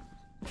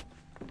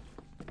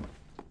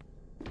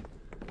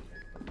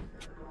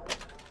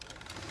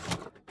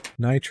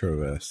 Nitro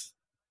vest.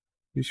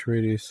 Each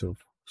radius of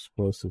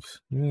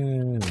explosives.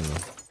 Yeah.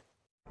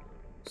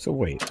 So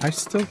wait, I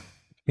still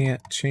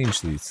can't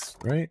change these,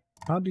 right?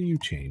 How do you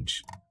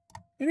change?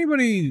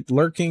 Anybody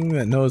lurking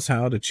that knows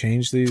how to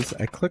change these?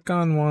 I click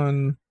on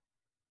one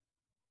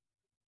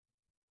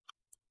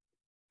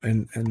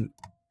and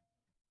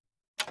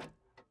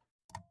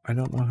I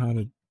don't know how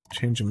to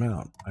change them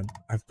out.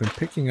 I've been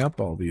picking up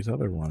all these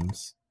other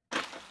ones,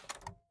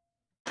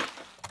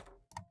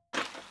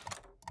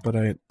 but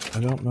I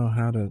don't know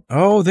how to.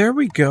 Oh, there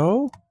we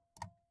go.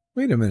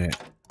 Wait a minute.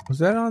 Was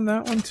that on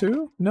that one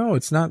too? No,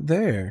 it's not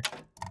there.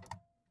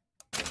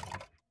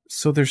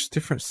 So there's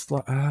different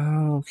slots.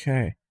 Oh,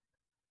 okay.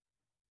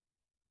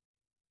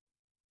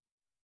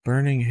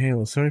 Burning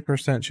Hail.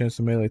 70% chance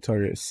the melee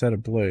target is set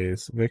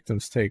ablaze.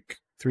 Victims take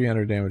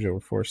 300 damage over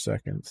 4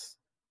 seconds.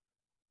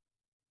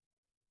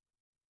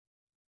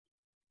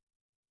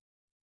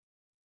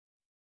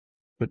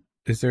 But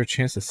is there a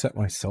chance to set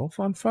myself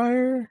on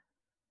fire?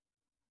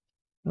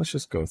 Let's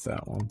just go with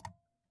that one.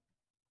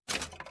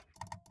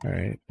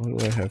 Alright, what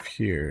do I have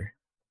here?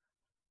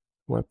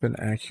 Weapon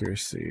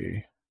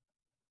accuracy.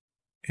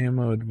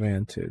 Ammo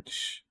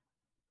advantage.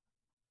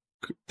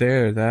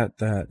 There, that,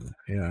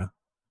 yeah.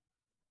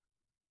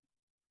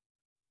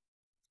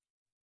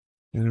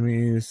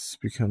 Enemies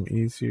become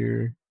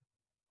easier.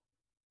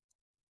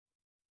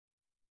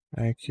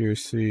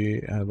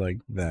 Accuracy, I like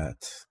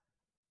that.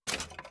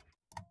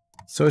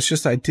 So it's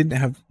just I didn't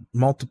have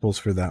multiples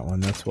for that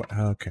one. That's what.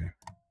 Okay.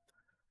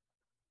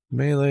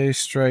 Melee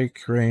strike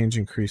range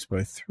increased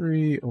by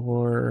 3,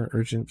 or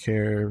urgent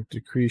care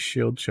decrease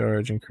shield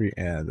charge increase.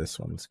 Yeah, this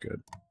one's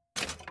good.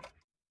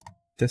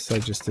 This I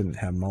just didn't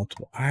have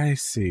multiple. I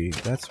see.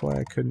 That's why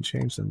I couldn't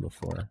change them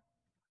before.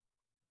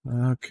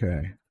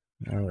 Okay.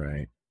 All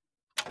right.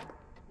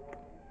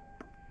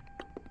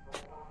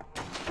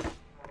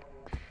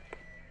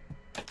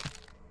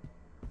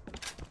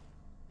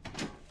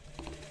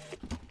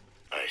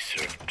 I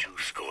served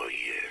 20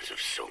 years of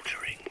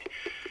soldiering.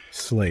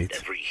 Slate.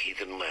 Every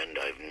heathen land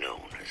I've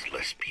known is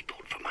less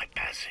peopled for my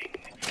passing.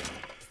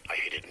 I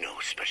hated no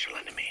special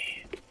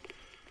enemy.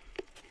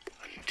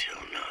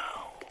 Until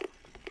now.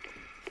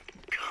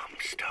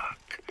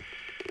 Comstock.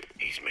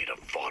 He's made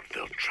a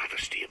vaudeville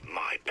travesty of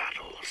my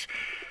battles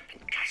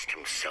and cast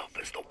himself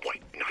as the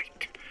White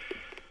Knight.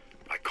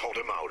 I called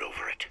him out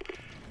over it,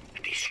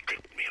 and he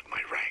stripped me of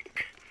my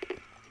rank.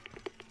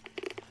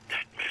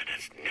 That man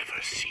has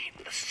never seen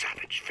the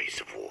savage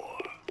face of war.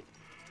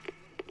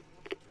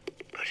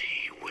 But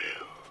he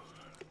will.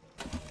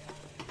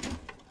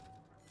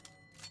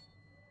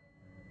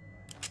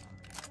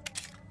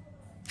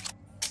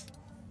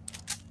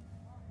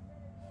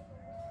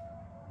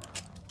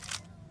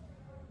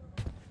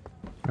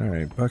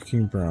 Alright,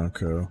 Bucking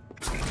Bronco.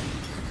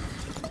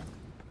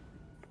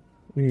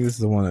 We use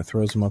the one that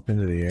throws them up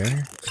into the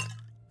air.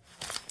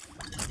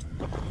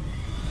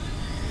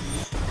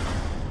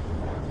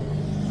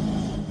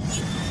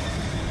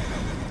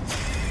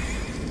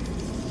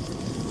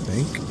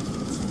 Think.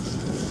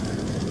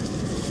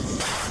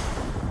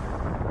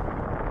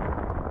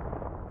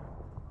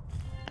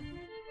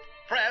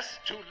 Press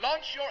to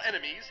launch your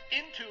enemies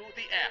into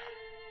the air.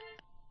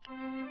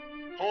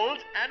 Hold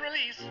and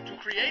release to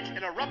create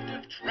an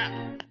eruptive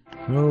trap.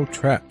 No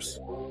traps.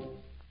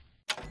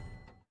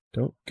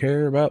 Don't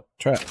care about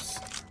traps.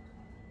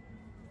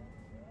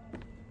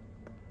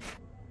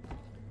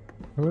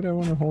 Why would I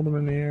want to hold them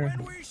in the air?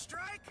 When we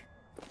strike,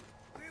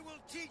 we will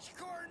teach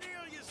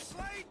Cornelius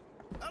Slate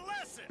a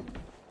lesson.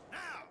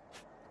 Now,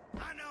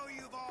 I know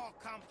you've all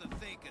come to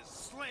think of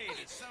Slate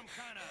as some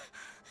kind of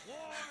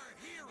war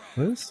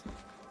hero. Liz?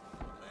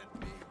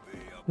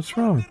 What's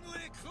wrong?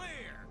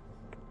 Clear.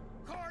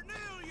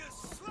 Cornelius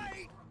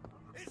Slate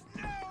is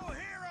no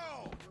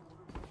hero.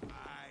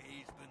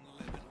 He's been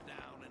living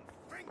down in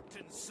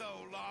Frankton so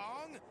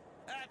long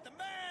that the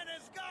man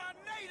has gone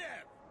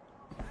native.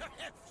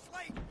 If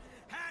Slate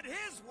had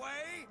his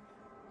way,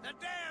 the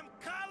damn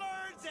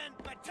collards and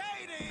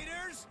potato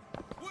eaters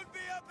would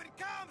be up in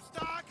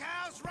Comstock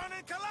House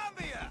running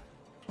Columbia.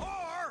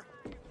 Or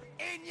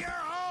in your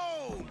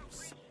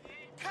homes,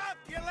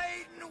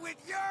 copulating with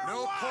your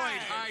No wives.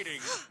 point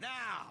hiding.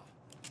 Now,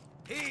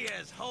 he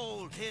has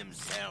holed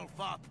himself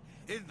up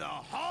in the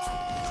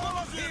Hall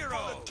of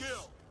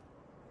Heroes.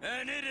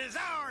 And it is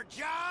our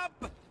job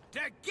to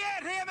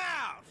get him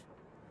out.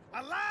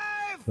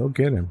 Alive Go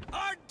get him.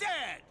 or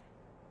dead.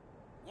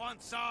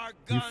 Once our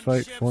You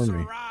fight gunships for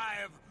me.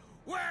 arrive,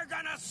 we're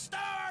gonna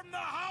storm the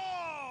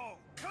hole,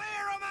 clear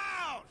them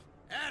out,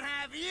 and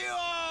have you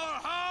all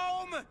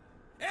home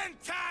in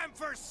time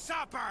for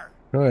supper.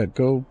 Go ahead,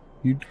 go.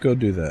 You go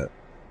do that.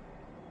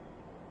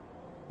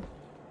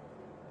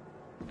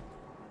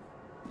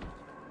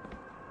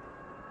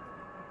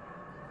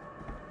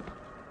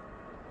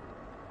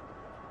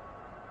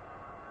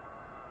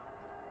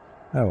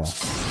 Oh well.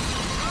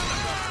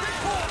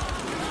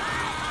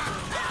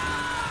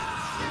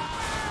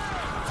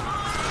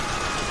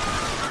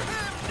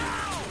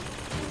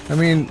 I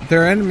mean,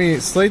 their enemy,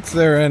 Slate's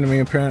their enemy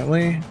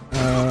apparently.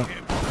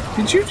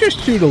 Did you just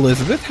shoot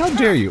Elizabeth? How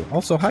dare you?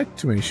 Also, hi,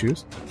 Too Many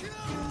Shoes.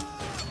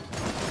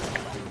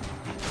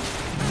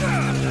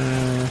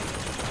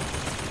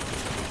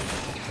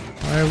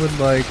 I would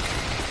like...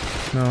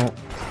 No.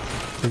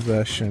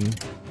 Possession.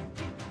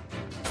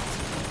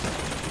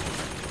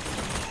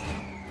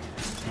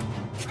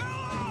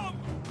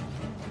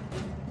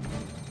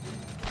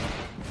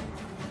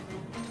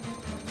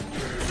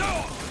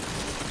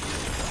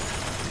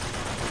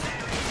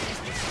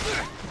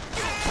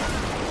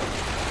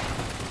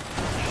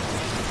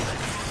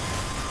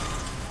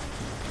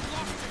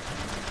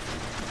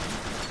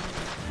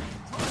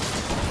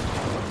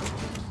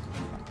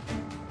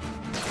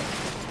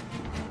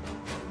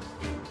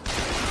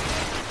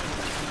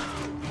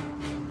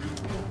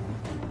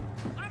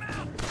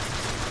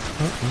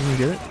 Oh, you can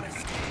get it?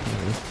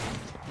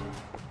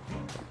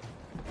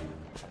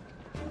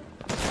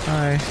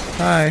 Hi.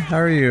 Hi, how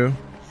are you?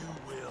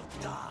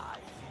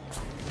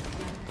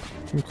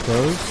 Some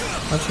clothes?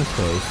 Have some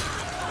clothes.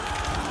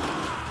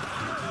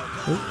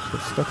 Oops,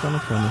 got stuck on the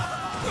corner.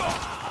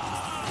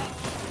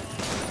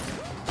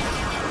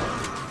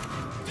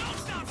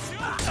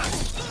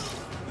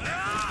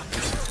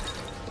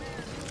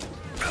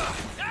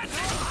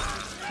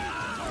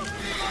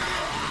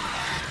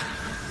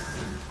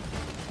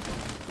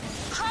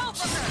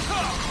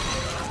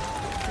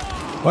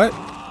 What?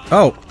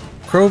 Oh,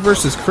 crow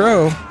versus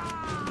crow.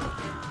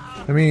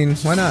 I mean,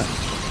 why not?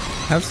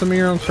 Have some of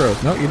your own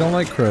crows. No, you don't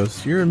like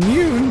crows. You're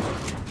immune.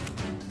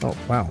 Oh,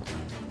 wow.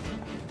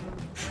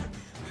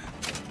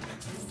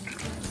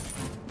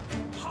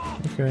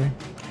 Okay.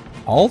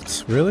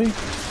 Halt? Really?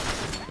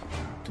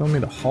 Tell me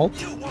to halt?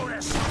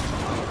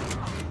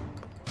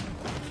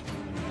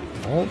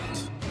 Halt?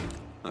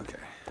 Okay.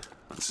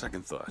 On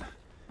second thought,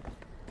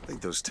 I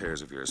think those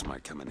tears of yours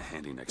might come in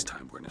handy next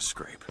time we're in a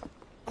scrape.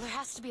 Well, there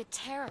has to be a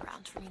tear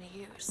around for me to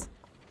use.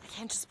 I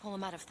can't just pull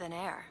them out of thin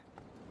air.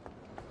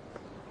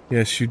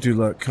 Yes, you do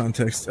like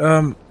context.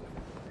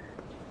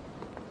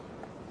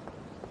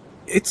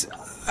 It's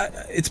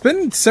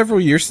been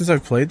several years since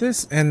I've played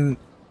this, and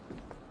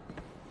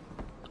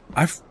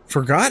I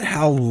forgot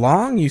how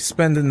long you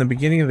spend in the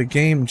beginning of the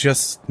game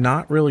just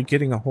not really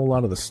getting a whole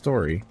lot of the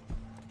story.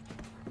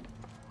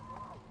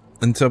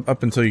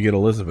 Up until you get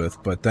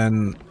Elizabeth, but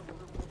then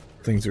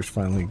things are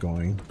finally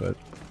going, but...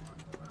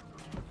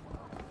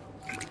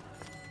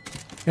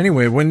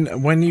 Anyway,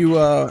 when you,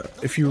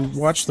 if you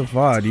watch the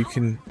VOD, you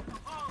can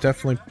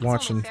definitely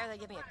watch them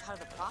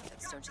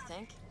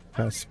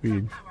fast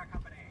speed.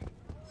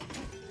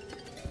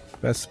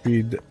 Fast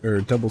speed, or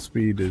double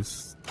speed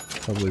is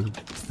probably going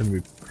to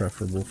be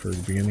preferable for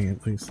the beginning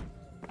at least.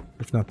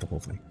 If not the whole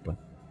thing, but...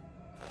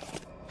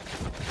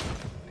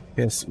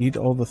 Yes, eat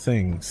all the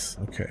things.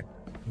 Okay.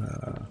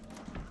 What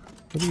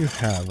do you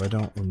have? I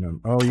don't remember.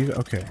 Oh, you...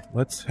 Okay,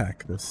 let's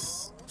hack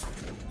this.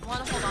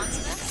 Want to hold on to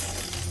this?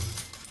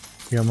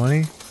 You got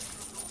money?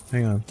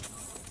 Hang on.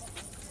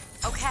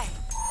 Okay.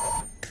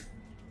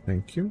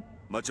 Thank you.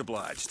 Much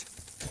obliged.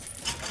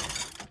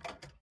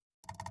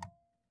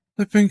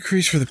 Lip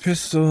increase for the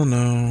pistol,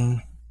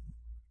 no.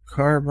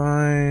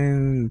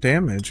 Carbine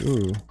damage,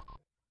 ooh.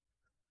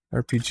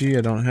 RPG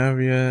I don't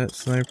have yet.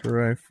 Sniper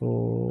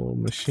rifle,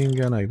 machine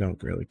gun I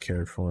don't really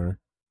care for.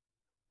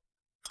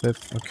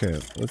 Okay,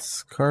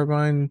 let's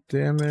carbine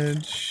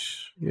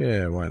damage.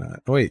 Yeah, why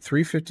not? Oh, wait,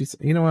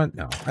 350. You know what?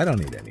 No, I don't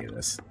need any of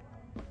this.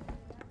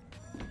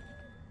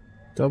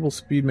 Double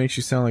speed makes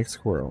you sound like a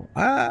squirrel.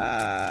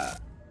 Ah!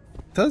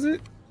 Does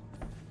it?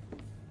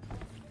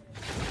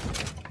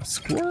 A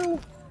squirrel?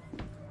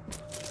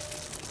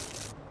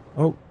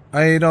 Oh,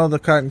 I ate all the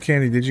cotton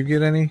candy. Did you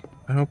get any?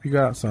 I hope you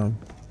got some.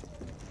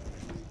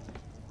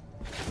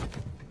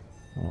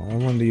 Oh, I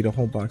wanted to eat a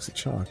whole box of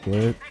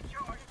chocolate.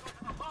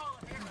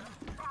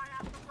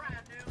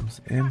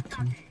 It's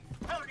empty.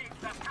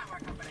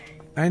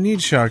 I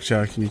need shock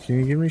jockey. Can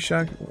you give me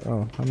shock?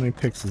 Oh, how many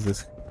picks is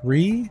this?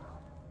 3?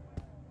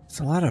 It's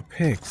a lot of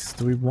picks.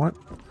 Do we want?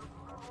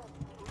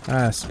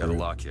 Ah, got a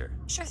lock here.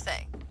 Sure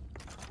thing.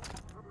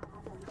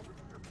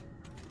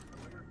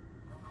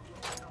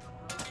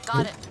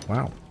 Got it.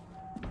 Wow.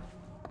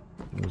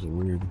 That was a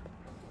weird.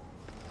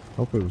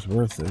 Hope it was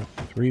worth it.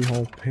 3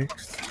 whole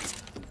picks.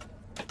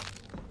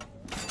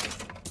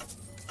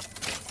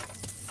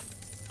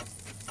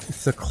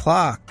 It's the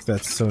clock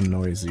that's so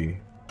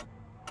noisy.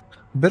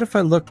 I bet if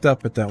I looked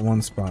up at that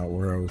one spot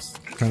where I was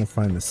trying to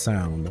find the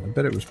sound, I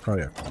bet it was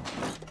probably a clock.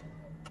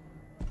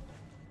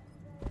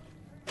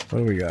 What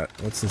do we got?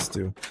 What's this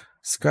do?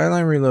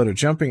 Skyline reloader.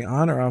 Jumping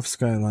on or off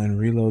skyline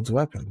reloads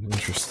weapon.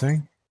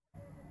 Interesting.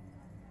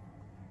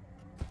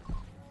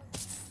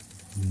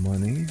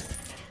 Money.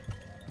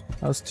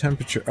 How's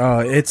temperature? Oh,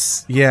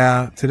 it's...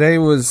 Yeah, today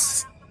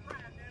was...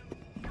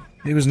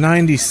 It was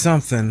 90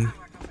 something.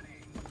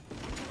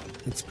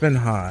 It's been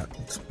hot.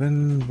 It's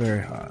been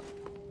very hot.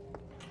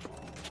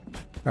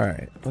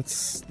 Alright,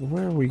 let's...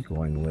 Where are we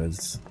going,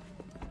 Liz?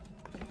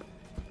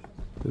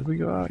 Did we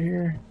go out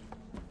here?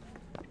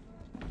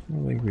 I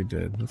don't think we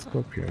did. Let's go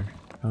up here.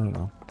 I don't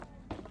know.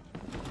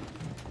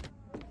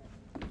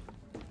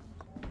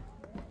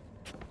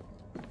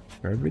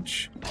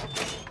 Garbage?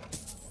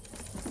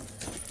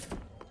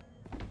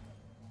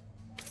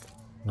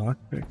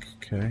 Lockpick?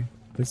 Okay.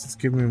 This is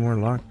giving me more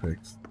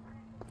lockpicks.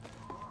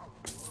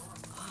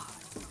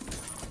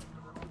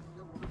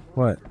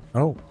 What?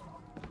 Oh.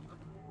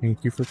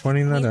 Thank you for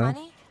pointing that out.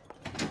 Money?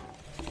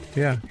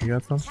 Yeah, you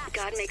got some?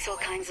 God makes all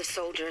kinds of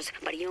soldiers,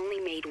 but he only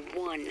made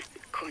one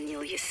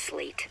Cornelius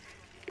Slate.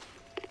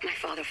 My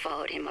father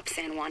followed him up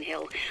San Juan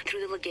Hill,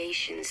 through the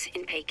legations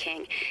in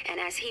Peking, and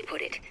as he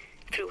put it,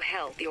 through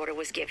hell the order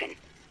was given.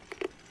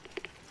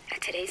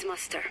 At today's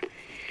muster,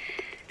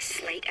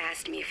 Slate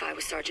asked me if I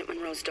was Sergeant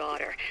Monroe's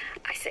daughter.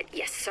 I said,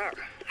 yes, sir,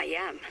 I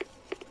am.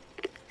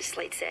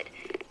 Slate said,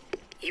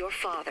 your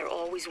father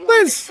always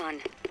wanted a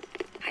son.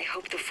 I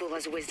hope the fool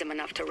has wisdom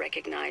enough to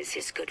recognize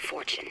his good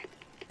fortune.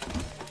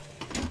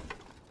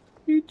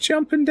 You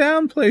jumping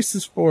down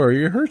places for?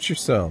 You hurt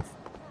yourself.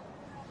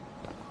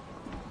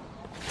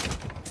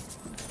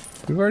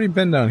 We've already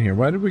been down here.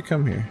 Why did we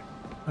come here?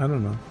 I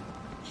don't know.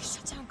 They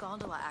shut down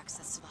gondola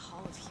access to the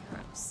Hall of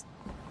Heroes.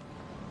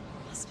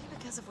 Must be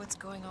because of what's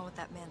going on with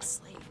that man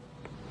Slate.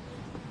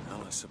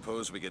 Well, I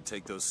suppose we could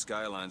take those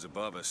skylines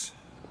above us.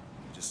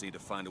 We just need to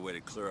find a way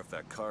to clear off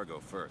that cargo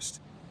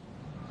first.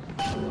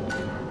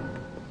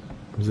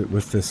 Is it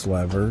with this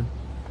lever?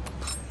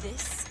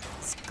 This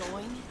is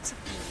going to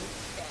be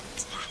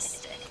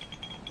fantastic.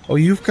 Oh,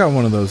 you've got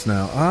one of those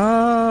now.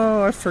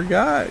 Oh, I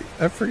forgot.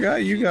 I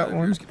forgot you got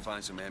one. Could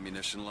find some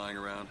ammunition lying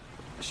around.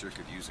 I sure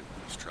could use it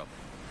when there's trouble.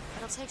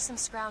 It'll take some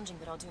scrounging,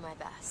 but I'll do my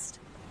best.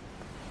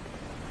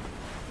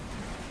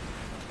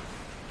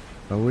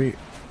 Oh,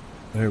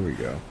 there we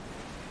go.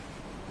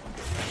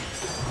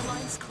 The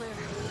line's clear.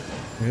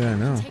 Yeah, I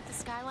know. Take the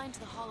skyline to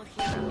the Hall of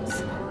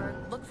Heroes, or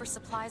look for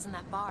supplies in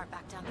that bar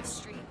back down the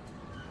street.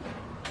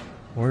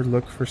 Or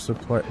look for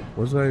supply.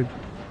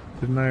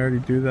 Didn't I already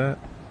do that?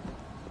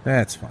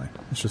 That's fine.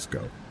 Let's just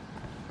go.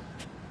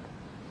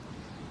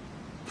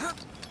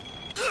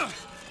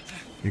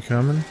 You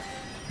coming?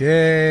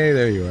 Yay,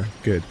 there you are.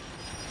 Good.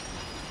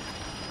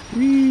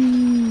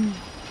 Whee!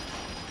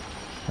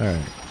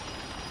 Alright.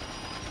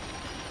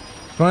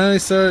 Finally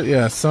started.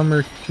 Yeah,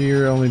 summer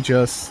here, only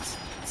just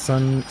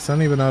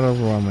sunny but not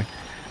overwhelming.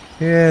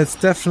 Yeah, it's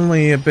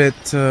definitely a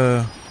bit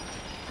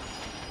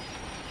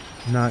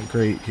not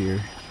great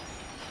here.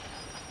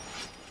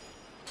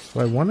 Do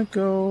I want to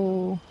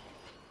go?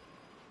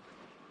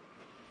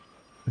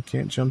 I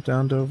can't jump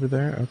down to over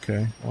there?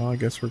 Okay, well I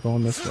guess we're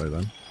going this way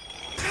then.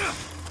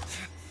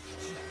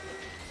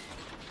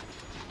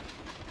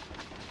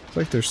 Looks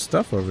like there's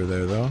stuff over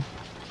there though.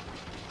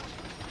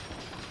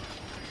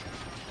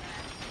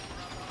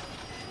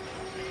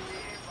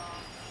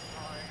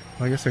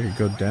 I guess I could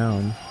go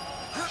down.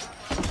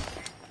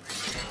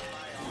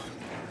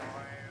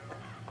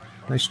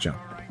 Nice jump.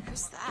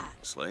 Who's that?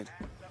 Slate?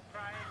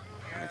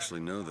 I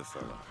actually know the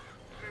fellow.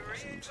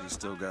 Seems he's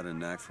still got a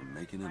knack for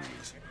making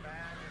enemies.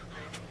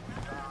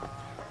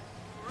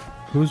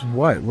 Who's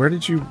what? What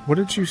did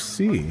you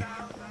see?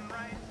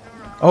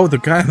 Oh, the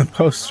guy on the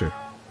poster.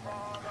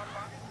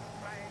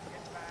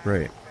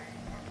 Right.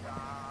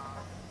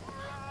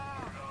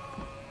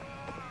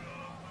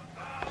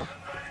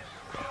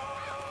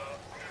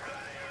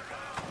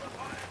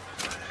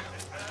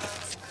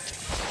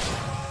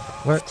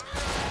 What?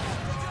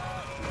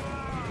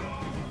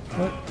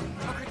 What?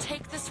 Booker,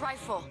 take this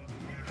rifle.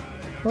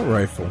 What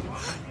rifle?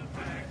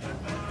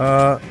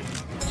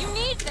 You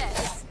need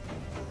this.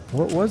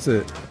 What was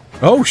it?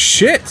 Oh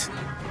shit!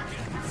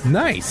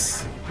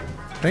 Nice.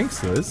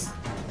 Thanks, Liz.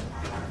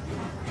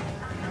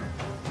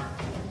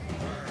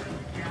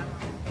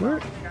 Where?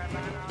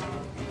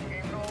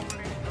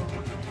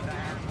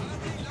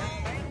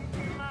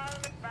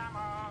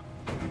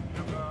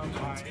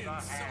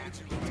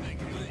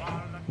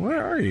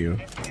 Where are you?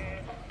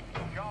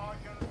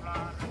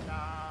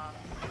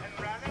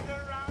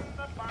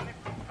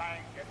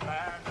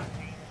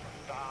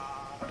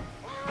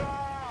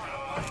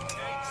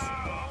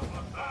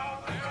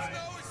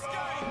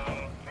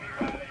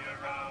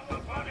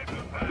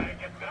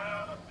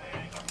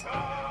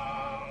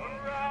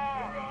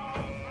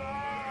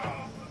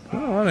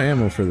 Not a lot of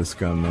ammo for this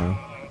gun, though.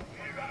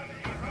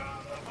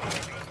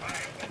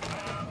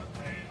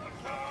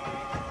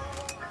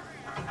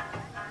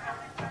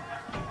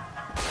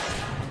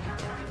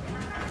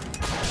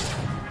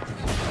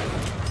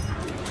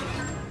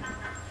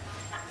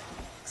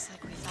 Looks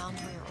like we found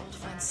where your old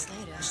friend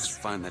Slate is.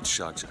 Just find that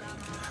shock jockey and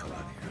get the hell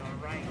out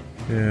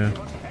of here.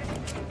 Yeah.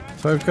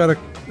 So I've got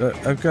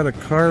a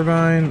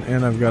carbine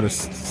and I've got a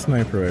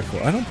sniper rifle.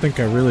 I don't think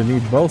I really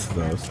need both of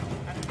those.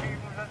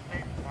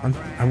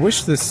 I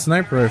wish this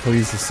sniper rifle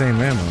used the same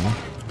ammo.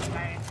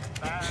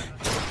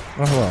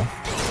 Oh, hello.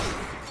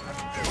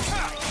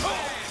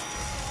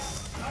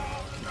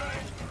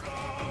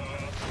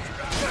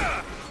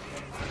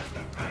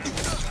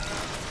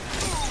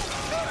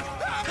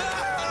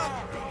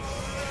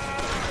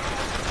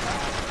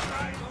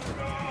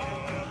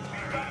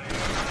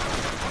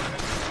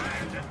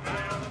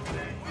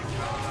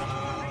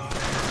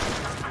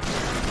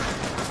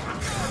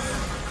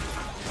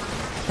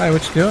 Hi,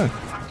 what you doing?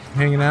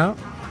 Hanging out?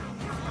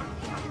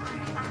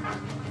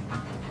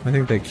 I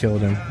think they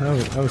killed him.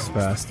 That was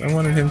fast. I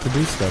wanted him to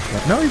do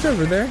stuff. No, he's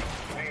over there.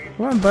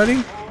 Come on,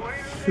 buddy.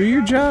 Do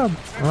your job.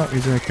 Oh,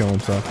 he's gonna kill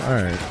himself.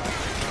 Alright.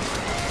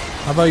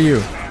 How about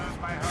you?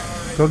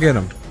 Go get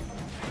him.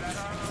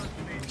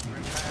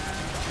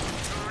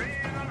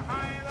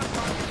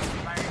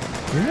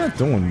 You're not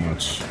doing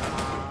much.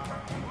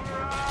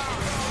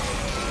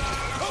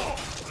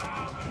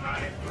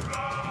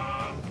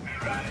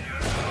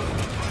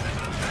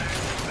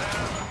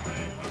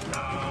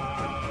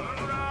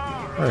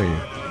 Where are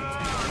you?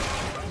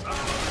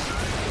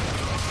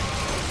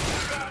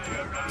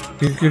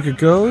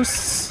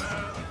 Ghosts?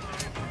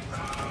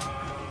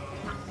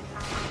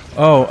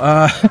 Oh,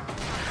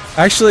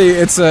 actually,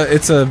 it's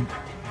a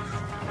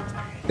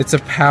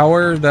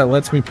power that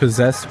lets me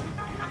possess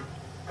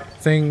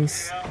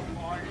things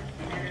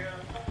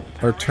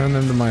or turn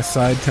them to my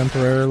side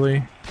temporarily.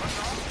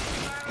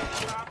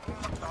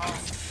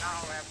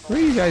 Where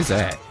are you guys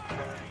at?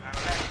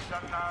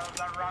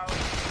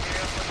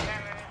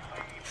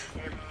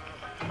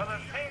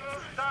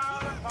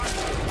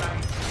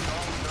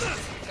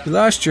 You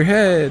lost your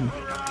head.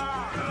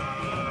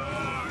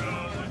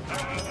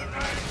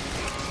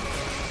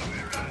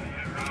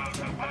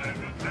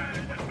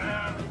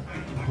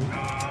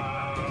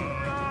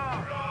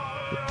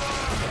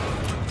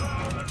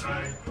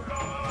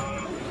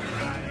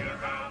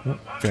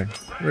 Okay,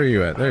 where are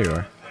you at? There you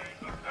are.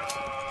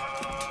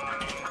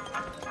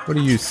 What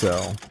do you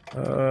sell?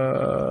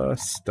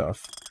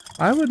 Stuff.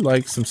 I would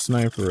like some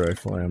sniper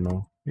rifle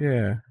ammo.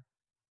 Yeah.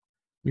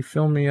 You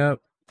fill me up?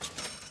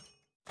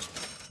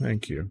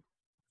 Thank you.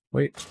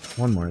 Wait,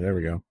 one more. There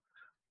we go.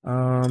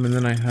 And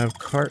then I have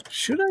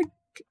should I?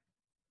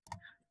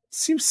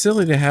 Seems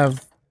silly to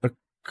have a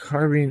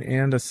carbine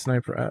and a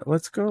sniper.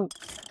 Let's go.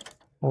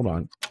 Hold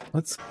on.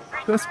 Let's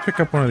pick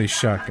up one of these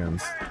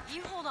shotguns.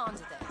 You hold on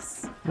to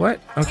this. What?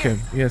 Okay.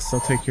 Yes, I'll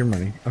take your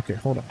money. Okay,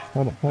 hold on.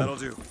 That'll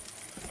do.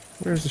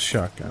 Where's the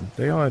shotgun?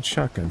 They all had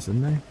shotguns,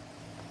 didn't they?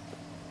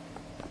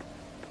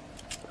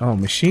 Oh,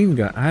 machine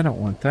gun. I don't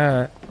want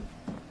that.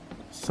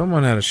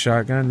 Someone had a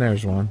shotgun.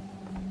 There's one.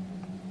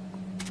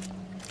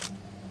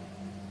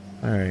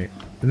 Alright.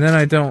 And then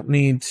I don't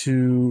need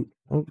to...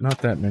 Oh, not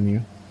that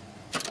menu.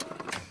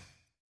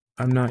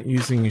 I'm not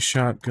using a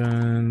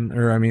shotgun...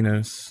 Or, I mean,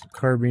 a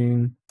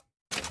carbine.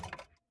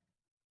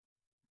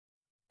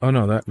 Oh,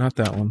 no, not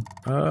that one.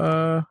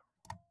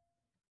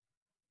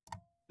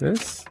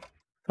 This?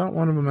 Thought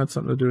one of them had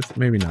something to do with...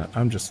 Maybe not. I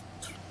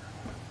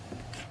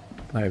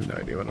have no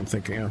idea what I'm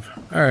thinking of.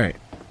 Alright.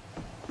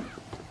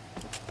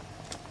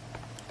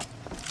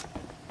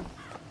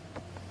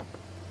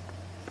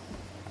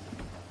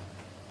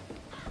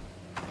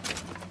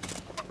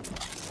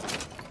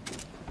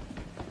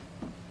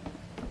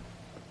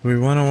 We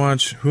want to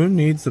watch... Who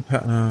needs the...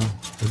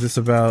 is this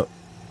about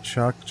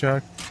Shock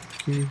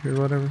Jockey or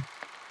whatever?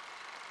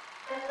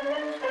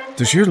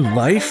 Does your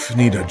life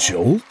need a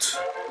jolt?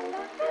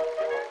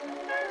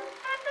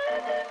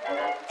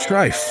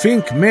 Try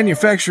Fink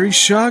Manufacturing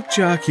Shock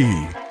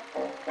Jockey.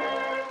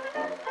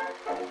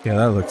 Yeah,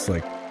 that looks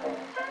like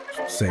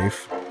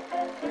safe.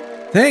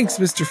 Thanks,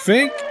 Mr.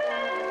 Fink.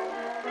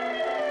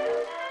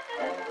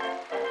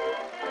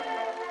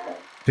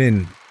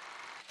 Finn.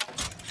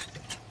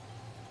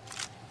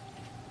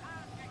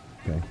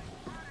 Okay.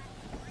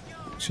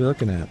 What you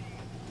looking at?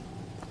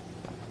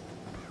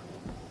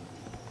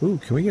 Ooh,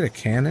 can we get a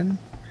cannon?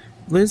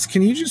 Liz,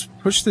 can you just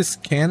push this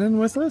cannon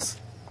with us?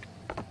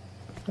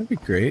 That'd be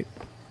great.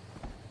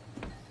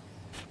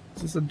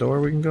 Is this a door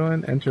we can go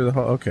in? Enter the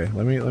hall. Okay,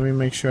 let me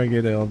make sure I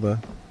get all the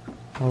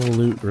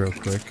loot real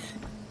quick.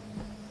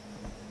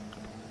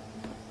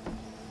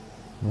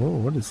 Whoa,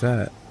 what is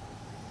that?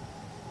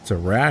 It's a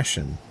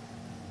ration.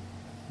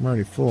 I'm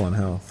already full on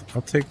health.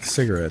 I'll take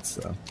cigarettes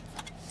though.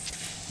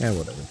 Yeah,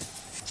 whatever.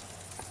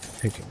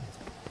 Take it.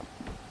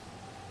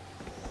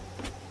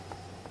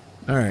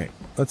 Alright,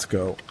 let's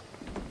go.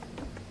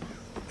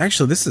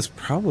 Actually, this is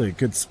probably a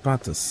good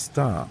spot to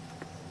stop.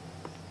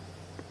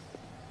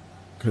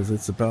 Because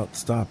it's about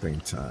stopping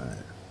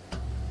time.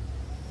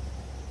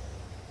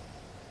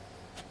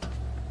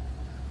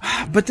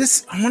 But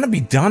this... I want to be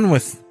done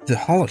with the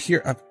hall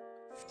here.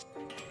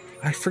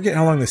 I forget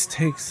how long this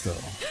takes, though.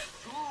 Too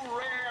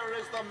rare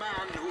is the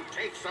man who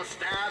takes a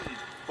stand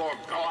for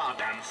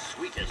God and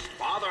sweetest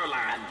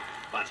fatherland.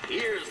 But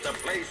here's the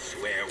place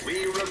where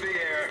we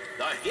revere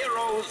the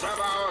heroes of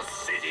our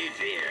city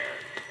dear.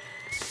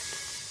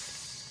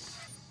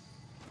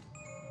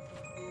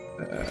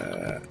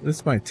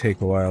 This might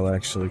take a while,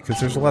 actually, because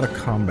there's a lot of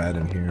combat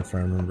in here, if I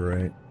remember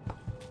right.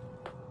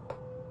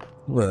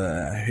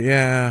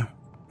 Yeah.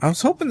 I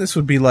was hoping this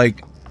would be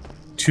like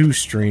 2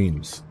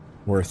 streams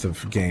worth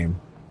of game.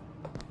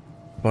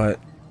 But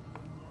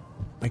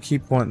I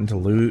keep wanting to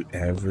loot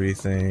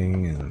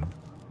everything and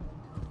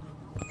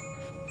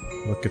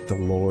look at the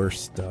lore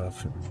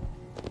stuff.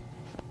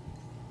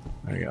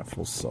 And I got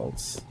full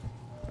salts.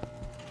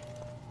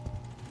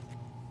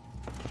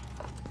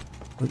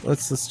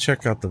 Let's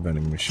check out the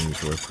vending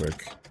machines real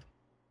quick.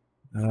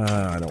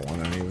 I don't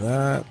want any of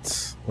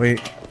that. Wait.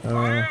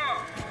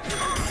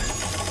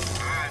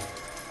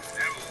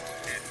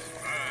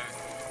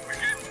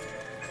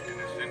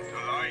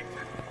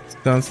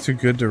 Sounds too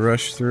good to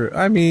rush through.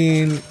 I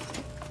mean,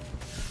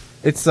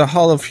 it's the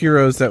Hall of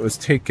Heroes that was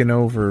taken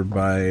over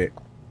by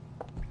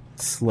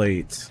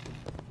Slate.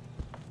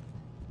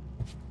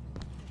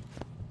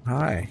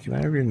 Hi, can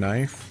I have your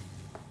knife?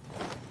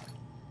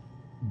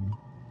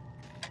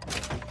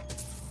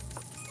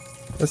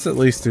 Let's at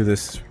least do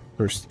this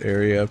first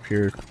area up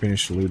here,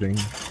 finish looting.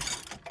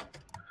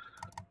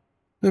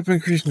 Up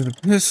increase with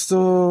a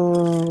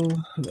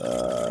pistol.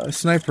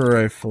 Sniper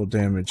rifle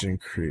damage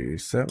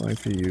increase. That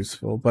might be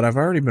useful, but I've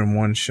already been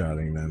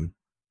one-shotting them.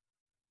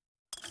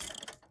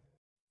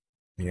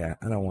 Yeah,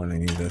 I don't want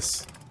any of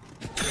this.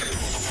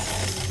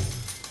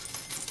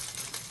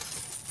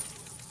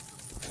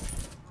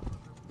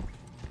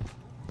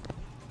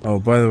 Oh,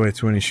 by the way,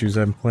 20 Shoes,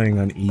 I'm playing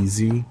on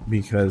easy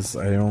because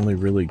I only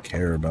really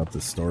care about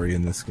the story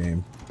in this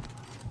game.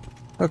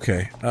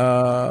 Okay,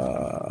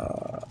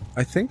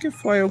 I think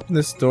if I open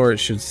this door, it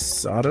should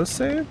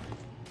autosave?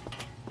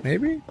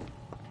 Maybe?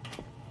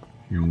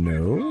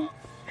 No?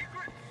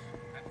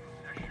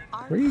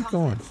 Where are you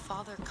going?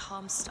 Father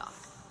Comstock,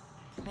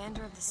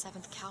 commander of the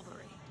 7th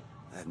Cavalry.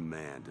 That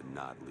man did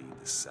not lead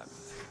the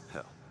 7th.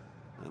 Hell,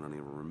 I don't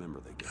even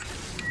remember the guy.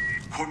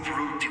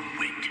 Corporal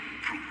DeWitt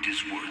proved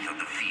his worth on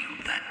the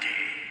field that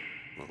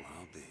day. Well,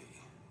 I'll be.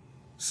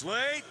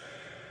 Slade?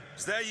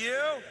 Is that you?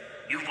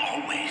 You've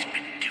always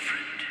been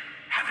different,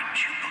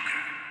 haven't you,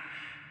 Booker?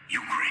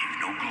 You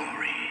crave no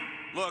glory.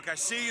 Look, I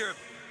see you're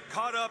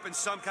caught up in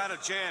some kind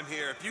of jam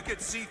here. If you could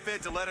see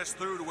fit to let us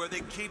through to where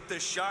they keep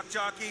this shock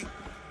jockey,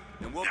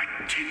 then we'll...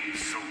 That tin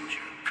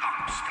soldier,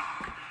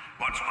 Comstock,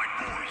 once my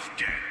boy's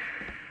dead.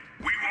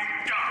 We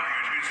won't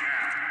die at his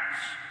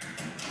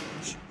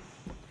hands.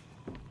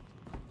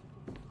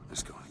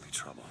 There's going to be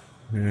trouble.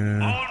 All my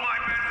men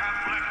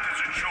have left is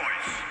a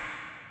choice.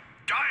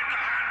 Die at the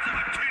hands of a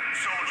tin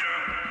soldier,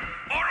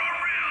 or a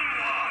real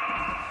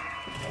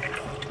one.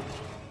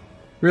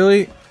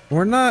 Really?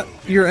 We're not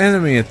your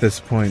enemy at this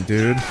point,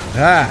 dude.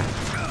 Ah!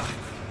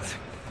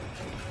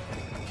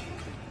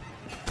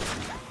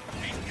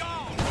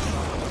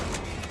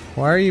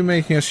 Why are you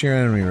making us your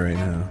enemy right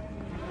now?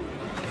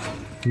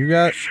 You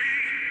got...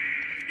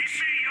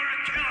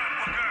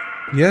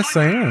 Yes,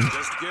 I am.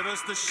 Just give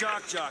us the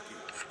shock jockey.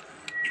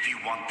 If you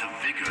want the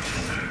vigor,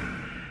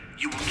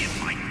 you will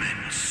give my men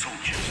a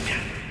soldier's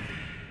death.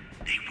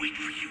 They wait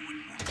for you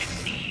in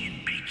Wounded Knee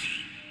and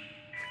Bakey.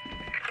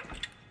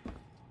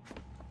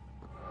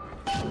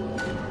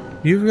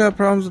 You've got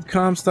problems with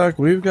Comstock,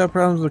 we've got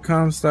problems with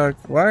Comstock.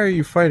 Why are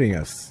you fighting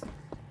us?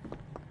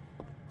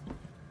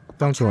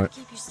 Don't do it.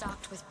 Keep you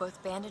stocked with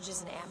both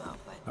bandages and ammo,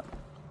 but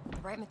the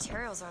right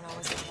materials aren't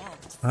always at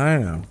hand. I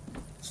know.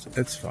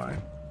 It's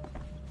fine.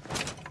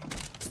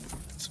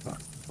 It's fine.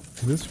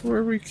 Is this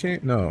where we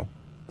came? No.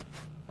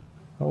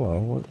 Hello,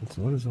 what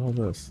is all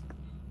this?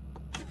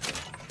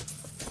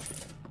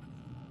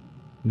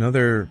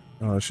 Another...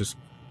 Oh, it's just...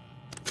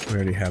 We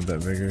already have that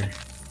vigor.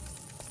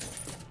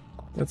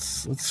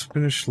 Let's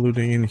finish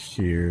looting in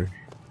here.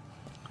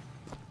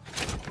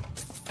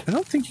 I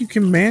don't think you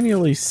can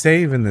manually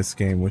save in this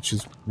game, which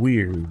is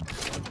weird.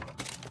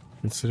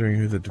 Considering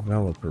who the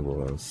developer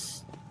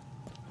was.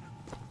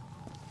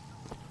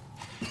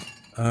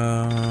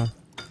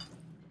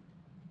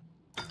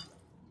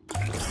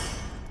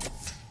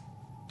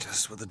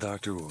 Just what the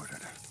doctor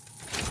ordered.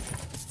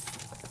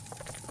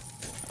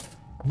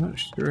 I'm not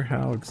sure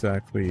how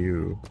exactly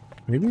you...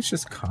 Maybe it's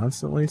just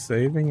constantly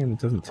saving and it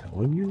doesn't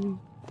tell you?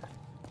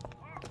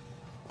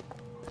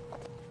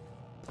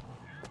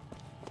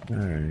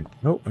 Alright.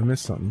 Oh, I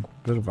missed something.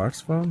 Is that a Vox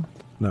phone?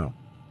 No.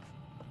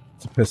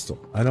 It's a pistol.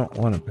 I don't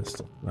want a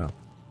pistol. No.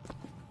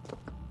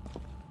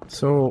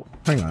 So,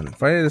 hang on.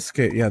 If I hit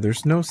escape... Yeah,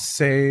 there's no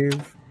save.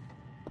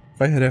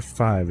 If I hit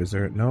F5, is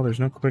there... No, there's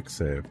no quick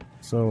save.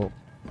 So...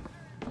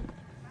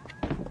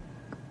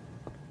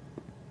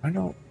 I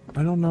don't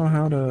know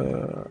how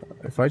to...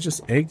 If I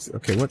just exit...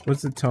 Okay, what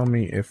does it tell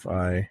me if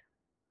I...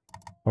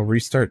 I'll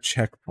restart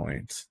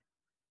checkpoint.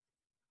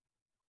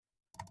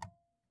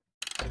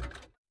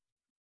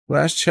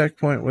 Last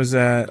checkpoint was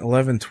at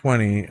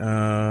 11:20,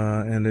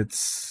 and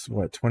it's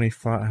what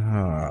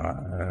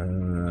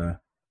 25.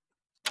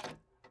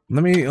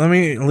 Let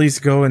me at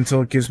least go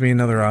until it gives me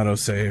another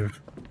autosave.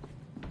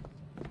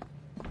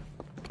 I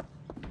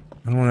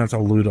don't want to have to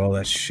loot all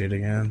that shit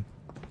again.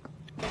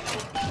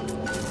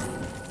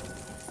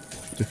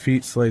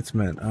 Defeat Slate's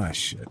men. Ah,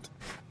 shit.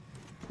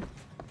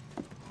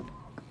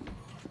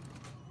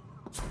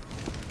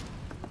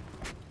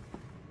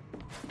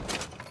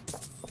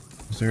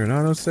 there an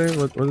autosave?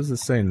 What does it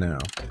say now?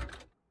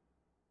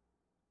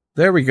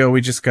 There we go.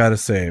 We just got to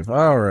save.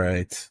 All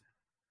right.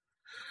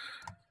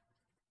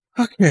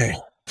 Okay.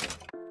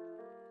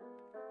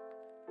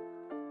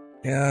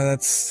 Yeah,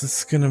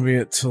 that's gonna be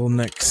it till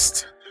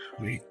next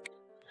week.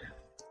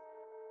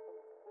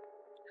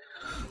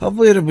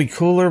 Hopefully it'll be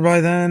cooler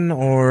by then,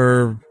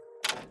 or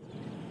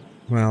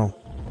well,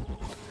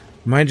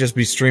 might just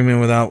be streaming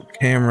without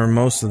camera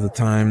most of the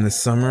time this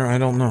summer. I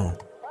don't know.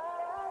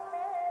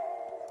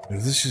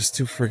 This is just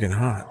too friggin'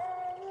 hot.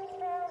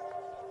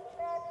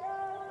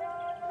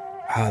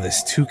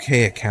 This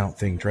 2K account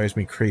thing drives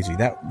me crazy.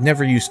 That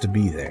never used to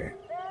be there.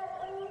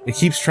 It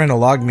keeps trying to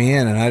log me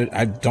in, and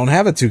I don't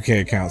have a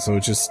 2K account, so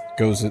it just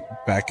goes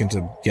back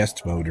into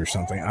guest mode or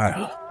something.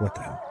 What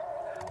the hell?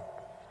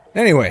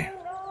 Anyway,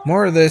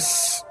 more of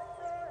this.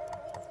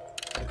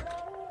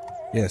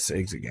 Yes,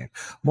 exit game.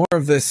 More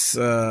of this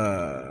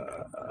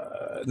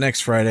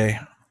next Friday,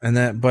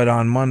 but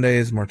on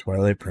Mondays, more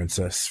Twilight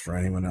Princess for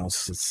anyone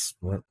else that's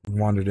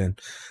wandered in.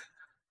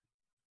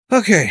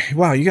 Okay,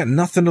 wow, you got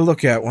nothing to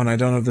look at when I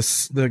don't have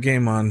the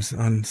game on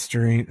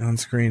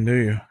screen, do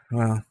you?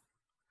 Wow.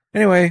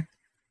 Anyway,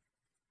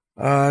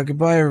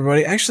 goodbye,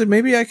 everybody. Actually,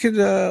 maybe I could,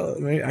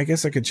 I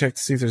guess I could check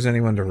to see if there's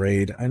anyone to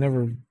raid.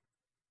 No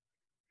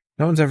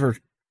one's ever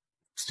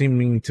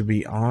seeming to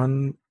be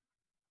on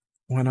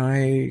when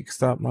I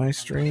stop my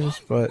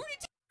streams, but,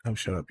 oh,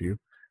 shut up, you.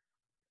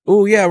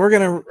 Oh, yeah,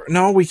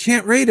 no, we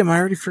can't raid him. I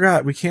already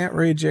forgot. We can't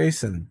raid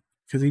Jason,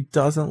 because he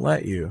doesn't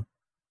let you.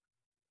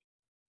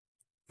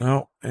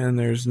 No, and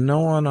there's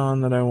no one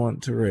on that I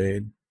want to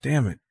raid.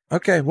 Damn it.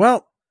 Okay,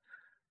 well.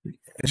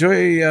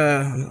 Enjoy,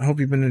 I hope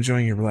you've been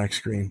enjoying your black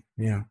screen.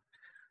 Yeah.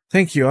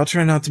 Thank you. I'll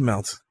try not to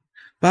melt.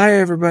 Bye,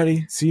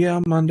 everybody. See you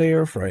on Monday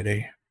or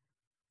Friday.